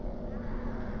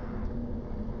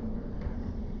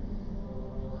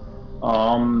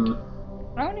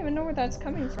 I don't even know where that's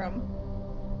coming from.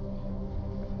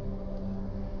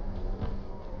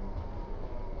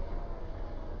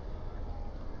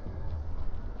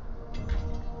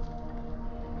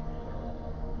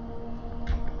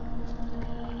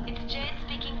 It's Jade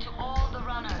speaking to all the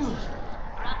runners.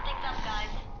 Wrap things up, guys.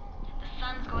 The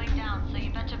sun's going down, so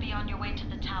you better be on your way to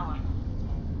the tower.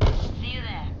 See you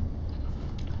there.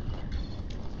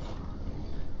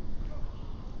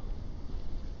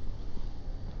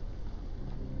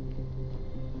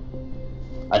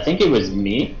 I think it was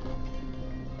me.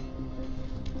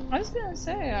 I was gonna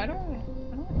say, I don't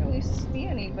really see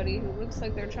anybody who looks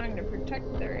like they're trying to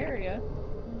protect their area.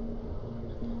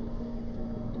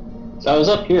 So I was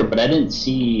up here, but I didn't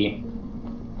see...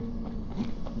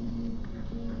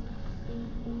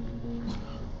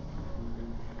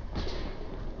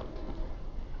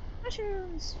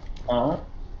 Mushrooms! Oh.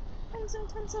 Tons and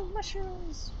tons of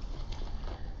mushrooms!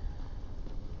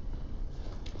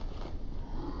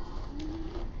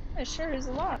 It sure is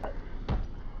a lot.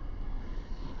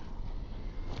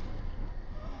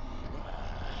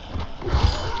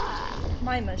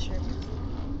 My mushrooms.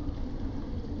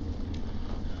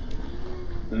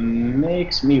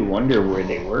 Makes me wonder where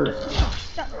they were.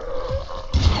 Stop.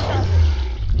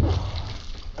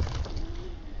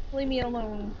 Leave me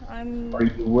alone. Or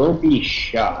you will be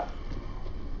shot.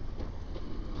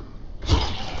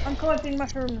 collecting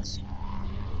mushrooms.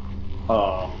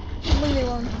 Oh. Leave me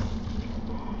alone.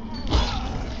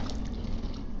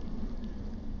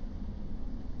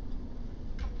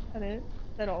 That it?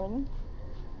 Is that all of them?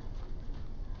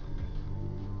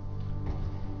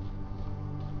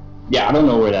 Yeah, I don't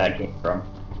know where that came from.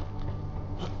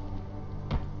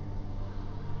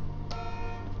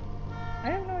 I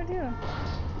have no idea.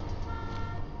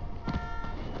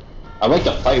 I'd like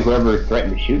to fight whoever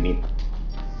threatened to shoot me.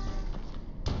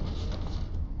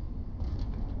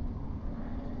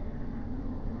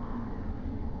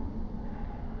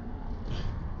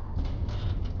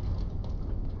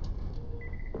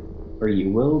 Or you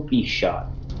will be shot.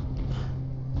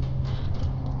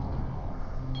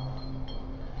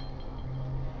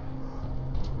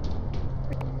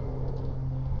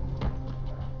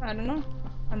 I don't know.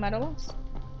 I'm at a loss.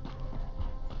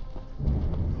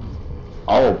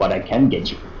 Oh, but I can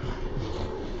get you.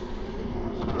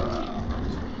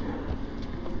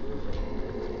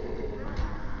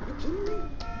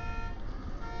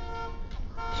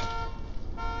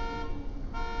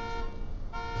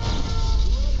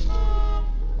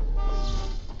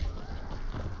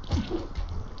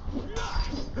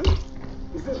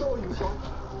 Is that all you got?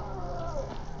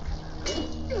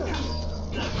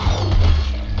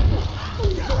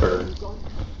 Burn.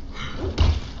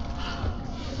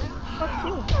 Fuck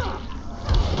you.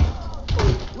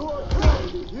 You are trying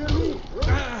to hear me?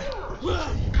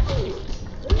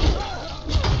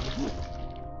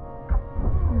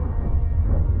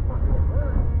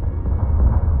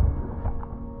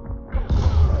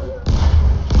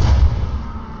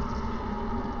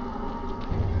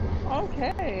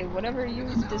 Okay, whatever you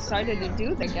decided to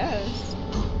do, I guess.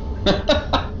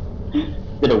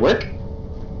 Did it work?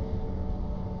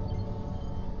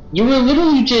 You were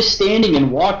literally just standing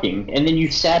and walking, and then you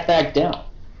sat back down.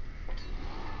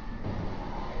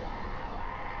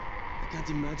 I can't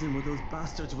imagine what those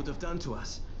bastards would have done to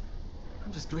us.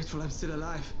 I'm just grateful I'm still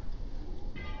alive.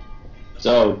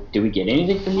 So, do we get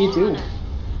anything from you too?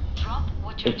 Drop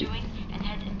what you're doing and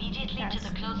head immediately to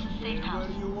the closest safe house.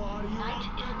 Night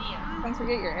is near. Don't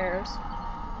forget your arrows.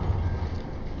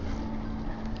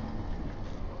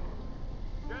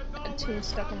 Got two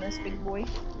stuck in this big boy.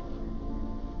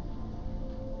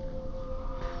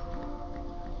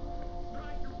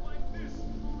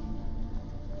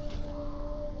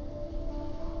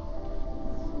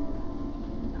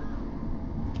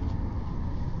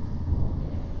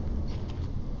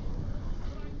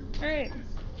 Alright.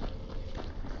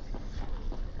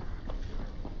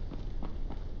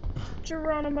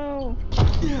 Geronimo!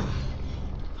 Yeah.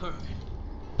 Alright.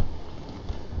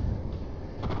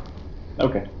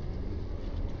 Okay.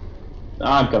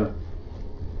 I'm coming.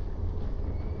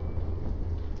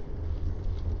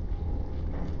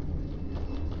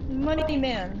 Money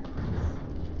man.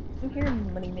 I'm here,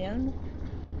 money man.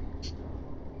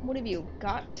 What have you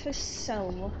got to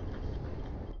sell?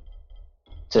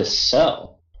 To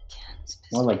sell?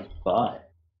 More like buy.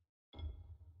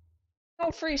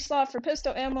 Oh, free slot for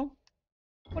pistol ammo.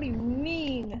 What do you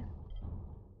mean?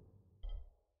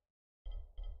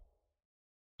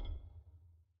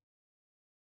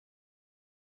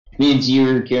 Means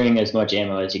you're carrying as much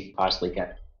ammo as you possibly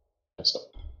can.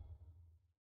 Pistol.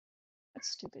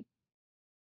 That's stupid.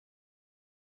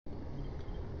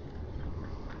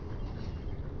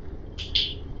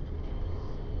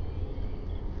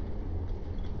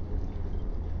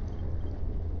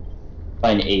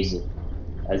 Find Azzy.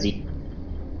 Azzy.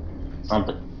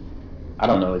 Something. I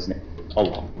don't know his name.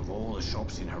 Hold on. Of all the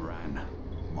shops in Haran,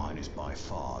 mine is by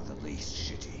far the least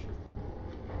shitty.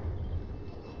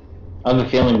 I have a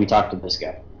feeling we talked to this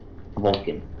guy.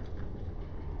 Vulcan.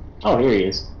 Oh, here he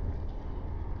is.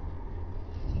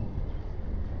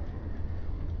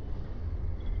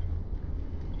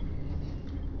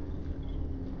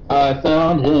 I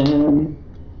found him.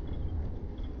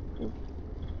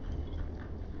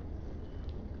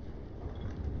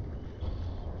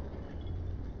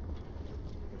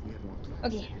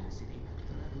 Okay.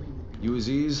 You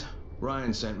Aziz?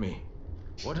 Ryan sent me.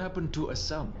 What happened to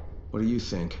Assam? What do you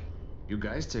think? You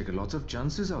guys take a lot of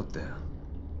chances out there.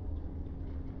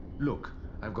 Look,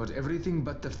 I've got everything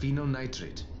but the phenyl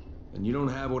nitrate. And you don't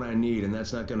have what I need, and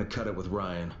that's not gonna cut it with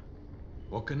Ryan.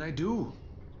 What can I do?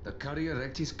 The courier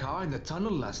wrecked his car in the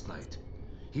tunnel last night.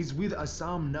 He's with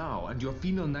Assam now, and your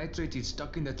phenyl nitrate is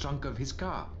stuck in the trunk of his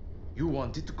car. You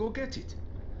wanted to go get it.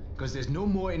 Because there's no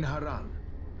more in Haran.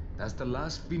 That's the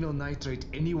last phenyl nitrate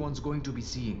anyone's going to be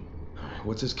seeing.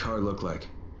 What's his car look like?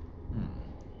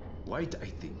 White, I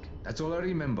think. That's all I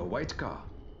remember, white car.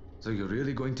 So you're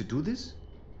really going to do this?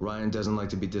 Ryan doesn't like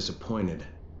to be disappointed.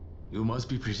 You must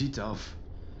be pretty tough.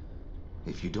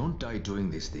 If you don't die doing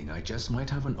this thing, I just might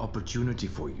have an opportunity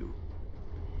for you.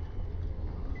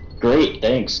 Great,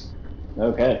 thanks.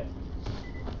 Okay.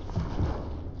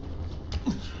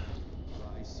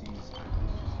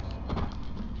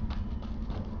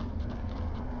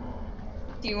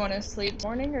 Do you want to sleep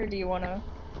morning or do you want to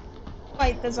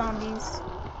fight the zombies?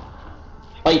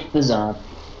 Fight the zombie.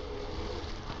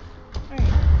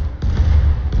 Alright.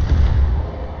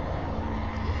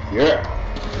 Yeah.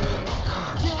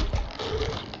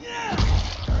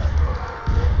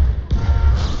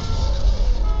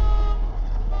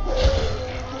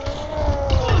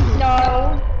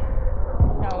 No.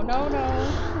 No, no, no.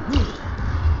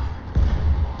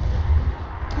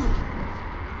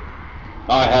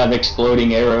 I have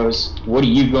exploding arrows. What are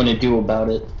you going to do about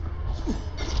it?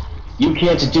 You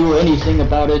can't do anything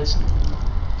about it.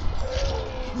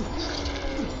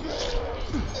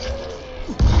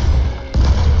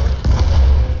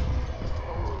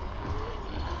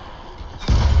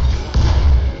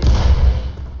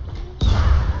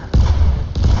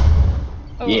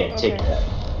 Oh, Yeah, okay. take that.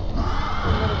 A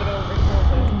little bit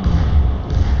overkill,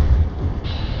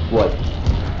 What? but...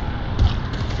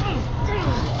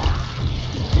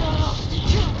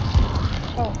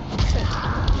 Oh, shit.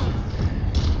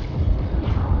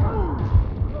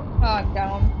 Oh, I'm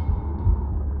down.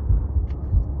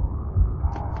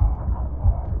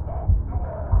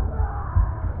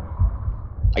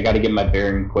 I gotta get my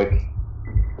bearing quick.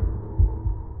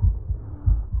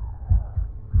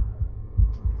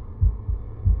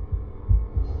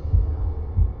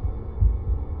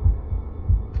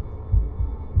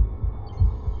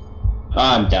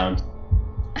 I'm down.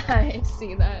 I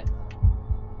see that.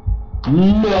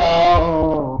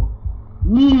 No!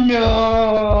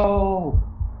 No!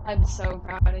 I'm so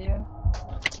proud of you.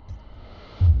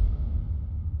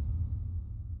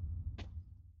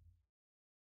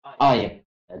 I am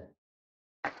dead.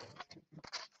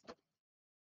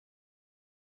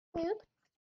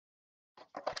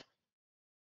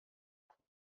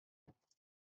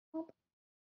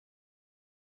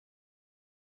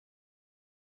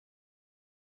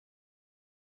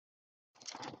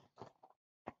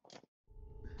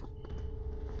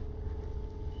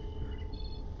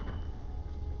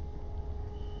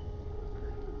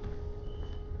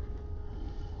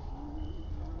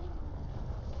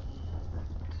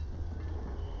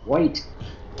 Wait.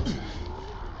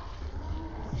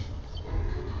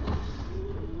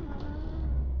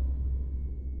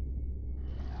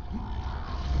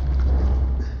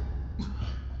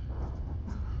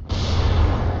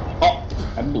 Oh,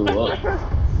 I blew up.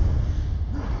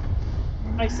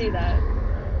 I see that.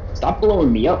 Stop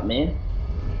blowing me up, man.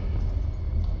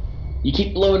 You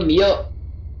keep blowing me up.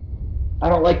 I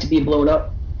don't like to be blown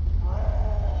up.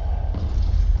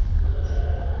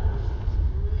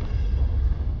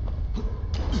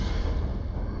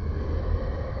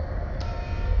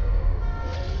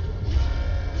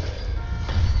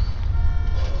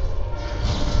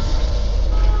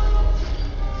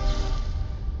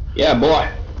 Yeah, boy.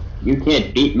 You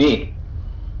can't beat me.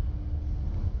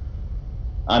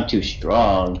 I'm too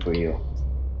strong for you.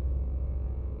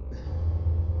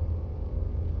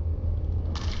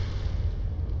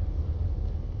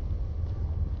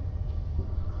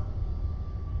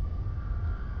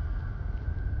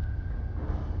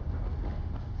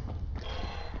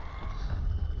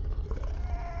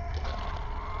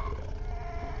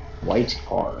 White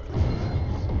car.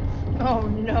 Oh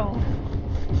no.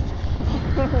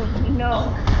 Oh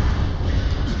no.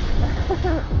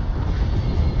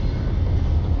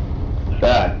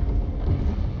 Bad.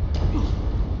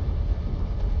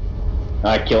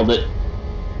 I killed it.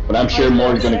 But I'm sure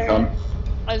more is gonna come.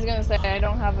 I was gonna say, I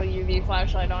don't have a UV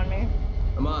flashlight on me.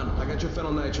 Come on, I got your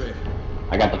phenyl nitrate.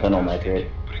 I got the phenyl nitrate.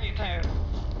 Alright.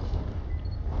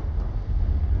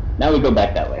 Now we go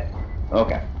back that way.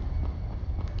 Okay.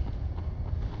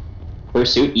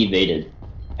 Pursuit evaded.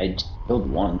 I killed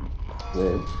one.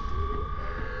 Good.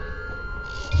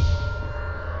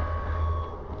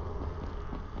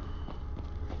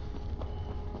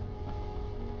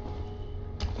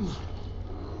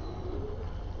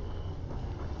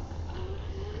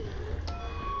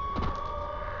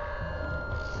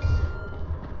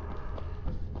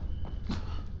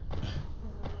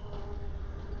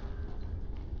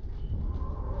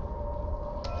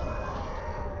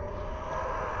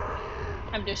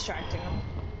 I'm distracting him.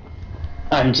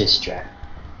 I'm distracted.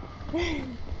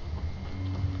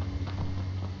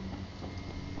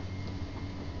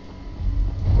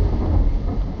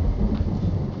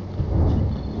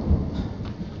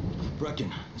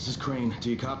 Brecken, this is Crane. Do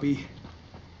you copy?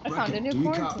 I found a new do you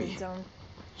quarantine copy? zone.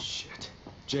 Shit.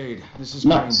 Jade, this is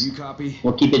Crane. Do you copy?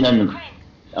 We'll keep it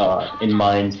in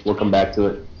mind. We'll come back to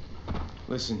it.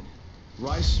 Listen,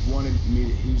 Rice wanted me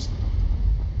to...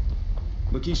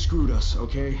 Look, he screwed us,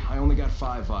 okay? I only got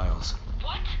 5 vials.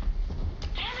 What?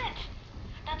 Damn it!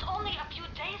 That's only a few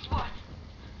days worth.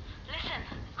 Listen,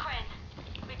 Crane,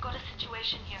 we've got a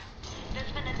situation here.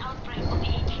 There's been an outbreak on the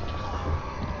 18th floor.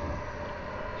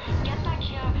 Get back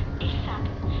here ASAP,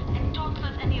 and don't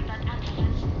lose any of that antizin.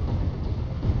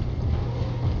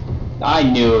 I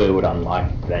knew it would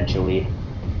unlock eventually.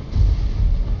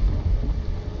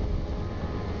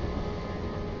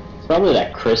 It's probably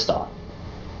that Kristoff.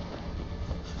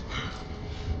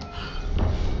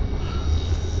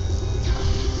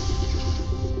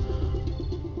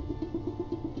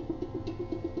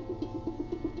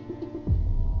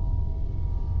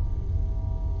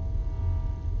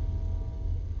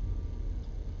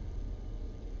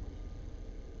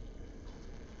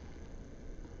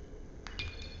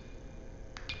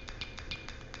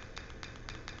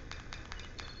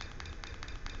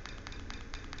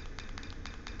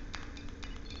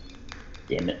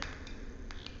 Damn it.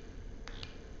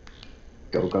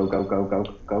 Go, go, go, go, go,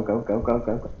 go, go, go, go, go,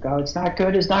 go, go. It's not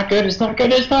good, it's not good, it's not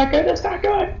good, it's not good, it's not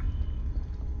good!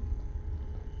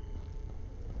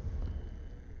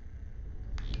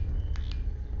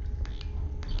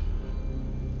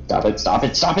 Stop it, stop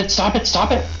it, stop it, stop it,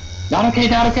 stop it! Not okay,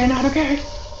 not okay, not okay!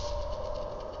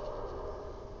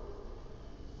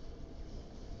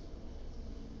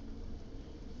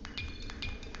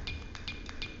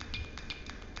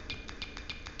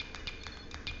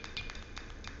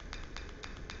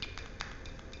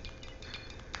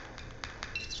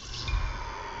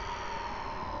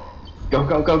 Go,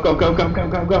 go, go, go, go, go, go,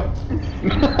 go, go!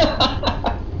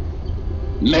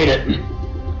 Made it!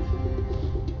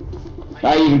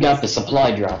 I even got the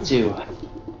supply drop too.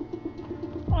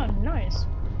 Oh, nice.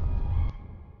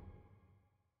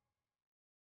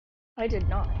 I did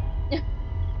not.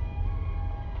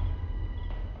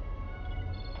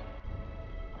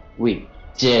 We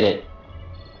did it.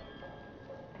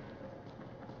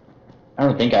 I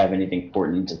don't think I have anything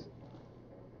important to...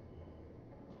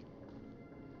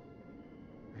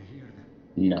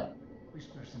 No.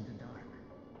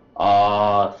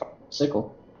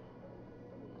 Sickle.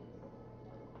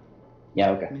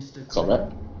 Yeah, okay. So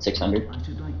that 600. I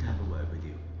should like to have a word with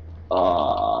you.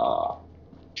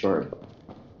 Sure.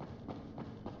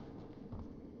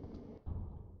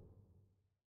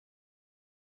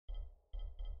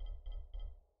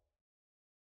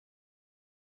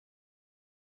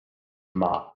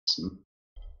 Mops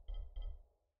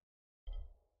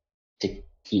to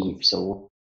keep, so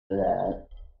that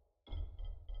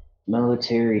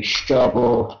military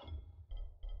shovel,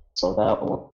 so that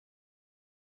one.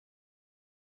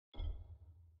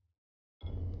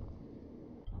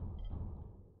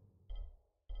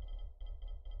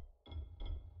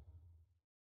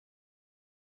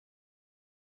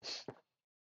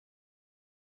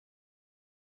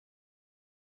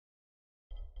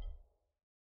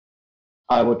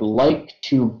 I would like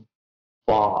to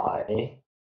buy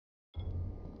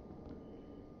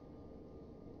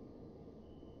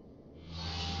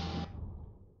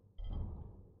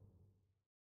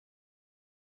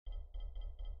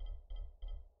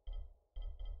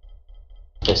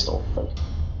pistol, but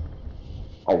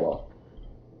oh well.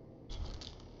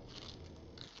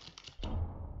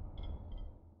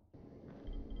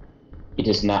 He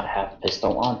does not have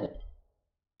pistol on it.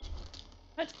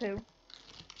 That's two.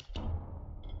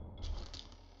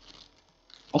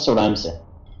 That's what I'm saying.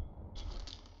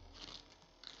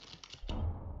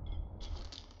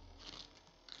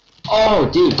 Oh,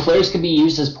 dude, flares can be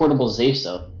used as portable safe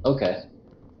zone. Okay.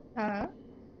 Uh-huh.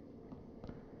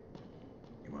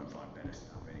 You won't find better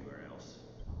stuff anywhere else.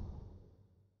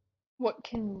 What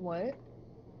can what?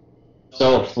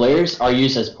 So flares are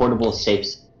used as portable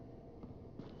safes.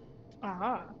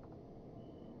 Aha.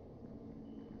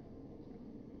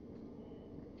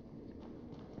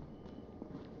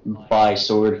 Buy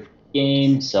sword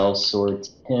game, sell sword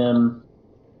to him.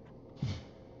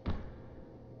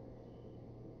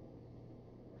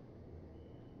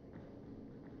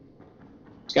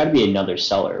 There's got to be another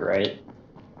seller, right?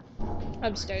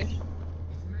 Upstairs.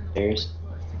 There's.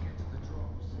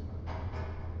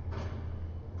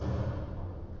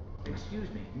 Excuse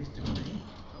me, Mr. Crane,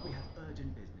 but we have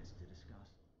urgent business to discuss.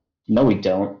 No, we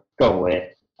don't. Go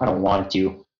away. I don't want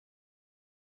you.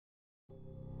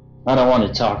 I don't want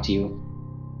to talk to you.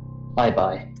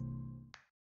 Bye-bye.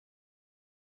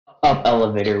 Up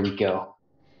elevator we go.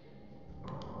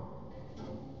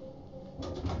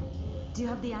 Do you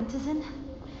have the antizin?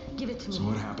 Give it to me. So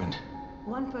what happened?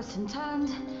 One person turned,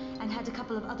 and had a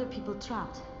couple of other people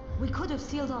trapped. We could have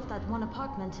sealed off that one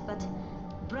apartment, but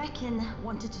Brecken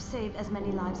wanted to save as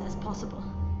many lives as possible.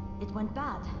 It went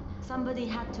bad. Somebody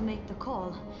had to make the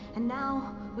call, and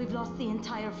now we've lost the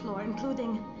entire floor,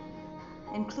 including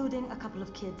a couple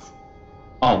of kids.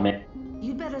 Oh, man.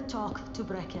 You'd better talk to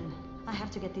Brecken. I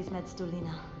have to get these meds to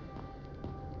Lena.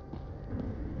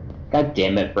 God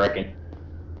damn it, Brecken.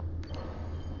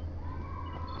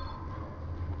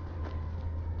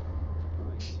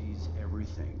 Sees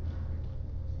everything.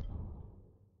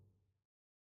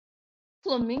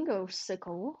 Flamingo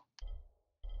sickle.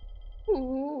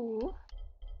 Ooh.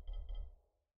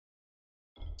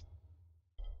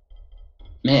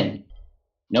 Man,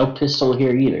 no pistol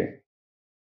here either.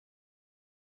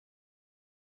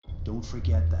 Don't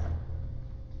forget that.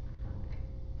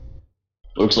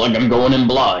 Looks like I'm going in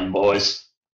blind, boys.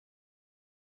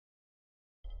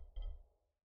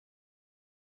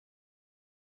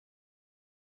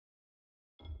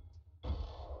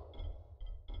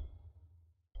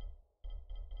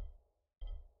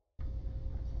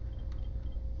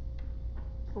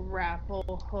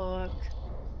 Grapple hook.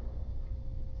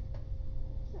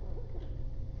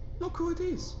 Look who it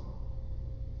is.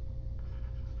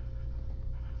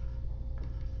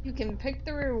 You can pick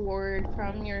the reward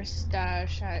from your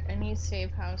stash at any safe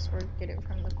house or get it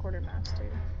from the quartermaster.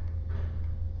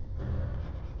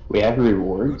 We have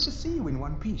rewards? Good to see you in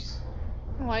one piece.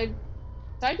 Well, I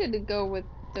decided to go with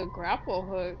the grapple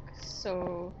hook,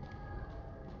 so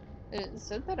it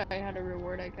said that I had a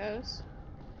reward, I guess.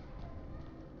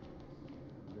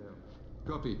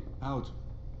 Copy. Out.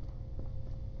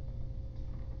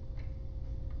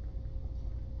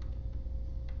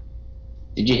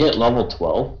 Did you hit level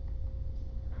 12?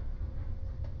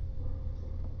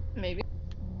 Maybe.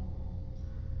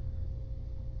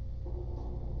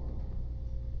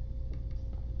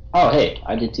 Oh, hey,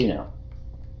 I did too now.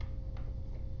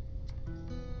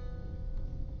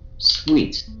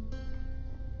 Sweet.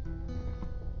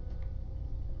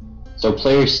 So,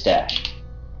 player stash.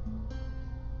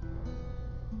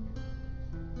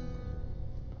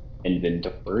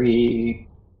 Inventory.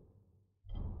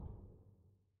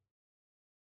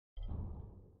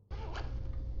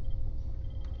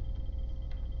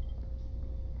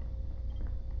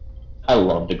 I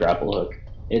love the grapple hook.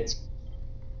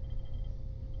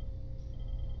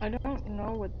 I don't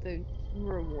know what the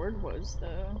reward was,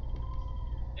 though.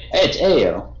 It's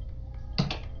AO.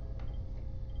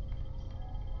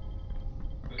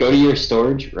 Go to your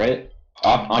storage, right?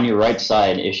 Up on your right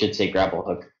side, it should say grapple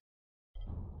hook.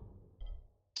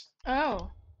 Oh.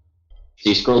 So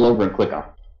you scroll over and click on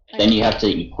it. Then you have to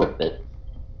equip it.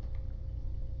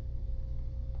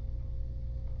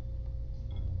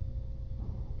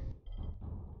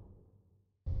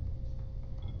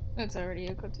 That's already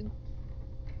equipped.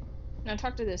 Now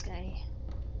talk to this guy.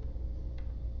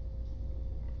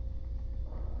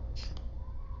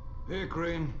 Hey,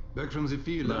 Crane. Back from the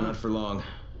field, No, not for long.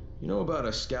 You know about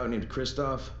a scout named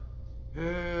Christoph?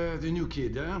 The new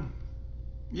kid, huh?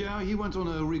 Yeah, he went on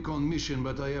a recon mission,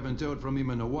 but I haven't heard from him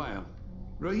in a while.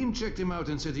 Rahim checked him out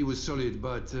and said he was solid,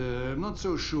 but I'm not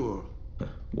so sure.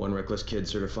 One reckless kid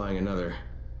certifying another.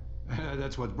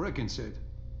 That's what Brecken said.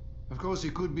 Of course,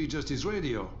 it could be just his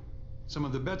radio. Some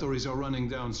of the batteries are running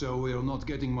down, so we're not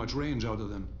getting much range out of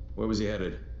them. Where was he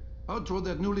headed? Out toward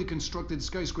that newly constructed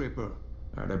skyscraper.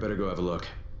 Alright, I better go have a look.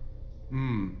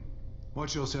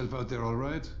 Watch yourself out there,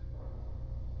 alright?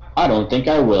 I don't think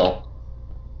I will.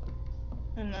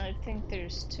 And I think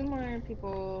there's 2 more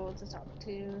people to talk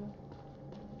to.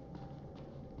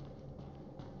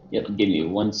 Yep, give me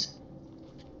one.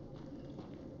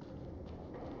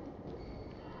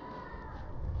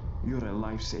 You're a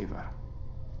lifesaver.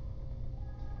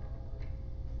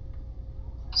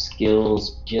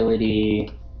 Skills,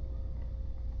 agility.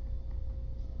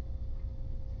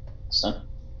 Son.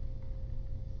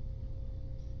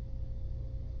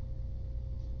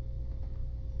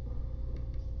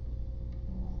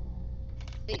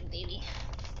 Big baby.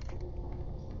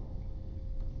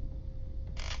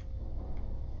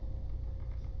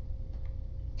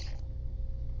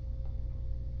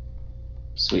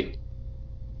 Sweet.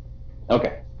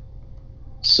 Okay.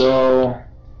 So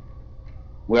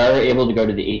we are able to go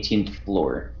to the 18th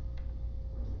floor.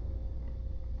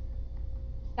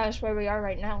 That's where we are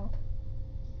right now.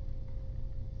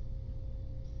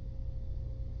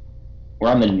 We're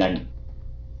on the 9th.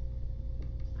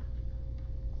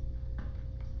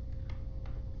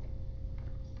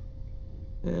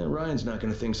 Yeah, Ryan's not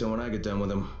gonna think so when I get done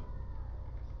with him.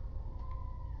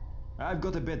 I've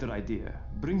got a better idea.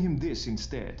 Bring him this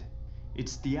instead.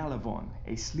 It's the Alavon,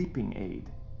 a sleeping aid.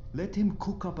 Let him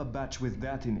cook up a batch with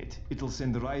that in it. It'll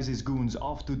send Rice's goons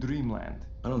off to Dreamland.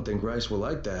 I don't think Rice will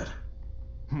like that.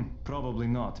 Probably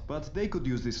not, but they could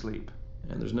use the sleep.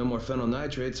 And there's no more phenyl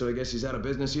nitrate, so I guess he's out of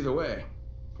business either way.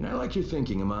 And I like your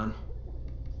thinking, Aman.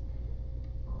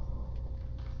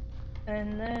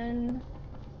 And then...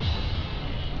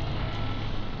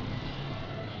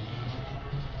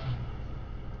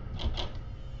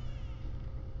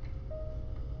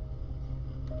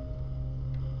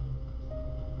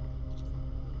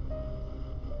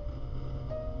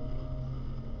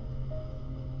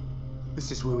 This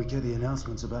is where we get the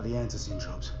announcements about the antacene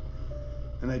drops.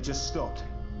 And they just stopped.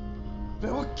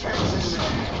 There were cats in there!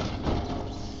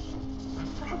 I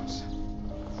froze.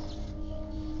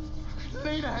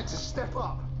 Lena had to step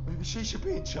up. Maybe she should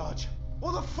be in charge.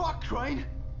 What the fuck, Crane?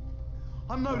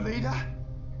 I'm no leader.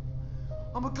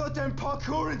 I'm a goddamn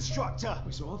parkour instructor.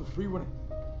 Wait, so all the free running...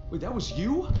 Wait, that was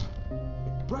you?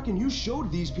 Brecken, you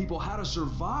showed these people how to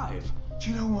survive. Do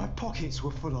you know what my pockets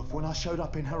were full of when I showed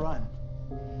up in Haran?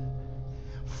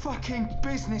 Fucking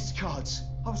business cards.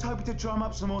 I was hoping to drum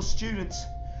up some more students.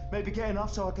 Maybe get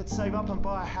enough so I could save up and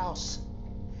buy a house.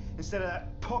 Instead of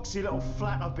that poxy little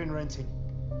flat I've been renting.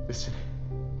 Listen,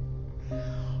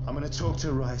 I'm gonna talk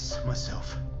to Rice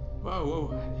myself.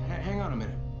 Whoa, hang on a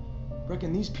minute.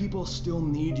 Brecken, these people still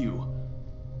need you.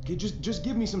 Okay, just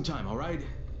give me some time, all right?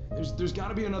 There's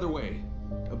gotta be another way.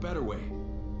 A better way.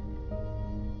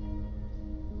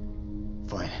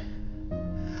 Fine.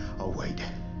 I'll wait.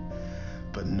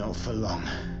 But not for long.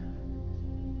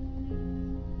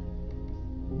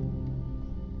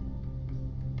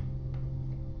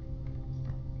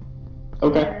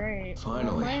 Okay. Alright.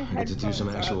 Finally, I get to do some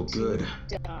actual good.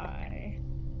 Die.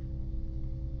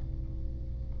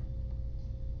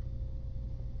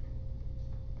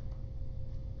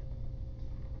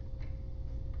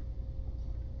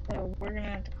 So we're gonna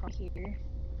have to call here.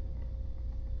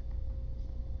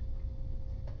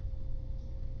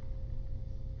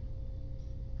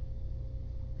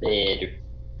 Better.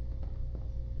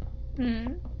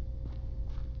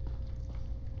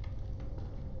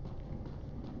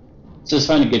 So just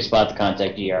find a good spot to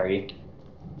contact GRE.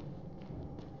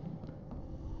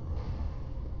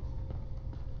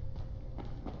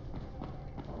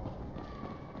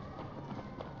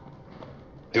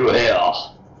 Through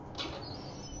hell.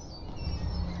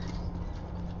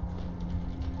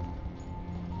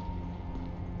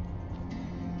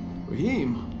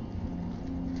 Raheem?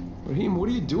 Raheem, what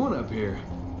are you doing up here?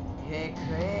 Hey,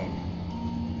 Crane.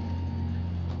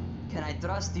 Can I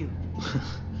trust you?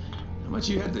 How much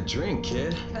you had to drink,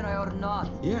 kid? Can I or not?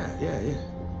 Yeah.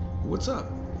 What's up?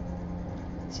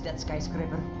 See that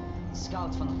skyscraper?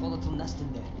 Scouts found a volatile nest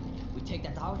in there. We take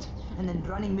that out, and then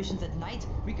running missions at night,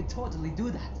 we could totally do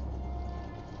that.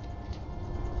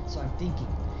 So I'm thinking,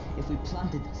 if we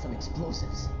planted some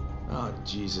explosives. Oh,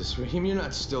 Jesus. Raheem, you're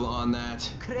not still on that.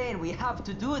 Crane, we have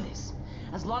to do this.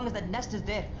 As long as that nest is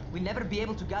there, we'll never be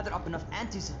able to gather up enough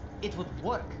antis. It would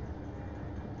work.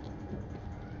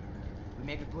 We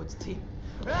make a good team.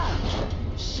 Ah!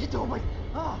 Shit, oh my...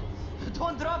 Ah!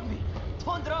 Don't drop me!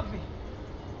 Don't drop me!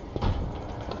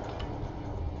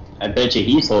 I bet you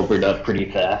he sobered up pretty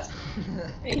fast.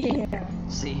 Yeah.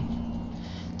 See?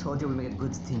 Told you we make a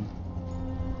good team.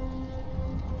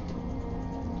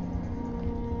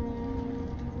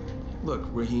 Look,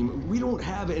 Raheem, we don't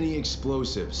have any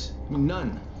explosives. I mean,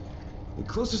 none. The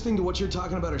closest thing to what you're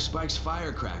talking about are Spike's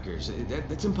firecrackers.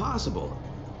 That's impossible.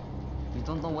 You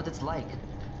don't know what it's like.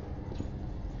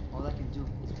 All I can do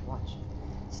is watch.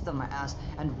 Sit on my ass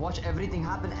and watch everything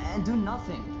happen and do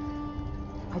nothing.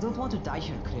 I don't want to die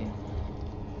here, Crane.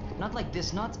 Not like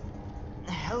this, not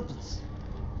helpless.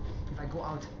 If I go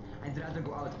out, I'd rather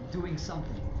go out doing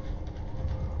something.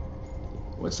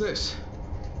 What's this?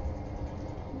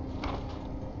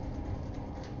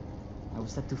 I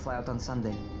was set to fly out on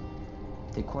Sunday.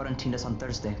 They quarantined us on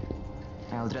Thursday.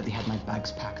 I already had my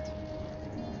bags packed.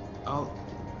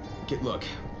 Look,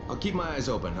 I'll keep my eyes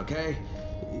open, okay?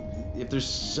 If there's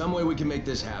some way we can make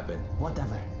this happen.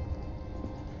 Whatever.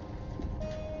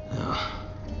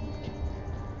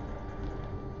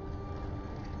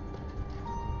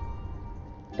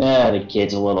 The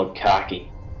kid's a little cocky.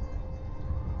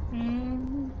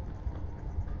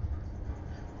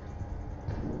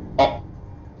 Oh.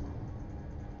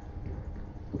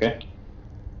 Okay.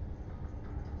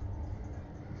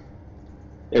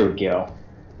 There we go.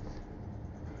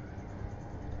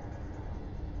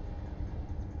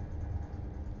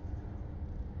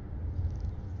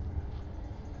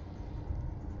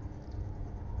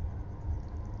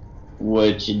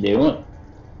 What you doing?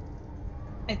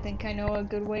 I think I know a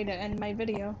good way to end my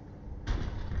video.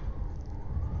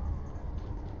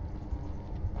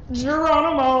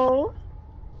 Geronimo!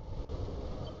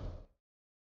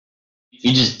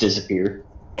 You just disappear.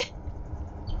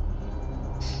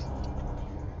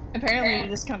 Apparently you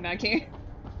just come back here.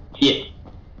 Yeah.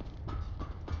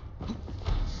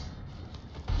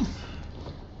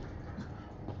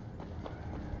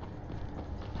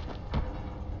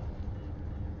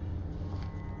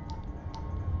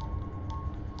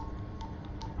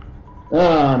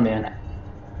 Oh, man.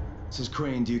 This is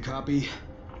Crane, do you copy?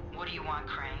 What do you want,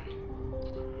 Crane?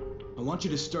 I want you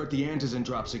to start the antizen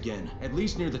drops again, at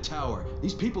least near the tower.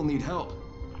 These people need help.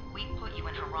 We put you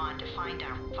in Haran to find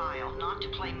our file, not to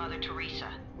play Mother Teresa.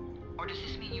 Or does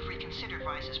this mean you've reconsidered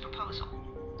Rice's proposal?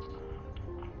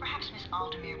 Perhaps Miss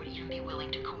Aldemir would even be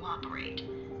willing to cooperate,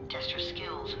 test her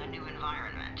skills in a new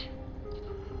environment.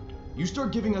 You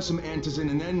start giving us some antizen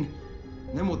and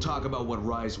then we'll talk about what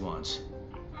Rise wants.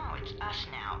 Oh, it's us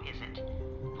now, is it?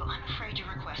 Well, I'm afraid your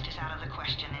request is out of the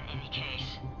question in any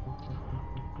case.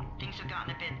 Things have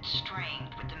gotten a bit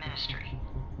strained with the Ministry.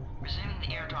 Resuming the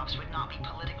airdrops would not be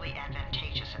politically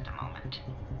advantageous at the moment.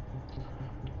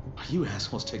 You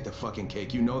assholes take the fucking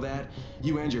cake, you know that?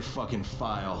 You and your fucking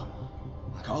file.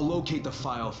 Like, I'll locate the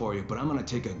file for you, but I'm gonna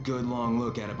take a good long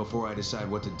look at it before I decide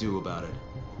what to do about it.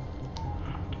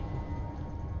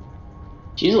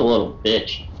 She's a little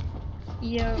bitch.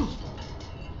 Yo.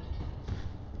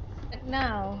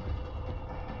 Now,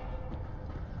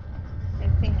 I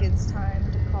think it's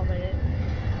time to call it.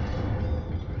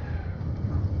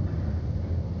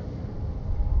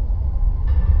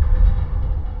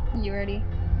 You ready?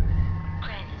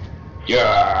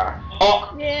 Yeah.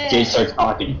 Oh. Yeah. Jade starts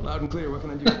talking. Loud and clear. What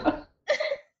can I do? Not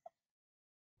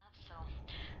so.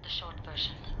 The short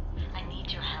version. I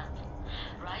need your help.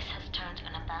 Rice has turned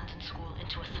an abandoned school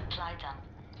into a supply dump.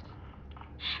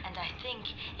 And I think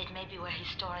it may be where he's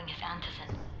storing his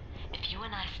antizen. If you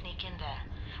and I sneak in there,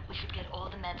 we could get all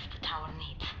the meds the tower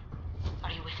needs.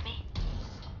 Are you with me?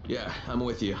 Yeah, I'm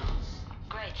with you.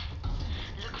 Great.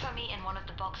 Look for me in one of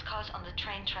the boxcars on the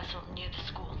train trestle near the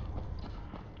school.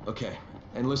 Okay,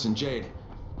 and listen, Jade.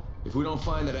 If we don't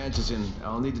find that antizen,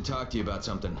 I'll need to talk to you about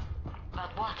something.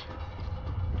 About what?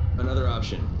 Another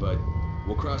option, but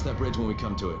we'll cross that bridge when we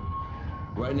come to it.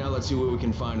 Right now, let's see what we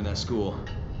can find in that school.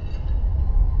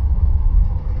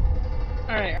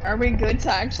 Alright, are we good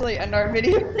to actually end our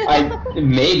video?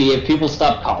 Maybe if people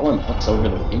stop calling us over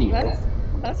the video.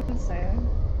 That's insane.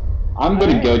 I'm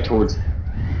gonna go towards.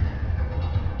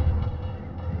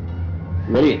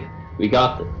 Ready? We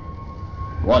got this.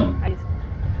 1,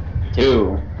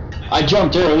 2. I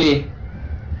jumped early.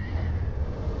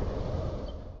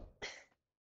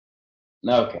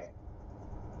 Okay.